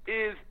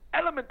is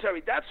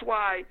elementary. That's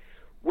why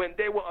when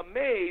they were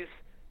amazed,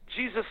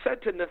 Jesus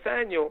said to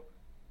Nathanael,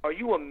 are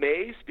you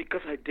amazed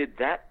because I did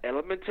that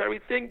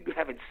elementary thing? You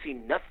haven't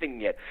seen nothing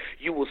yet.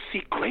 You will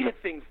see greater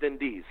things than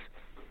these.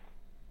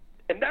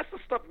 And that's the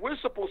stuff we're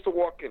supposed to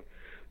walk in.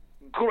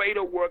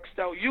 Greater works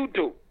shall you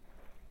do.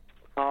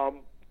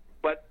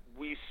 But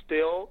we're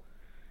still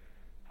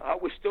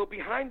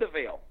behind the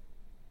veil.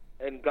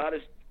 And God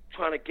is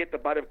trying to get the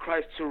body of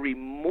Christ to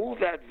remove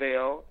that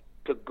veil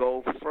to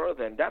go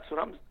further. And that's what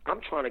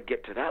I'm trying to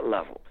get to that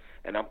level.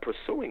 And I'm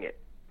pursuing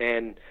it.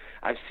 And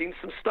I've seen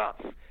some stuff.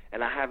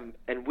 And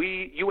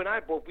you and I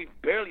both, we've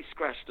barely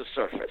scratched the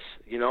surface,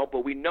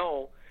 but we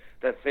know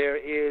that there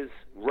is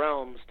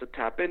realms to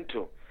tap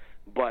into.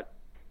 But,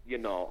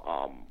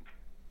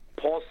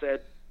 Paul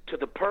said, to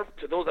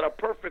those that are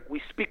perfect,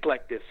 we speak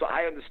like this. So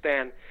I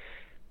understand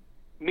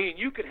me and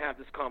you could have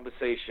this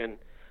conversation,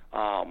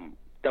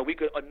 that we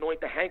could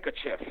anoint the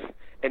handkerchief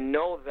and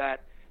know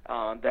that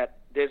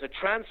there's a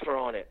transfer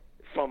on it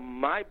from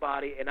my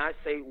body, and I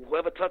say,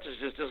 whoever touches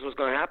this is what's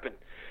going to happen,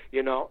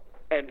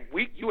 And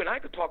you and I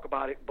could talk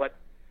about it, but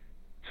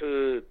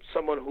to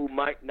someone who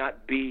might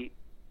not be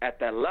at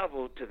that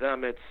level, to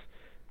them it's,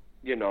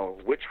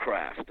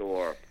 witchcraft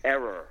or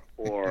error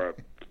or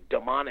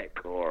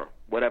demonic or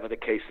whatever the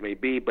case may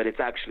be, but it's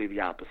actually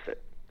the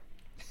opposite.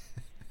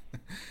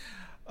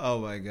 Oh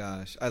my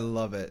gosh, I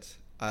love it.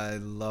 I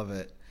love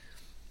it.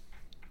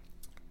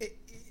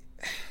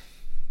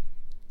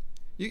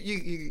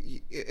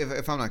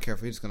 If I'm not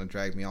careful, you're just going to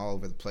drag me all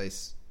over the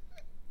place.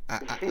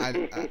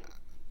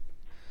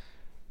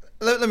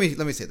 Let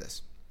me say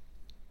this.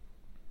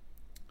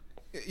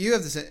 You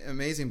have this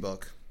amazing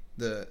book,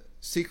 The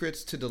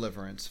Secrets to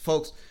Deliverance.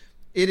 Folks,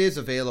 it is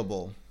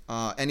available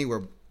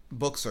anywhere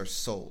books are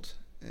sold.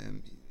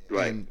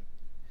 Right.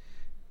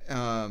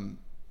 And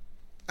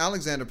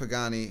Alexander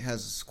Pagani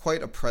has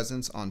quite a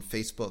presence on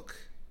Facebook.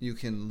 You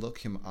can look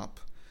him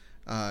up.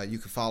 You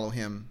can follow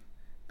him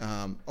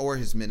or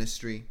his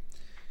ministry.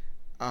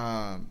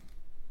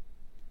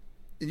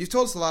 You've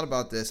told us a lot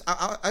about this.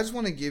 I just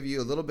want to give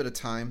you a little bit of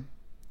time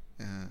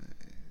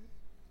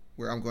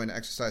where I'm going to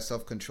exercise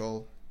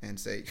self-control and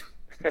say,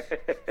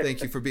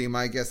 thank you for being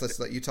my guest. Let's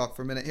let you talk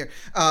for a minute here.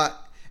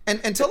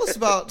 And tell us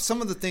about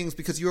some of the things,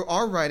 because you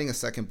are writing a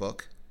second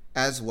book.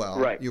 as well.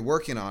 Right. You're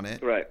working on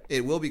it. Right.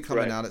 It will be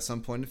coming Right. out at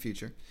some point in the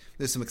future.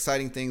 There's some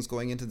exciting things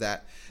going into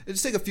that.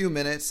 Just take a few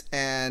minutes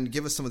and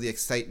give us some of the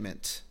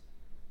excitement.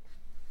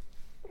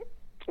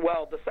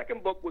 Well, the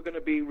second book we're going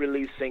to be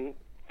releasing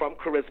from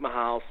Charisma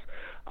House,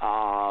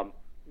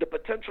 the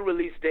potential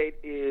release date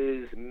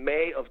is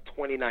May of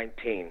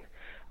 2019,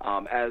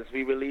 as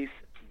we release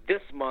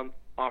this month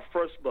our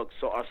first book.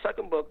 So our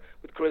second book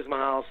with Charisma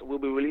House we'll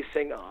be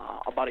releasing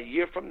about a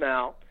year from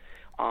now,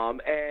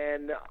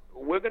 and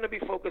we're going to be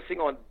focusing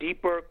on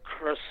deeper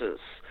curses,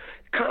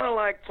 kind of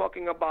like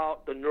talking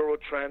about the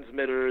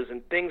neurotransmitters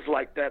and things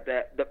like that,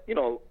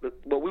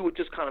 what we were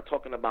just kind of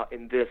talking about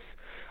in this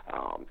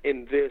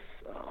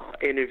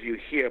interview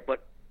here.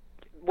 But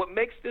what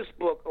makes this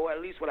book, or at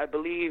least what I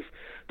believe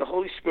the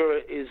Holy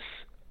Spirit is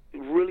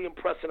really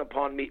impressing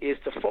upon me, is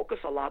to focus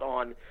a lot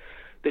on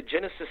the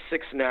Genesis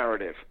 6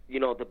 narrative,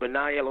 the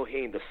Benai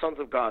Elohim, the sons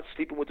of God,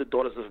 sleeping with the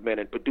daughters of men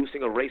and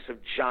producing a race of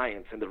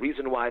giants. And the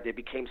reason why they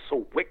became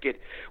so wicked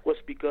was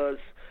because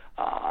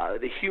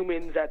the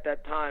humans at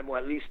that time, or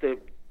at least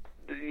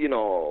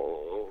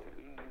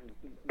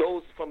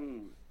those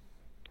from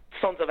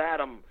sons of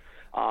Adam,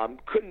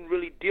 couldn't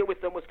really deal with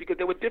them, was because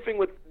they were dealing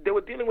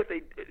with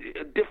a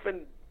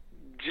different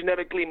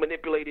genetically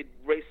manipulated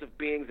race of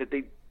beings that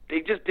they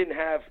just didn't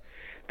have.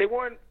 They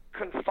weren't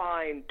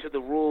confined to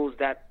the rules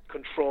that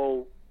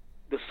control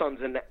the sons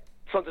and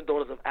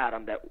daughters of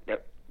Adam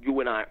that you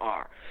and I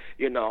are,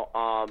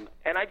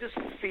 and I just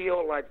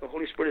feel like the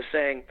Holy Spirit is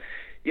saying,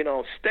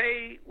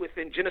 stay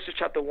within Genesis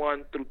chapter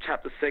 1 through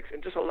chapter 6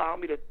 and just allow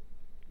me to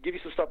give you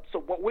some stuff. So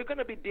what we're going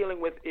to be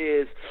dealing with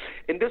is,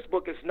 in this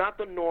book, it's not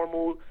the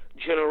normal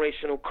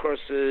generational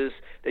curses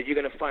that you're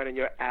going to find in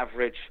your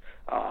average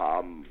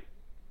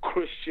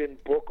Christian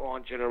book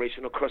on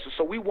generational curses.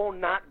 So we will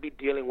not be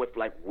dealing with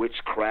like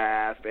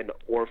witchcraft and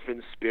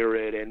orphan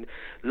spirit and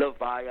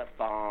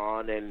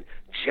Leviathan and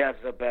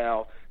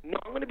Jezebel. No,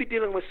 I'm going to be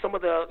dealing with some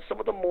of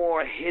the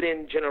more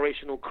hidden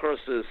generational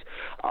curses.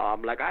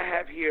 Like I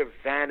have here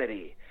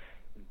vanity,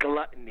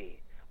 gluttony.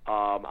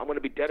 I'm going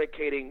to be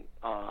dedicating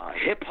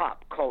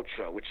hip-hop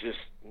culture, which is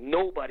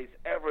nobody's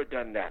ever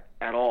done that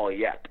at all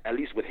yet, at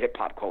least with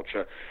hip-hop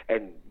culture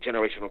and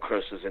generational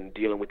curses and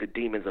dealing with the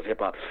demons of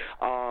hip-hop.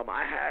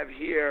 I have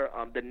here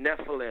the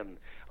Nephilim,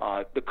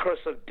 the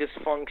curse of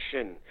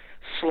dysfunction,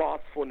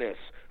 slothfulness,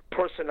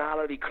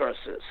 personality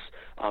curses,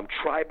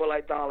 tribal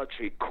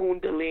idolatry,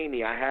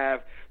 kundalini. I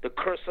have the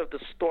curse of the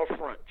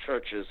storefront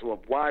churches, of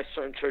why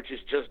certain churches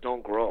just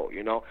don't grow,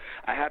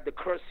 I have the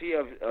curse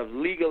here of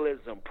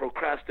legalism,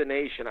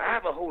 procrastination. I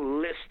have a whole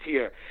list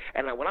here.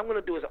 And what I'm going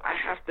to do is I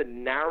have to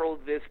narrow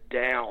this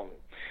down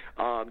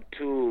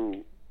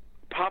to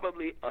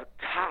probably a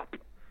top,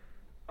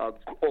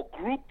 or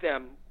group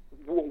them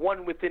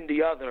one within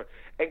the other,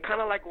 and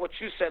kind of like what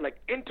you said, like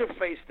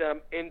interface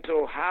them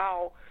into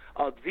how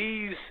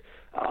these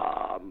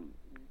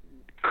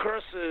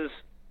curses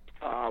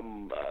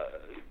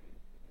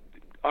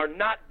are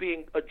not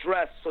being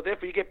addressed. So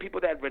therefore you get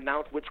people that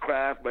renounce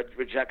witchcraft,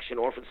 rejection,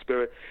 orphan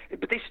spirit,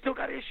 but they still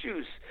got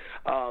issues.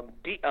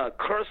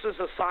 Curses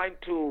assigned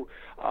to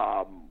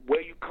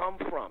where you come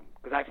from,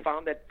 because I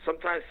found that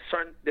sometimes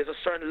there's a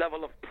certain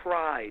level of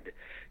pride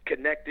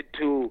connected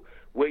to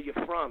where you're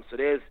from. So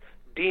there's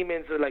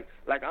demons are like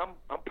I'm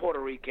Puerto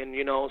Rican,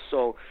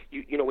 so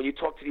when you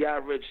talk to the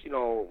average,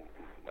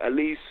 at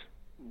least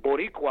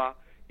Boricua,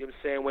 you know what I'm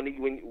saying,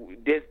 when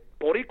there's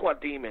Boricua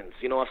demons,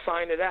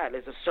 assigned to that,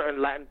 there's a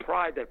certain Latin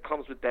pride that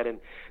comes with that, and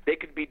they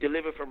could be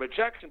delivered from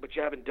rejection, but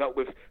you haven't dealt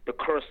with the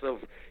curse of,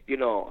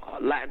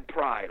 Latin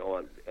pride,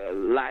 or a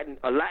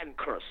Latin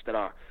curse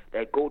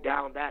that go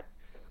down that,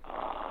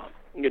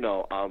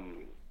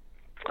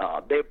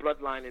 their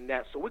bloodline in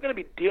that. So we're going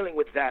to be dealing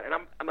with that, and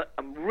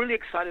I'm really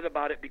excited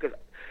about it, because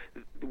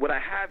what I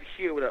have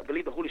here, what I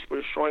believe the Holy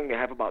Spirit is showing me, I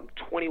have about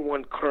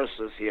 21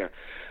 curses here.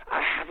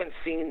 I haven't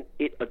seen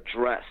it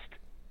addressed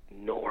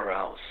nowhere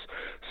else.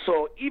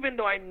 So even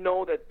though I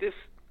know that this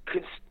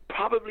could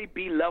probably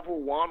be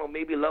level 1 or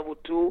maybe level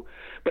 2,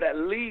 but at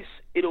least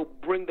it'll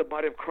bring the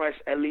body of Christ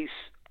at least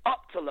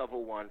up to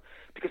level 1,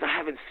 because I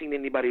haven't seen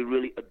anybody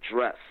really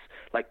address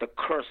like the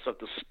curse of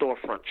the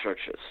storefront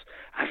churches.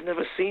 I've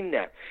never seen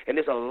that. And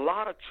there's a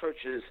lot of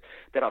churches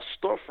that are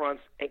storefronts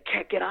and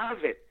can't get out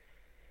of it.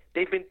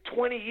 They've been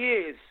 20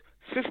 years,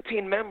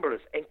 15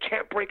 members, and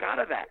can't break out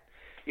of that,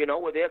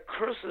 where there are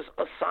curses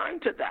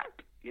assigned to that.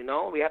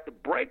 We have to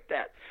break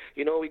that.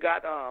 We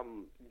got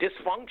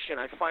dysfunction.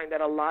 I find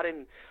that a lot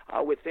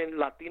within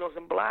Latinos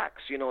and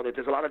blacks, that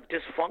there's a lot of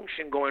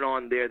dysfunction going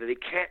on there, that they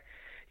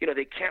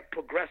can't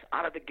progress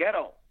out of the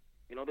ghetto.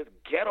 There's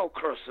ghetto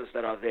curses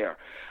that are there.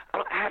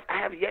 I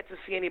have yet to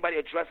see anybody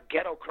address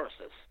ghetto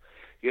curses.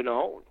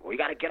 We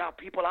got to get our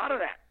people out of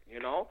that,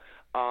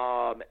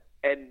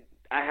 and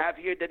I have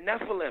here the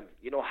Nephilim,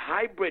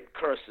 hybrid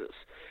curses.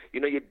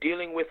 You're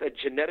dealing with a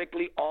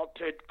genetically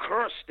altered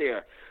curse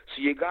there.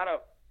 So you gotta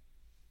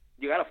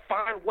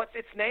find what's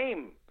its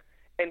name.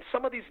 And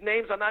some of these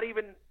names are not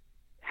even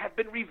have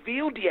been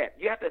revealed yet.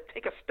 You have to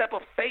take a step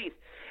of faith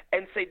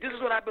and say, this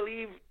is what I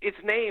believe it's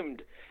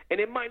named. And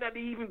it might not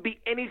even be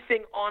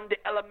anything on the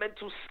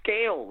elemental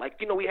scale. Like,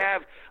 we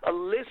have a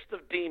list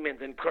of demons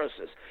and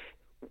curses.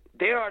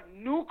 There are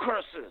new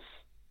curses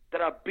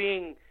that are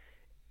being,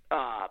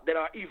 that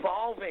are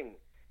evolving,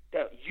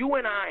 that you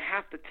and I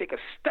have to take a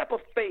step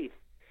of faith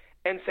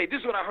and say, this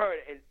is what I heard,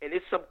 and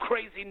it's some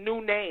crazy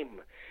new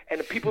name. And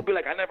the people be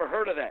like, I never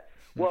heard of that.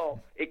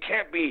 Well, it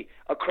can't be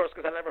a curse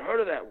because I never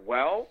heard of that.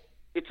 Well,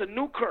 it's a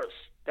new curse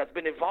that's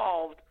been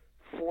evolved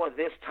for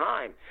this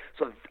time.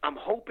 So I'm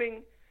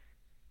hoping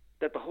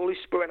that the Holy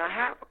Spirit, and I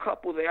have a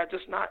couple there, I'm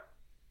just not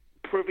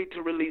privy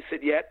to release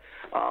it yet,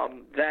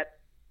 that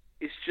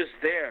it's just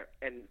there.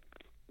 And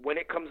when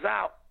it comes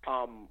out,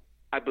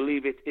 I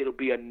believe it'll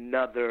be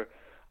another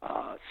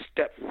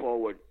step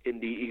forward in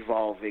the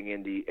evolving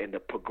and the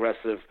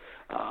progressive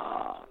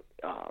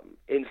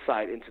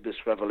insight into this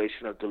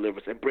revelation of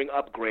deliverance, and bring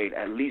upgrade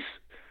at least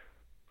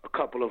a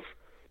couple of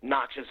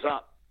notches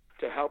up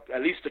to help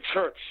at least the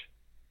church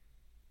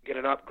get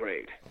an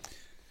upgrade.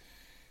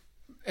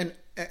 And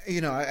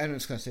I'm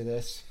just going to say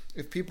this: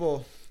 if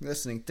people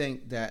listening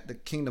think that the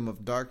kingdom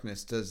of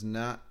darkness does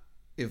not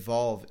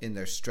evolve in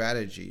their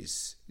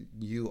strategies,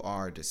 you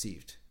are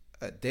deceived.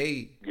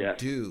 They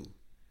do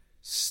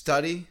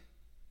study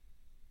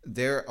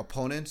their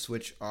opponents,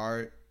 which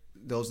are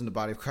those in the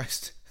body of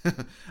Christ,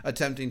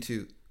 attempting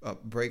to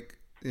break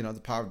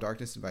the power of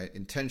darkness by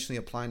intentionally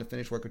applying the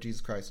finished work of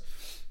Jesus Christ,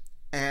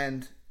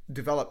 and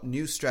develop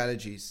new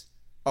strategies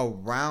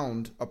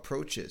around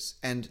approaches.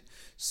 And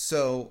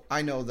so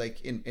I know,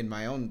 like in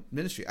my own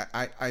ministry,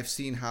 I've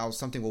seen how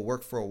something will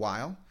work for a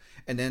while,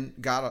 and then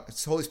God,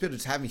 the Holy Spirit,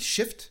 is having me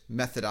shift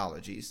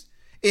methodologies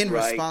in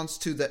response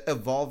to the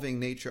evolving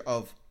nature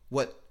of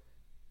what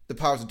the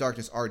powers of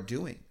darkness are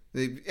doing.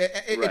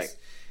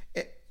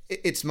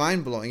 It's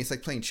mind-blowing. It's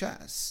like playing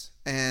chess.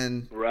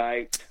 And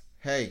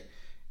hey,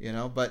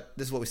 but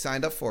this is what we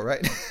signed up for,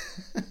 right?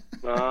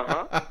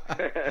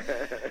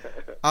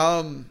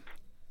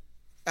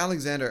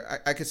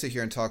 Alexander, I could sit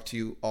here and talk to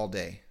you all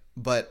day,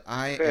 but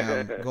I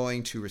am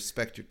going to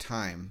respect your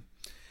time.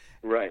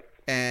 Right.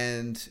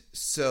 And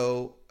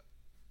so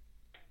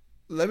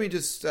let me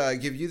just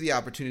give you the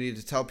opportunity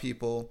to tell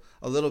people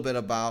a little bit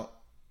about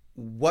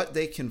what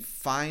they can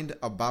find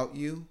about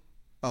you,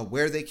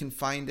 where they can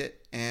find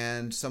it,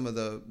 and some of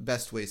the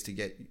best ways to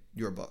get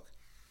your book.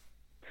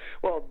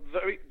 Well,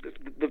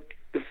 the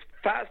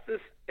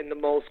fastest and the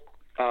most,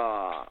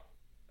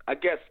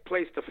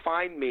 place to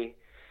find me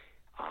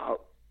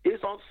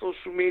is on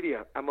social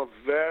media. I'm a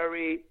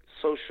very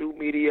social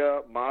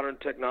media, modern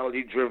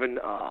technology-driven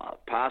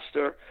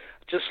pastor.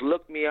 Just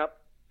look me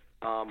up.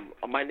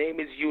 My name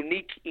is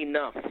unique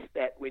enough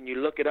that when you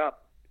look it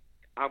up,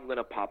 I'm going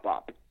to pop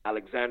up,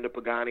 Alexander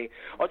Pagani.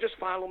 Or just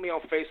follow me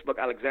on Facebook,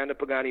 Alexander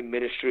Pagani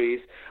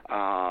Ministries,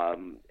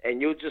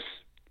 and you'll just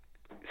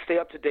stay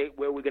up to date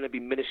where we're going to be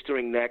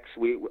ministering next.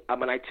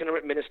 I'm an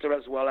itinerant minister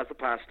as well as a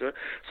pastor,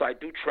 so I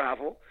do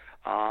travel.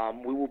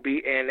 We will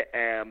be in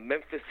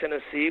Memphis,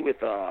 Tennessee with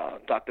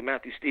Dr.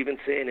 Matthew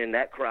Stevenson and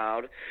that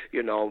crowd,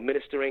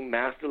 ministering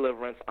mass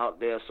deliverance out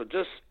there. So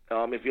just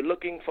if you're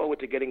looking forward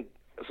to getting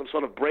some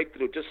sort of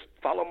breakthrough, just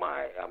follow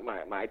my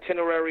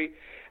itinerary.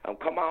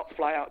 Come out,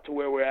 fly out to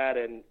where we're at,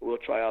 and we'll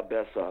try our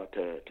best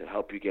to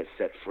help you get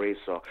set free.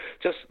 So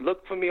just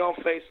look for me on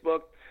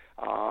Facebook,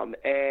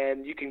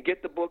 and you can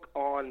get the book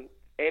on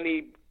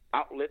any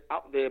outlet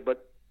out there,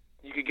 but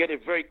you can get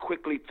it very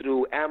quickly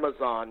through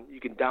Amazon.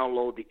 You can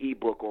download the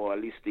ebook or at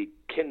least the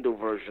Kindle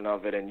version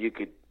of it, and you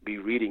could be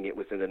reading it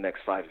within the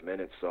next 5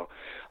 minutes. So,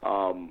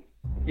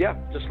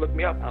 just look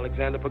me up,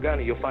 Alexander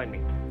Pagani. You'll find me.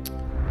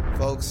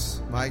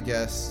 Folks, my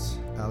guest,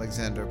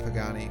 Alexander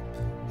Pagani,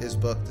 his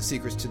book, The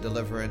Secrets to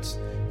Deliverance.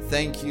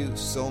 Thank you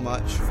so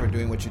much for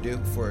doing what you do,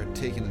 for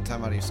taking the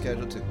time out of your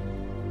schedule to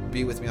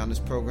be with me on this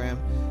program.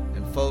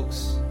 And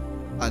folks,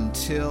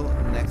 until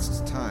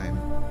next time,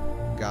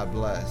 God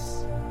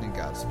bless and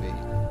Godspeed.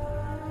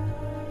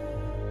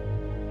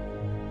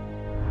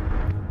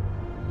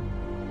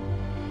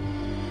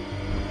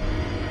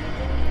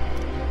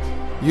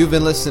 You've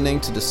been listening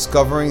to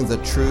Discovering the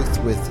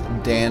Truth with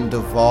Dan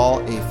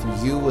Duvall.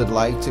 If you would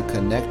like to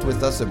connect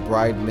with us at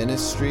Bride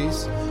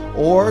Ministries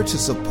or to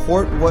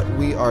support what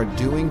we are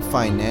doing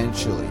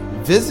financially,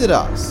 visit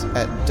us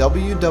at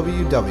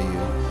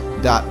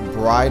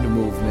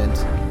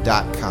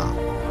www.bridemovement.com.